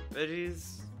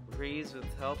 Veggies raised with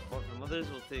help from others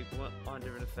will take on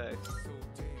different effects.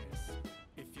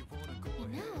 You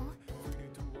know,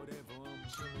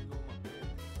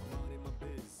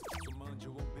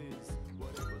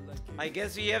 I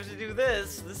guess we have to do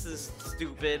this. This is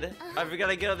stupid. I forgot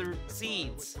to get other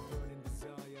seeds.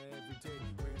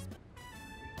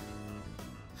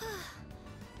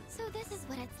 so this is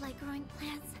what it's like growing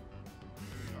plants.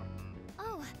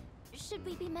 Oh, should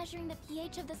we be measuring the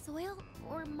pH of the soil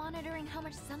or monitoring how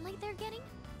much sunlight they're getting?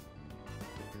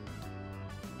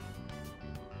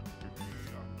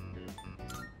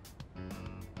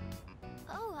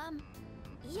 Oh,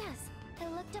 yes. I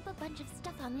looked up a bunch of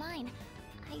stuff online.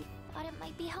 I thought it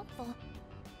might be helpful.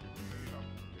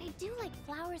 I do like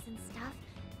flowers and stuff,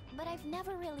 but I've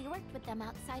never really worked with them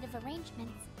outside of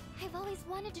arrangements. I've always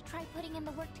wanted to try putting in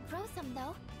the work to grow some,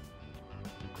 though.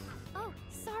 Oh,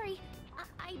 sorry.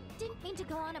 I didn't mean to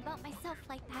go on about myself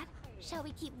like that. Shall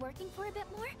we keep working for a bit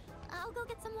more? I'll go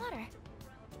get some water.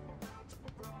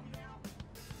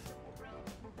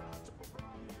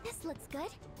 This looks good.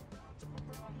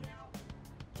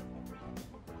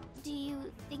 Do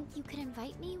you think you could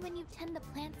invite me when you tend the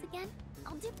plants again?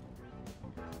 I'll do.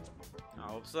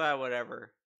 Oh, so that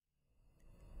whatever.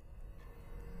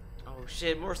 Oh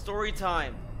shit, more story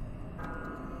time.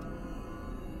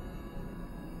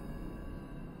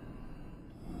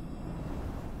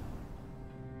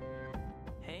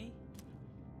 Hey?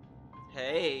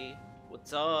 Hey,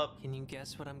 what's up? Can you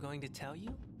guess what I'm going to tell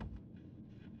you?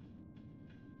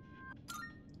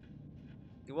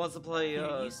 He wants to play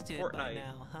You're used to it by Fortnite.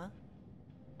 now, huh?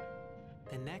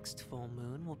 The next full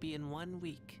moon will be in 1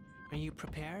 week. Are you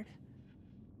prepared?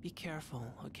 Be careful,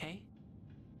 okay?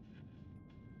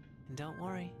 And don't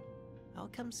worry, I'll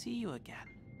come see you again.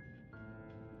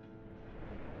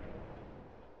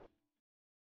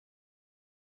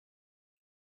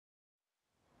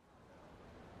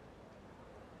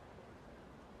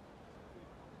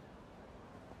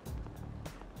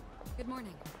 Good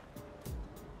morning.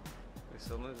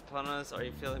 Someone's upon us. Are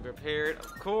you feeling prepared?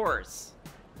 Of course.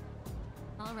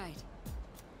 All right.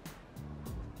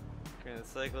 Okay, the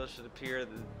cycle should appear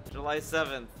July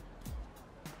 7th.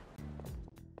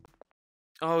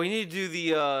 Oh, we need to do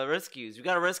the rescues. We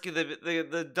gotta rescue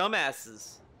the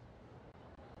dumbasses.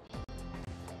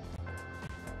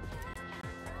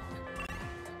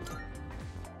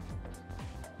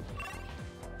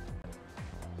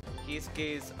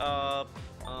 Kisuke's up.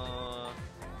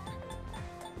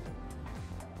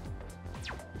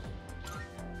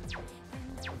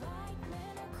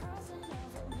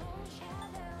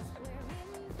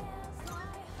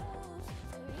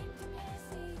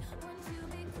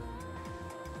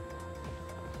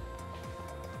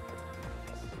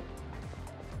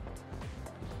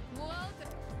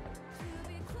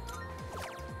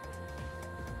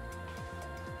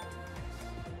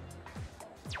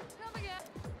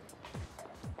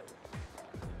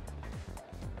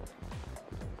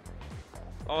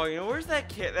 Oh, you know, where's that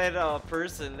kid, that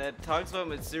person that talks about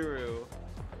Mitsuru?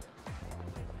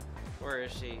 Where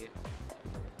is she?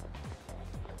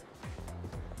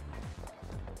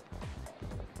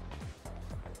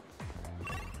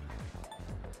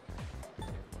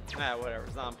 Ah, whatever,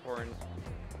 it's not important.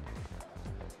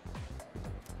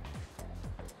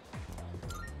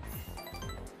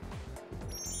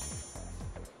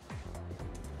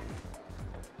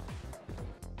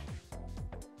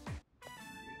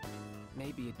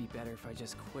 Maybe it'd be better if I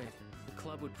just quit. The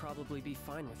club would probably be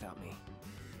fine without me.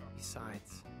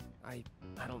 Besides, I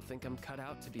don't think I'm cut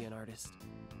out to be an artist.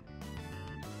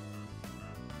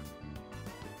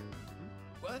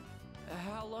 What?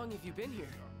 How long have you been here?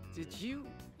 Did you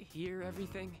hear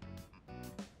everything?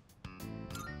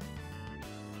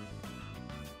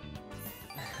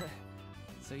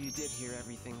 So you did hear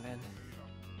everything then?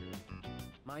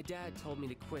 My dad told me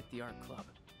to quit the art club.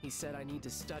 He said I need to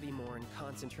study more and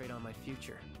concentrate on my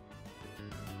future.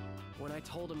 When I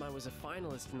told him I was a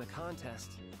finalist in the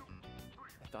contest,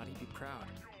 I thought he'd be proud,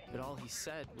 but all he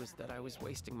said was that I was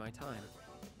wasting my time.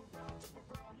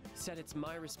 He said it's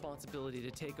my responsibility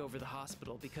to take over the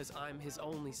hospital because I'm his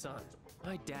only son.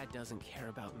 My dad doesn't care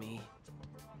about me.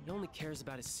 He only cares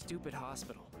about his stupid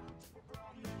hospital.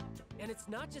 And it's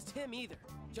not just him either.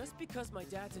 Just because my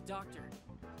dad's a doctor,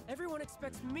 everyone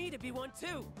expects me to be one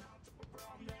too.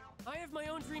 I have my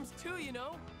own dreams too, you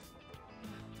know?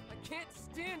 I can't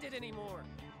stand it anymore.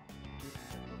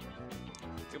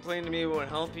 Complain to me won't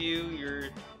help you.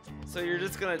 So you're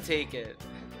just gonna take it.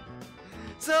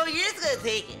 So you're just gonna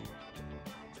take it.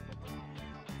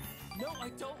 No, I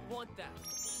don't want that.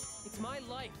 It's my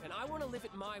life, and I want to live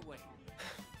it my way.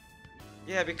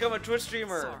 Yeah, become a Twitch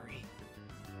streamer. Sorry.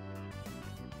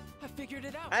 I figured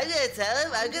it out. I'm gonna tell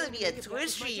him I'm gonna be a Twitch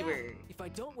streamer. If I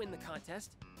don't win the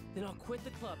contest, then I'll quit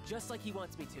the club just like he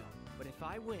wants me to. But if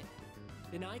I win,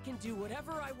 then I can do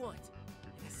whatever I want.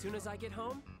 And as soon as I get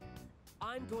home,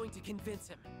 I'm going to convince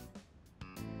him.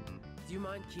 Do you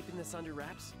mind keeping this under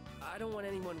wraps? I don't want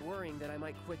anyone worrying that I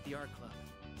might quit the art club.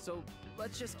 So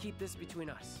let's just keep this between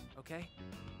us, okay?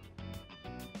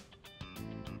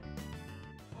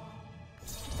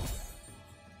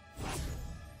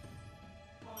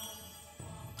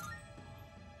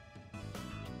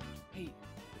 Hey,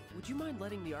 would you mind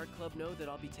letting the art club know that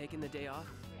I'll be taking the day off?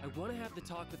 I want to have the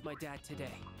talk with my dad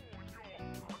today.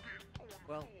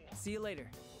 Well, see you later.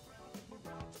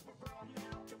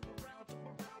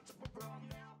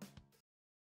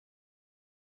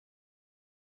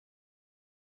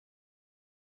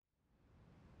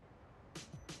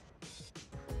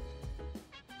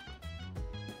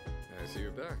 I see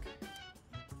you're back.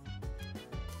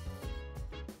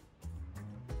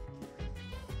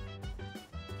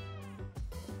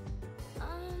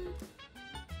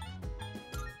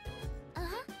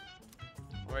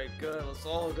 Alright, good. Let's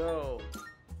all go.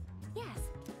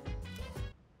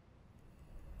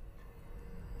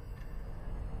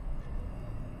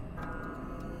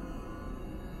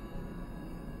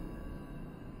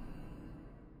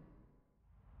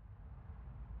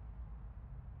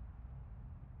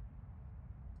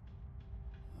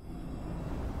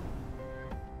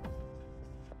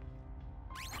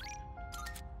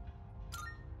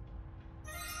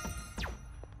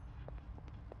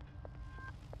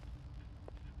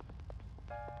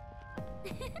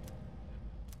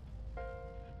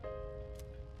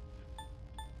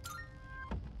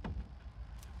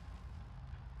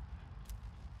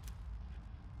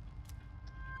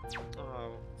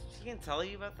 Oh, she can tell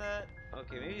you about that?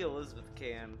 Okay, maybe Elizabeth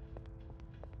can.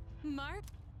 Mark?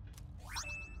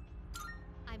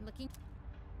 I'm looking.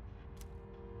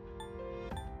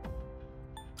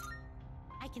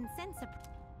 I can sense a.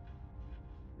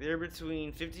 They're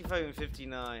between 55 and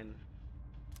 59.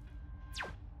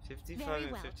 55 Very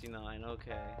and well. 59,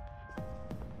 okay.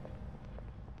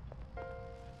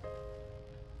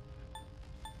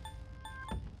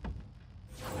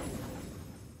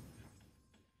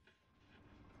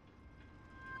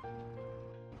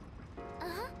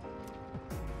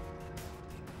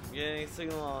 Getting a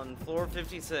signal on floor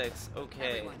 56. Okay.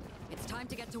 Everyone, it's time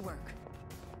to get to work.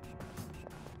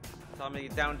 Time to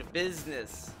get down to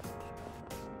business.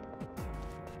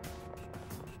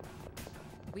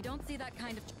 We don't see that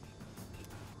kind of...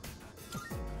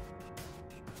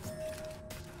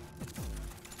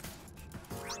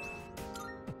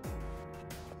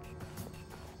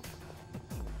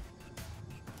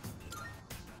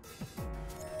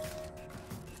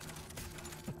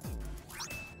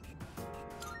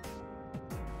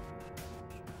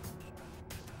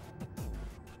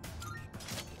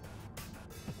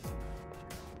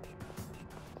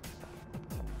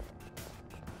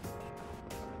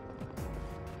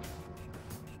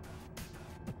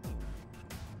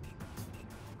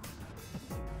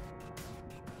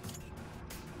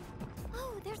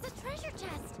 Oh, there's a treasure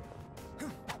chest.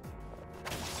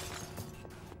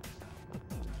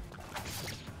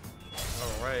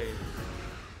 All right.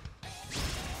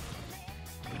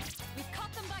 We've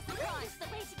caught them by surprise. The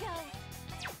way to go.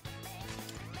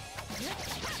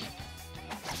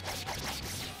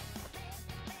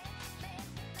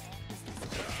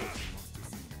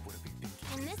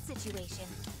 In this situation,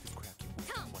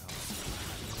 come.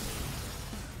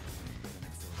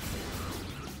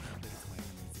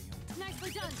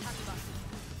 Nicely done, Takubashi.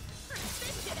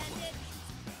 This should end it.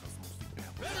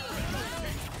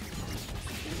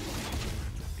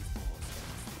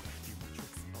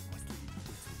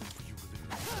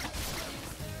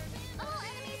 All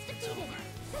enemies defeated.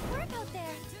 Good work out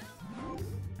there.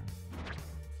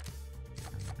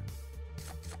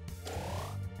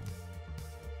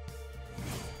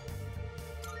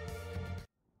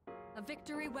 A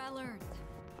victory well earned.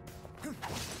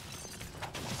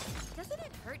 Doesn't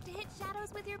it hurt to hit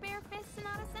shadows with your bare fists,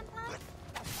 Sonata-senpai?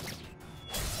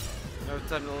 No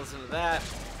time to listen to that.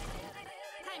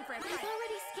 Time for a I've fight.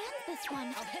 already scanned this one.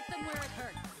 I'll hit them where it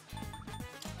hurts.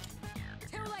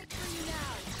 Too late for you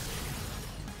now.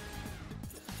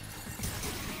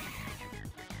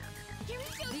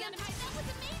 Kirito-senpai, that was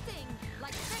amazing.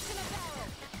 Like fish in a barrel.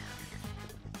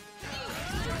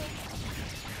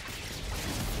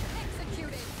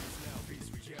 Executed.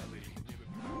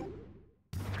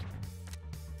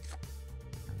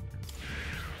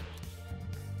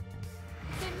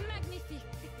 C'est magnifique.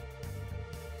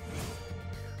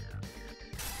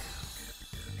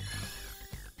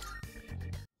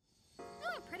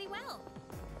 Doing pretty well.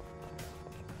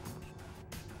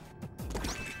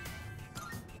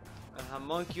 A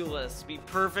homunculus. Be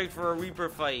perfect for a Reaper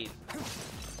fight.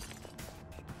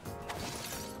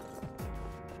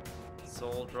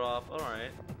 Soul drop.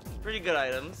 Alright. Pretty good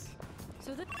items.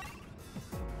 So the...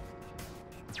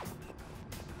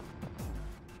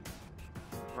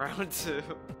 Round 2.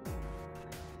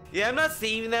 Yeah, I'm not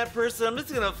saving that person. I'm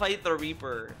just gonna fight the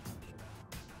Reaper.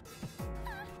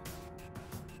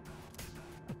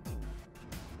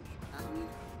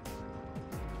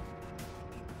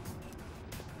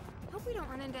 Hope we don't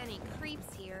run into any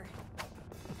creeps here.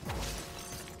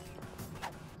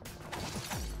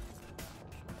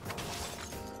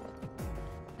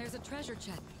 There's a treasure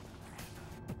chest.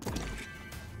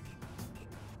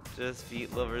 Just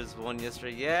feet lovers won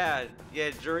yesterday. Yeah,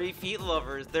 jury feet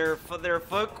lovers. Their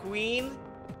foot queen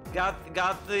got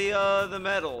the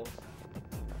medal.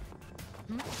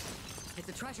 It's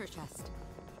a treasure chest.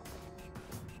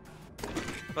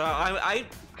 But I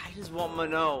just want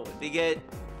Mono to get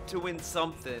to win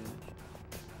something.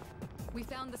 We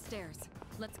found the stairs.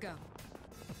 Let's go.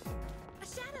 A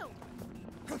shadow!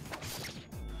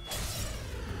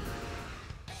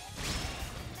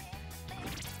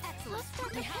 Excellent. Let's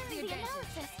start We have the preparing the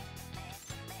advantage. analysis.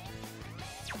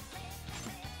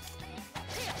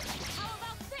 Here, how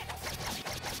about this?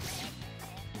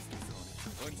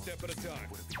 One step at a time.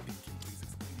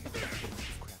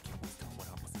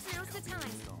 Now's the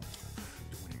time.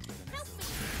 Help me.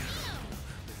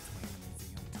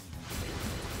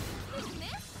 You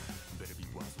missed?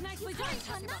 Nicely You done, guys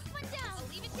run Takuba. that one down. I'll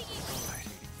leave it to you.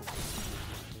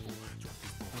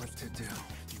 to do.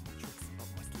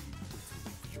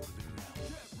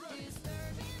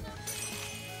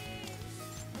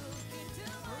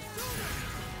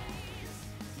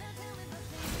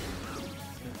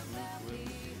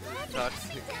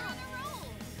 Toxic.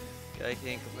 Guy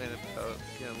can't complain about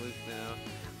getting Luke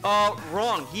now.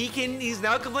 Wrong. He's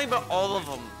now complaining about all of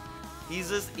them. He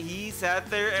sat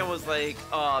there and was like,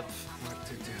 all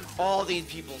these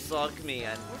people suck,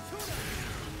 man.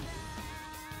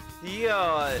 He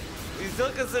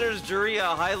still considers Jury a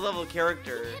high-level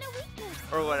character,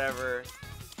 or whatever.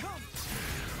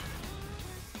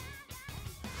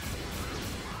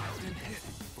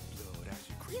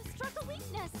 You've struck a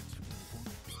weakness.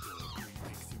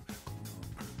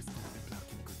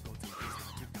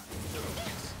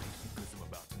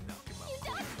 You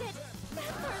dodged it.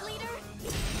 That's our leader.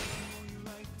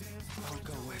 I'll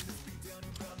go with.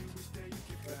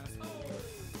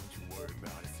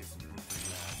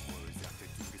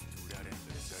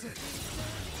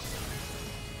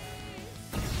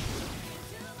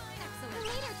 The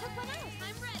leader took one out.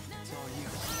 I'm red. It's all you.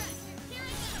 Here I go.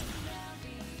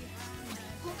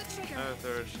 Pull the trigger. I'll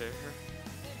throw a shaker.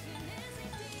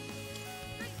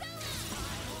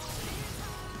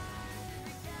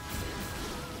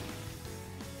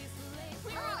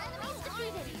 All enemies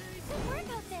defeated. Good work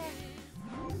out there.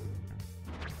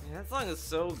 Man, that song is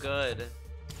so good.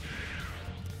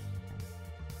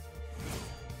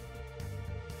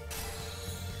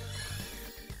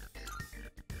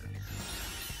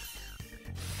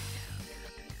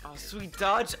 Oh, sweet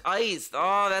dodge ice.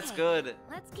 Oh, that's good.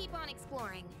 Let's keep on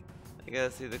exploring. I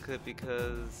gotta see the clip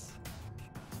because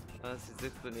that's his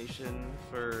explanation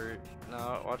for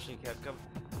not watching Capcom.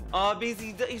 Because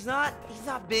he's not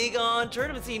big on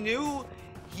tournaments.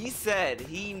 He said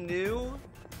he knew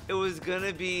it was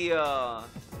gonna be high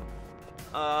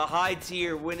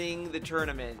tier winning the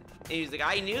tournament. And he was like,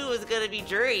 I knew it was gonna be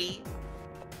Jury.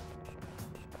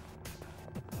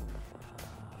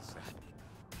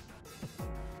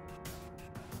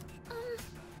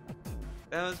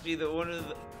 That must be one of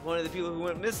the people who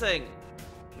went missing.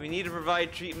 We need to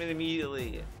provide treatment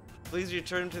immediately. Please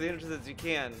return to the entrance as you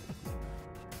can.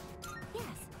 Yes.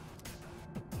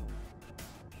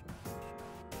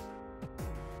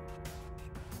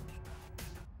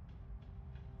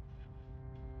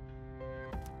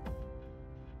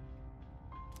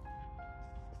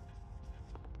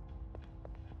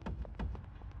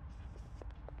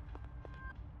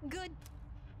 Good.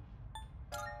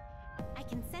 I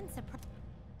can sense a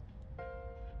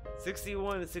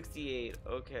 61 to 68.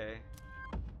 Okay.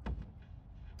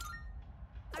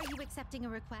 Are you accepting a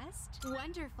request?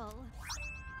 Wonderful.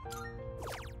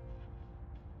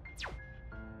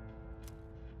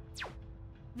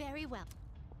 Very well.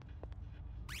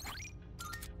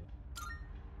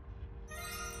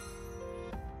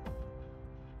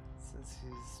 Since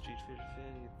he's Street Fighter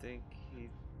fan, you'd think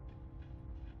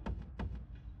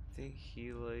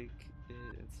he like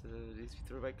it instead of DSP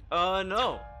Throwback.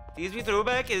 No. DSP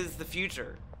Throwback is the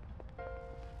future.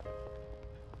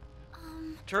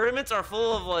 Tournaments are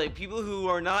full of like people who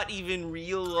are not even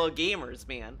real gamers,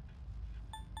 man.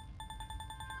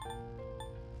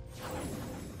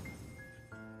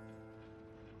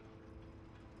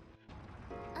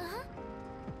 Uh-huh.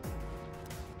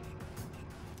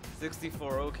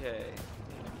 64, okay.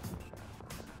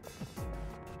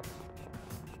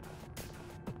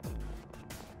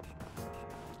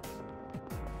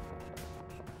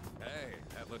 Hey,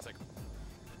 that looks like...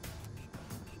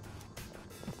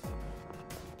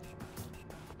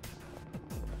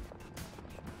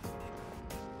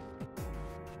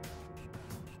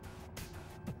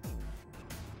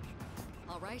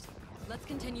 All right, let's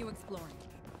continue exploring.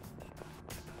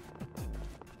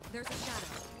 There's a shadow.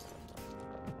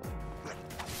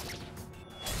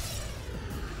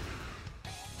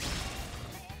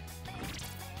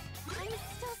 I'm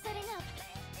still setting up.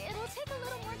 It'll take a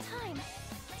little more time.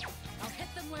 I'll hit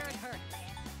them where it hurts.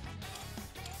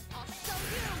 I'll show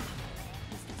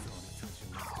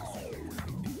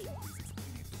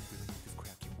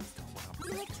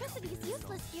you. Electricity's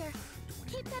useless here.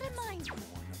 Keep that in mind.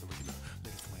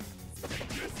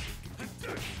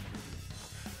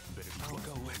 I'll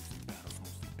go with.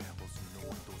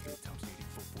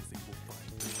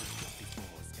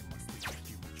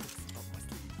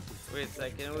 Wait a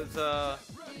second, it was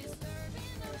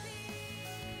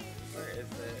where is it?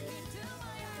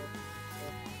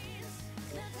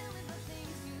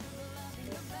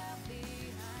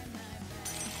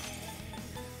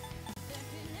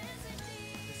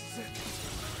 This is it.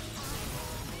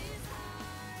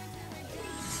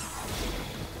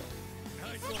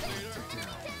 Nice one, leader.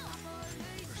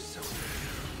 We're so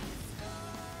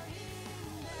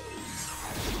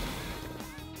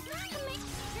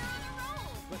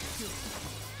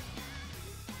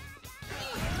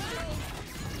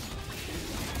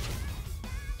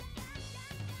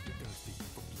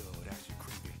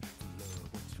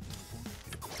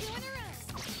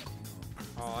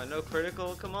Oh, no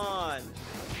critical. Come on.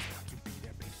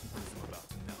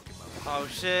 Oh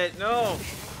shit! No.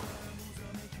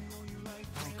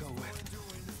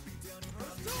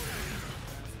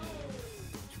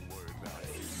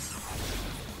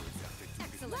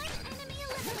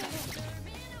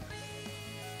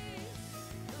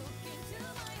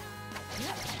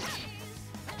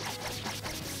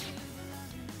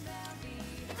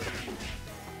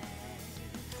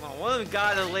 Come on, one of them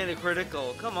gotta land a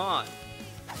critical. Come on.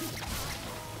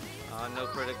 Oh, no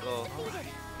critical. Good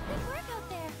work out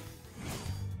there.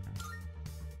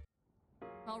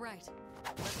 All right,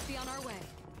 let's be on our way.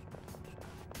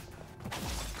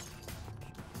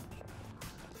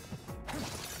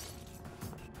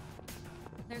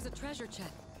 There's a treasure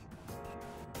chest.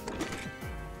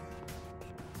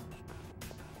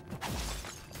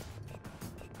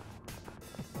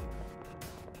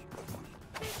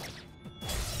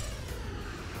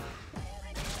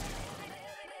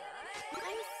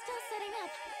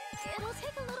 It'll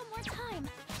take a little more time.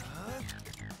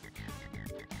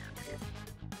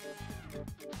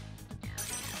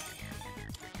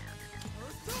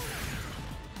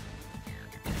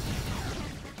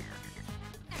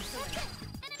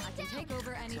 I can take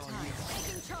over any time.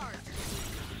 Taking charge.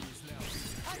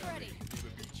 I'm ready.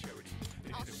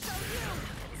 I'll show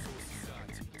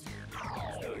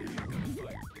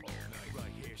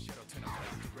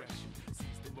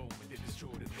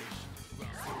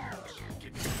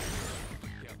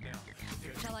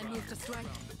Shall I move to strike?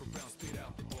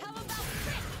 How about this?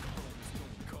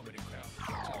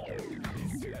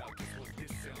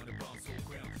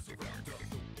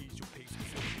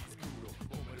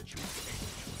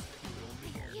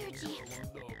 Here, G. I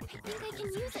think I can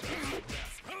use it now.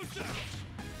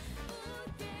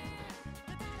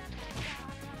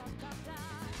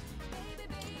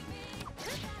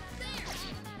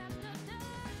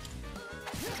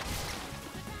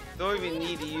 Don't even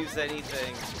need to use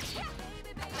anything.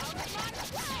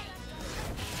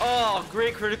 Oh,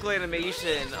 great critical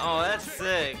animation. Oh, that's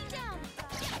sick.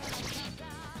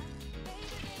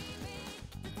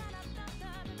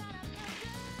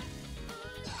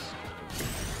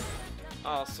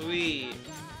 Oh, sweet.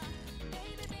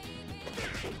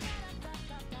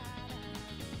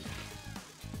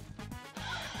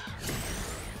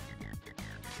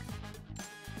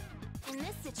 In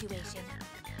this situation,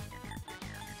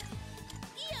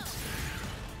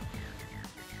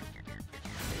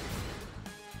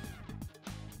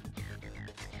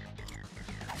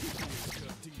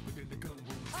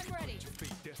 I'm ready.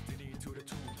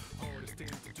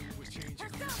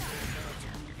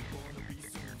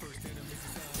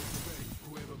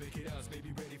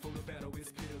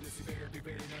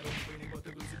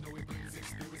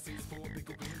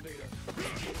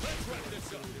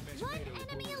 one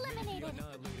enemy eliminated.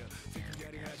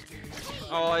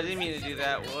 Oh, I didn't mean to do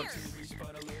that. Whoops.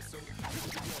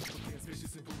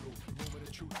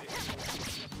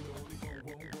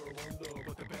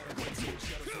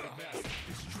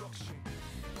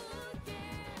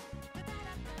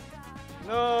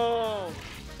 No.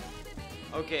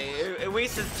 Okay, it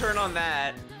wasted its turn on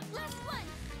that.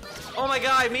 Oh my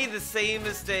god, I made the same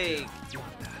mistake.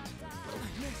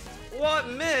 What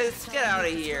miss? Get out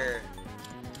of here.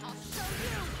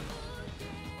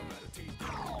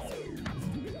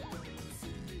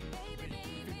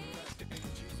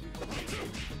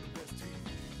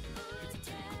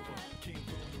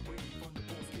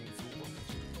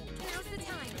 Now's the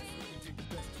time.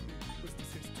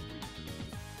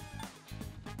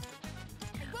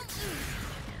 I won't lose.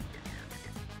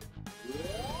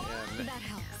 That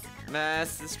helps.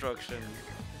 Mass destruction.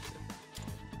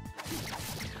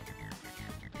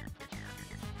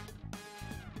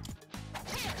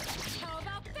 How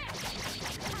about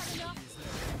this? Enough.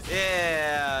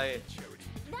 Yeah.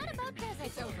 That about does it.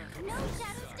 It's over. No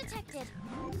shadows detected.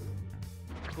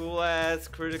 Cool ass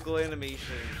critical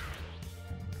animation.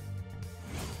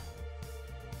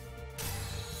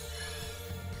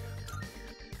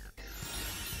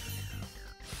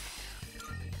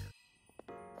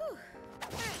 Whew.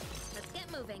 Alright, let's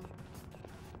get moving.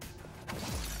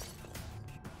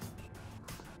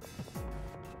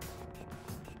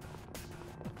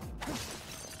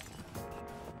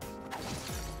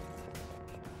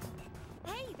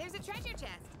 Hey, there's a treasure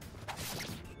chest.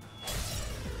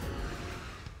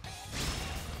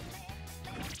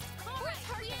 Alright,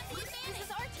 hurry up. This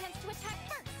is our chance to attack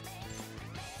first.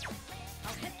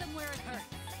 I'll hit them where it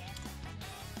hurts.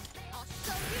 I'll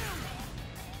show you.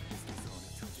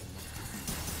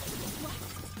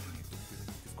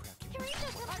 Kirito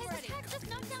Senpai's attack just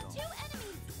knocked down 2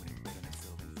 enemies.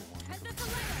 Head this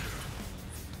away.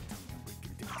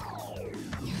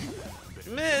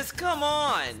 Come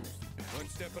on! One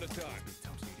step at a time.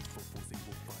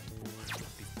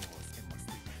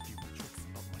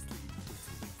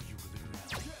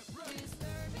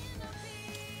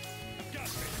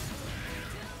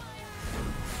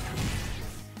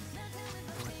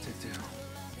 What to do?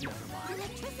 Never mind.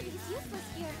 Electricity is useless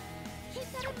here.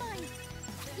 Keep that in mind.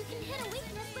 You can hit a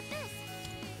weakness with this.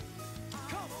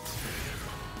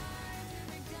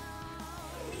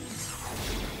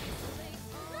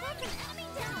 That's an enemy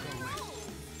down.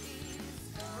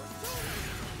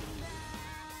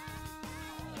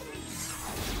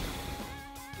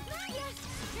 Yes,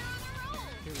 you're on a roll.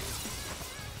 Here we go.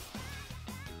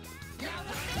 Now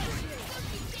the finish.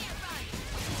 You can't run.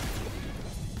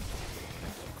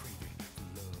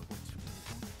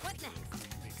 What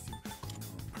next?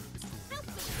 Help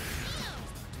me.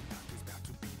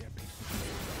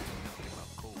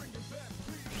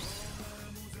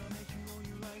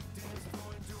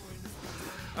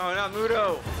 Oh, not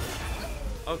Mudo!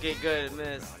 Okay, good,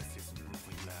 missed.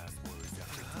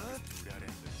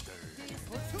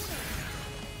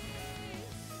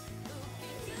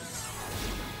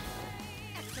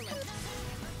 Excellent.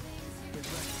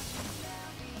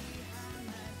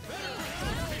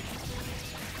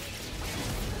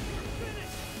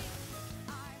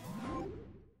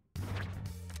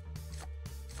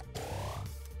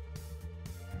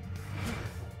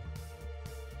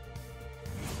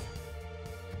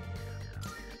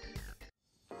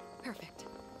 Perfect.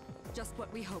 Just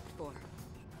what we hoped for.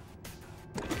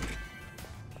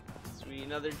 Sweet,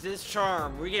 another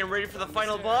Discharm. We're getting ready for the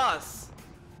final boss.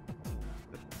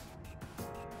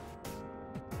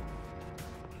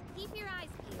 Keep your eyes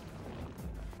peeled.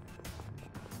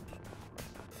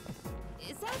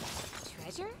 Is that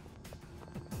treasure?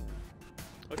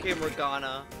 Okay,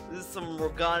 Morgana. This is some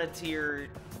Morgana tier There's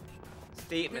a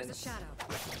statements. shadow.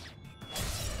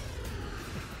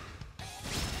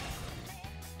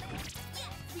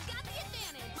 We got the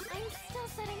advantage. I'm still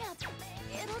setting up.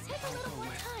 It'll take a little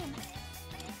more time.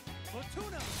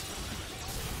 Fortuna!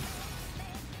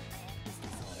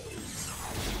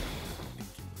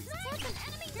 There's an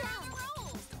enemy down.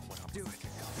 Roll. Do it.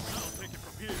 I'll take it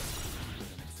from here.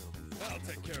 I'll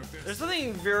take care of this. There's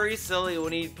something very silly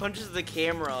when he punches the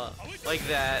camera like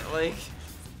that. Like,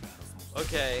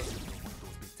 okay.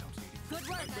 Good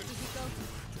work, Akihiko.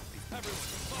 Everyone,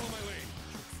 follow my lead.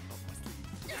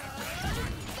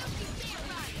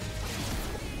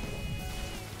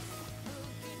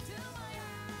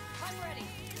 I'm ready.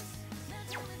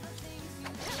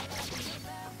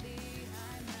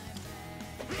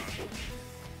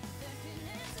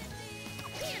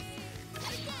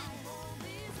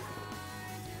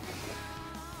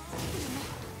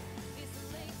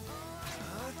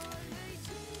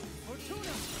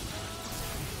 Fortuna!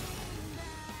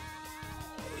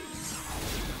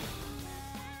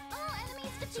 All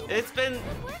enemies defeated. It's been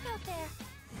Good work out there.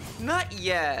 not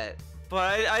yet,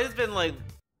 but I just been like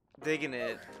digging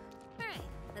it. All right,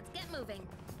 let's get moving.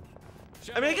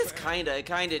 I mean, I guess it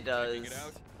kinda does. Checking it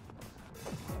out.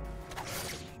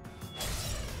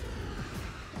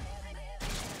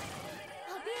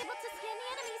 I'll be able to scan the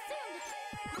enemy soon.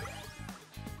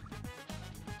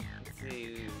 Let's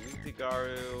see,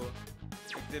 Utagaru,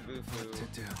 Bufu. What to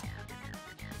do?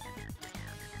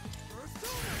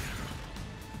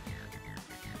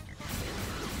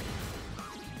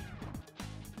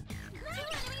 Two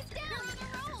enemies down.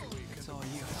 Roll. It's all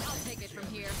you. I'll take it from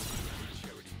here.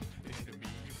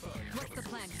 What's the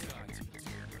plan here?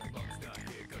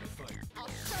 I'll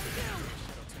show you.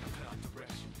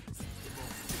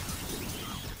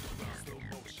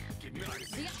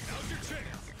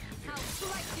 I'll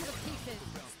slice you to pieces.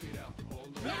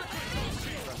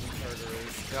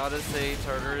 Tartarus. Gotta say,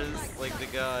 Tartarus, like the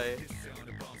guy.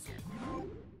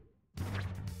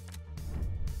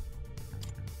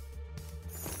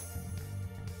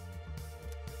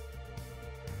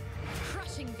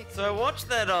 Crushing victory. So I watched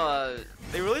that,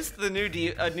 they released the new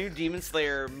new Demon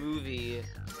Slayer movie.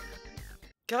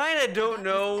 Kinda don't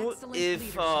know Excellent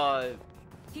if, leadership.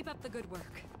 Keep up the good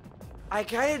work. I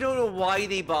kinda don't know why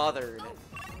they bothered.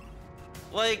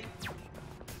 Like,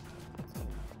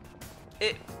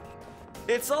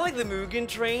 it's not like the Mugen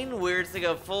Train where it's like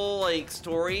a full like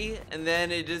story and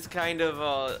then it just kind of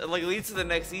like leads to the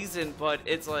next season, but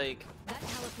it's like That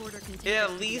teleporter can take it us at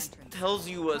to the least entrance. tells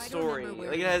you a Try to story. remember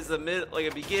where Like it it has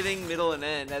like a beginning, middle, and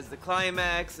end. It has the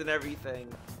climax and everything.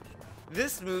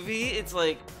 This movie, it's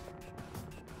like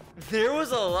there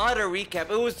was a lot of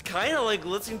recap. It was kind of like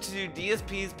listening to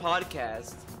DSP's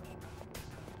podcast.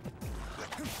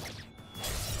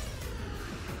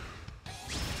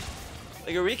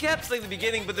 Like a recap's like the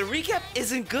beginning, but the recap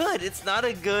isn't good. It's not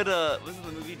a good. Wasn't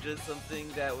the movie just something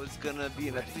that was gonna be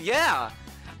an episode? Yeah,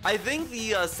 I think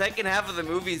the second half of the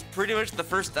movie is pretty much the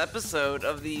first episode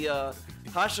of the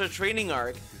Hasha training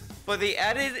arc, but they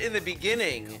added in the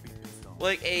beginning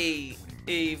like a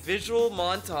visual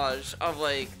montage of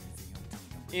like,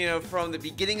 you know, from the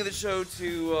beginning of the show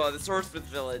to the Swordsmith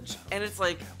Village, and it's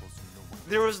like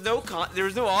there was no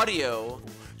audio.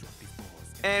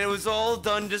 And it was all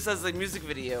done just as a music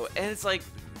video, and it's like,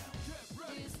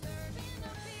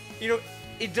 you know,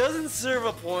 it doesn't serve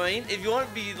a point. If you want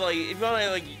to be like, if you want to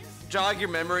like jog your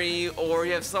memory, or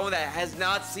you have someone that has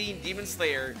not seen Demon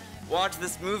Slayer watch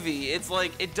this movie, it's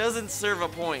like it doesn't serve a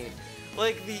point.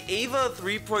 Like the Ava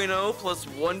 3.0 plus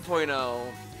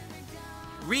 1.0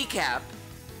 recap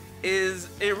it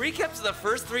recaps the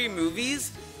first 3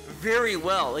 movies very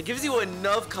well. It gives you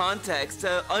enough context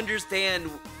to understand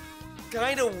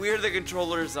kind of where the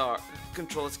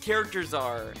characters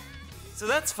are, so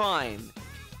that's fine.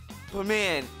 But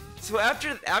man, so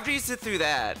after you sit through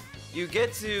that, you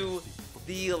get to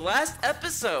the last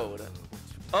episode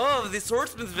of the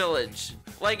Swordsmith Village.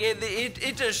 Like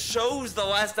it just shows the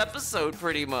last episode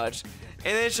pretty much,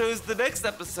 and then it shows the next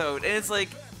episode, and it's like,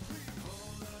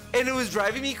 and it was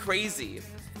driving me crazy.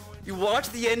 You watch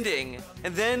the ending,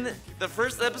 and then the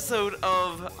first episode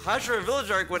of Hashira Village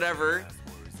arc, whatever.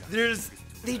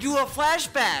 They do a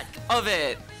flashback of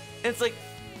it. And it's like,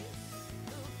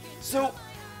 so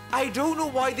I don't know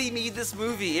why they made this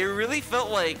movie. It really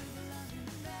felt like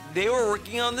they were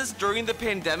working on this during the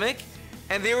pandemic,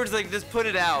 and they were just like, just put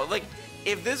it out. Like,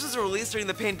 if this was released during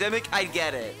the pandemic, I'd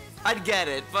get it,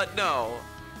 but no.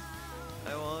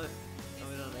 I went on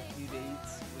a few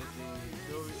dates with a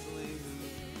girl recently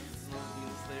who loves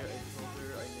Demon Slayer. I told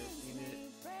her I'd never seen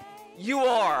it. You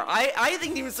are. I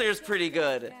think Demon Slayer is pretty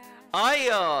good.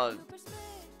 I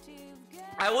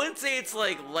wouldn't say it's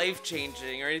like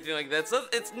life-changing or anything like that. So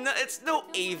it's no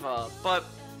Ava, but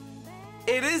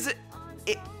it is.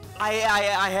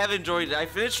 I have enjoyed it. I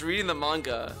finished reading the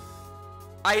manga.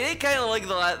 I did kind of like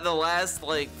the last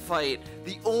like fight.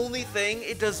 The only thing,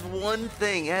 it does one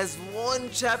thing. It has one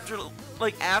chapter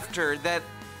like after that.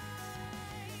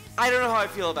 I don't know how I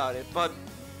feel about it, but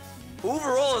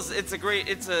overall, it's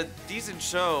a decent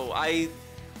show.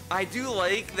 I do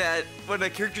like that when a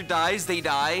character dies, they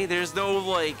die. There's no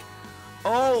like,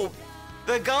 oh,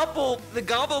 the gobble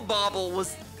bobble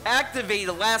was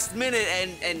activated last minute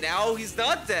and now he's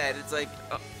not dead. It's like,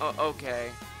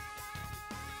 okay.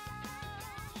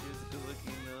 She was good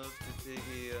looking enough to take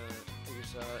a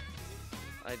shot.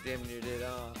 I damn near did.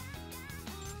 I'm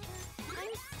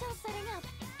still setting up.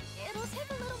 It'll take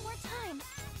a little more time.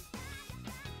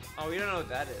 Oh, we don't know what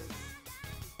that is.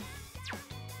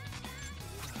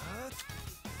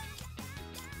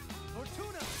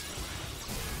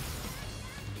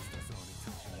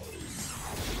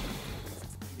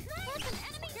 That's an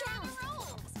enemy down!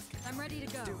 I'm ready to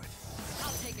go.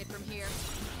 I'll take it from here.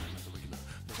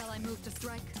 Shall I move to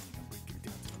strike?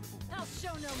 I'll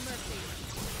show no mercy.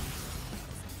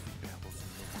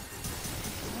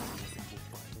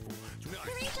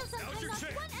 Kirito-san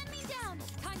knocked one enemy down!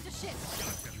 Time to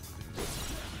shift!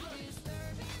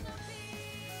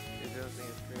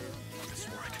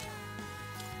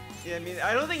 Yeah, I mean,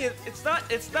 I don't think it's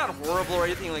not horrible or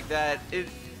anything like that.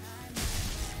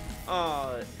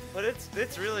 But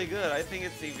it's really good. I think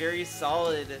it's a very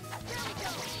solid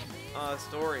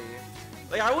story.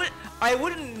 Like I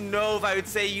wouldn't know if I would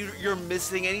say you're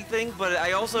missing anything, but I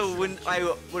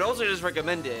would also just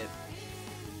recommend it.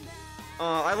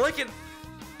 I like it.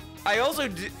 I also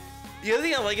do. The other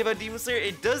thing I like about Demon Slayer,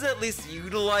 it does at least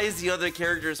utilize the other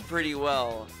characters pretty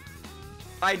well.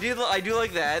 I do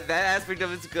like that. That aspect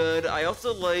of it's good. I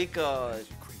also like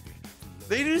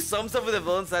they do some stuff with the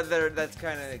villains that's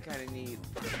kind of neat.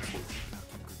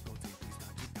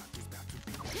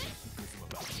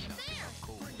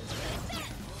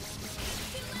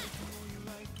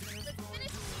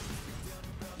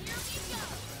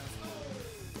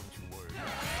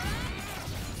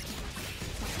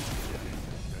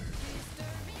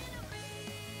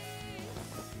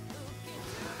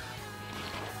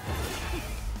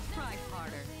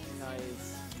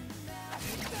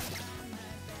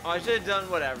 Oh, I should have done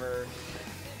whatever.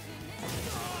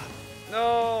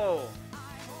 No!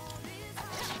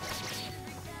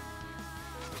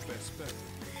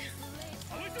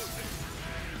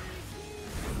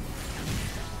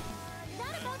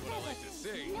 That about does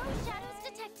it. No shadows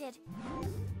detected.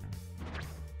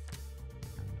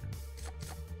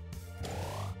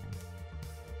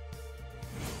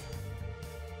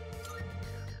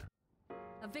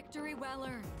 A victory well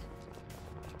earned.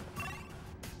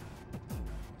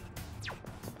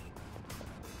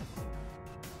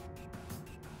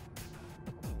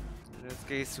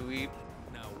 Inosuke sweep.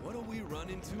 Now what do we run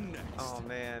into next? Oh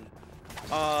man.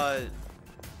 I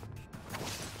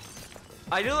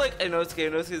do like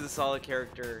Inosuke. Inosuke is a solid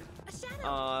character.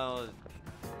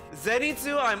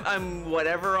 Zenitsu, I'm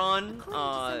whatever on. According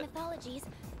to some mythologies,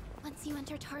 once you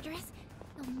enter Tartarus,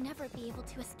 you'll never be able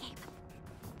to escape.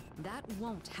 That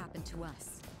won't happen to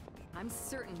us. I'm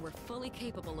certain we're fully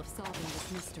capable of solving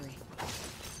this mystery.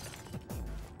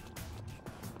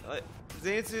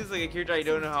 Zenitsu is like a character I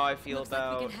don't know how I feel Looks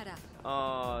about. like we can head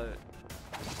up.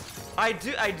 I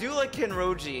do like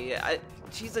Kenroji.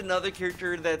 She's another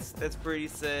character that's pretty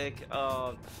sick.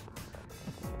 I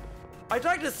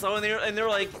talked to someone there, and they're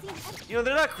like, you know,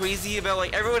 they're not crazy about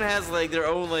like everyone has like their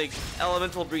own like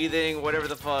elemental breathing, whatever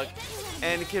the fuck,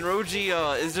 and Kenroji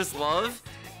is just love,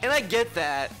 and I get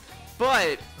that,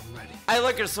 but I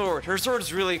like her sword. Her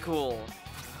sword's really cool.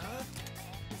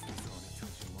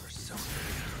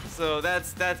 So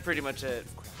that's pretty much it.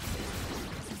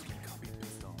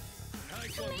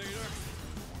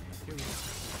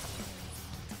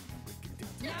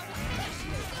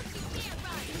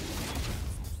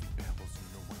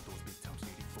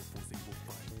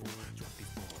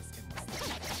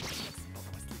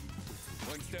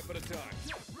 One step at a time.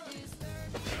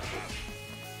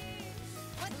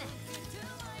 What next?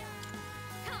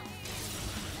 Come.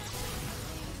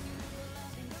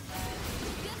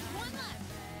 Just one left.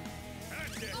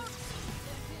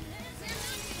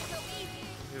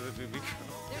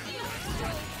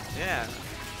 Yeah.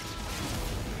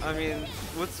 I mean,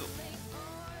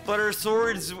 but her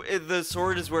sword's, the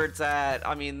sword is where it's at.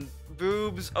 I mean,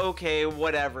 boobs, okay,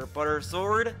 whatever. But her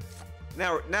sword,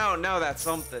 now that's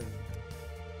something.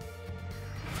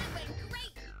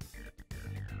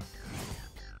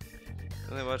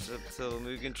 I only watched it till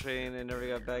Mugen Train and never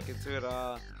got back into it.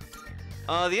 The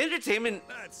Entertainment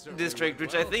District,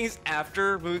 which I think is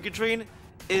after Mugen Train,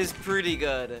 is pretty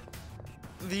good.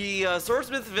 The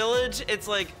Swordsmith Village, it's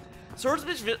like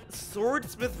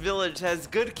Swordsmith Village has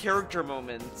good character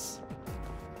moments,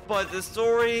 but the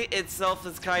story itself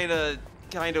is kind of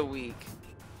weak.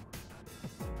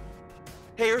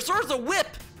 Hey, her sword's a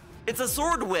whip. It's a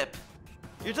sword whip.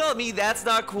 You're telling me that's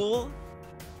not cool?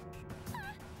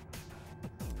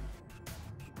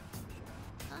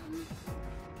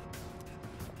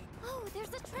 Oh, there's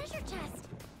a treasure chest.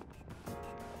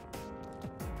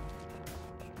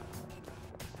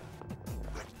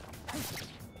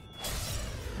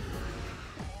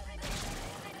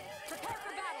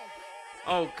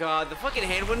 Oh god, the fucking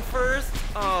hand went first?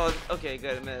 Oh, okay,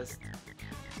 good, I missed.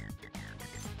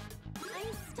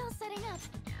 I'm still setting up.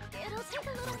 It'll take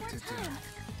a little more time.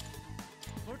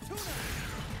 Fortuna!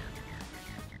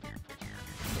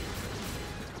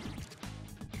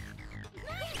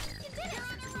 Nice! You did it!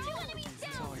 2 enemies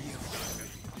down!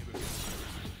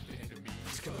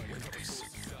 Let's go with this.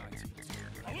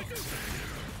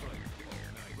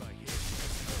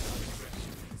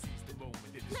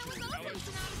 Now we're both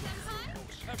racing out of them, huh?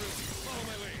 Everyone, follow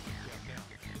my lead.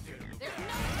 There's no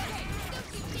escape!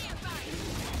 Don't you dare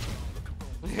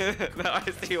fight! Now I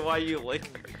see why you like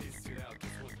her.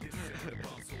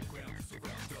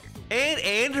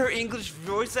 And her English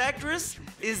voice actress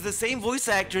is the same voice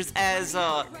actress as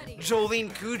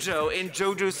Jolene Cujo in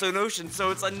JoJo Sonoshin,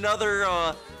 so it's another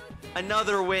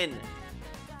win.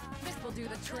 This will do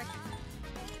the trick.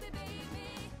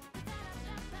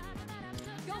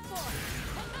 Go for it.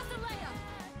 And Messalea.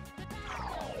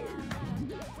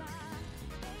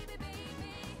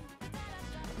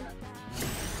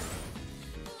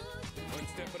 One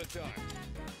step at a time.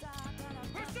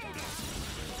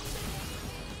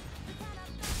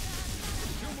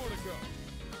 Two more to go.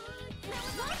 That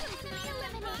was awesome to be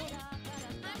eliminated!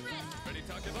 I'm ready! Ready,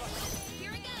 talk it up.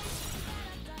 Here we go!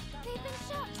 They've been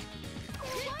shot!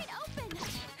 They're wide open!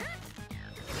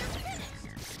 You're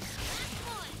finished! Last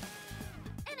one!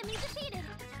 Enemy defeated!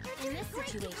 You're doing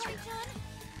great, John!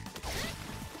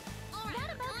 That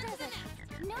about does it!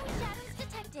 No shadows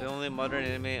detected! The only modern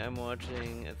anime I'm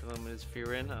watching at the moment is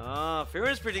Frieren. Ah,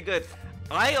 Frieren's pretty good.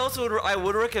 I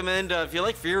would recommend if you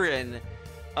like Frieren,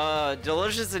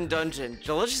 Delicious in Dungeon.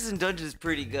 Delicious in Dungeon is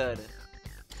pretty good.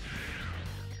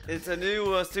 It's a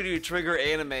new Studio Trigger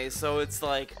anime, so it's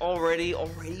like already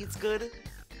it's good.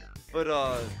 But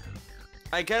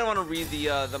I kind of want to read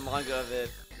the manga of it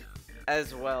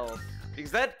as well,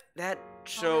 because that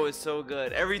show is so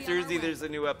good. Every Thursday there's a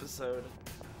new episode.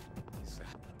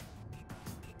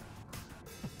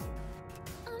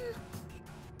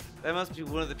 That must be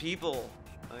one of the people.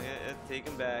 Oh, yeah, take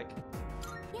him back.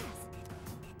 Yes.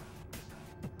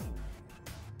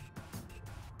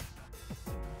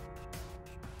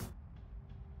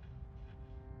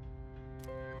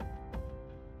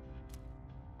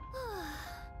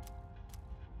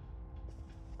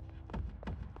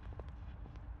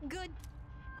 Good.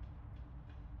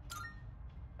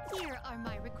 Here are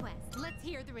my requests. Let's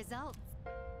hear the results.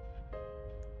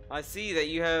 I see that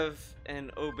you have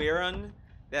an Oberon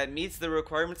that meets the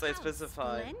requirements I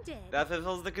specified. Splendid. That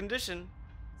fulfills the condition.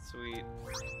 Sweet.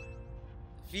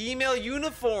 Female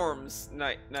uniforms.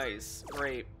 Nice.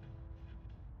 Great.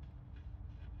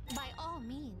 By all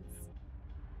means.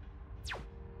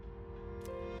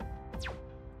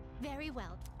 Very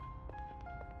well.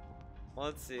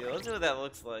 Let's see. Let's see what that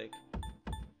looks like.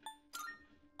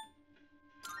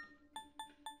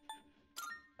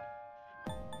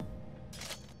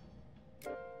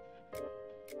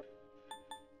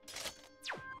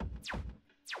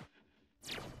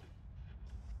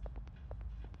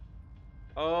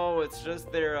 Oh, it's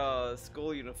just their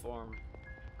school uniform.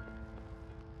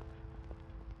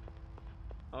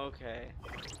 Okay.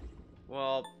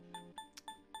 Well,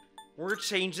 we're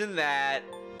changing that.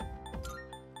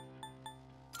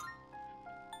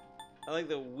 I like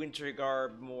the winter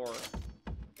garb more.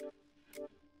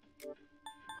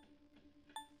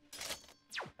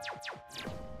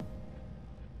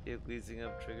 It leasing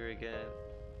up trigger again.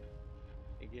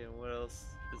 Again, what else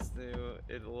is new?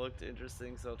 It looked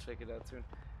interesting, so I'll check it out soon.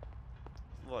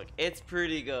 Look, it's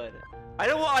pretty good. I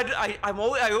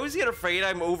always get afraid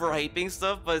I'm overhyping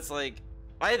stuff, but it's like,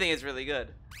 I think it's really good.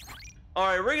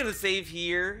 Alright, we're gonna save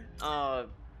here. I'm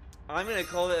gonna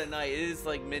call it a night. It is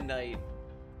like midnight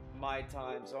my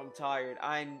time, so I'm tired.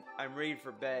 I'm ready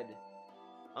for bed.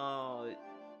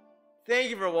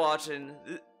 Thank you for watching.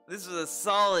 This was a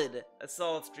solid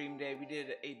stream day. We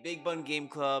did a Big Bun Game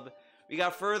Club. We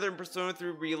got further in Persona 3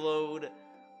 Reload.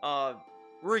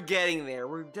 We're getting there.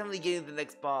 We're definitely getting to the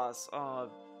next boss. I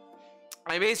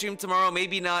may stream tomorrow,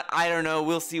 maybe not. I don't know.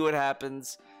 We'll see what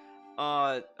happens.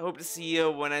 Hope to see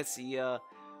you when I see you.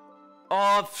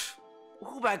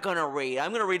 Who am I gonna raid?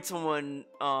 I'm gonna raid someone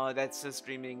that's just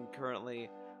streaming currently.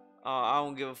 I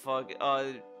don't give a fuck.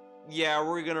 Yeah,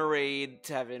 we're gonna raid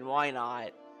Tevin. Why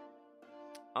not?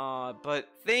 But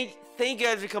thank you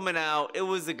guys for coming out. It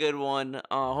was a good one.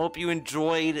 Hope you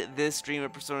enjoyed this stream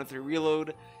of Persona 3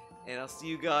 Reload, and I'll see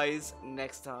you guys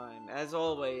next time. As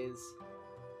always.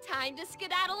 Time to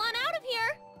skedaddle on out of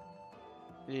here.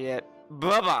 Yeah.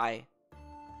 Bye-bye.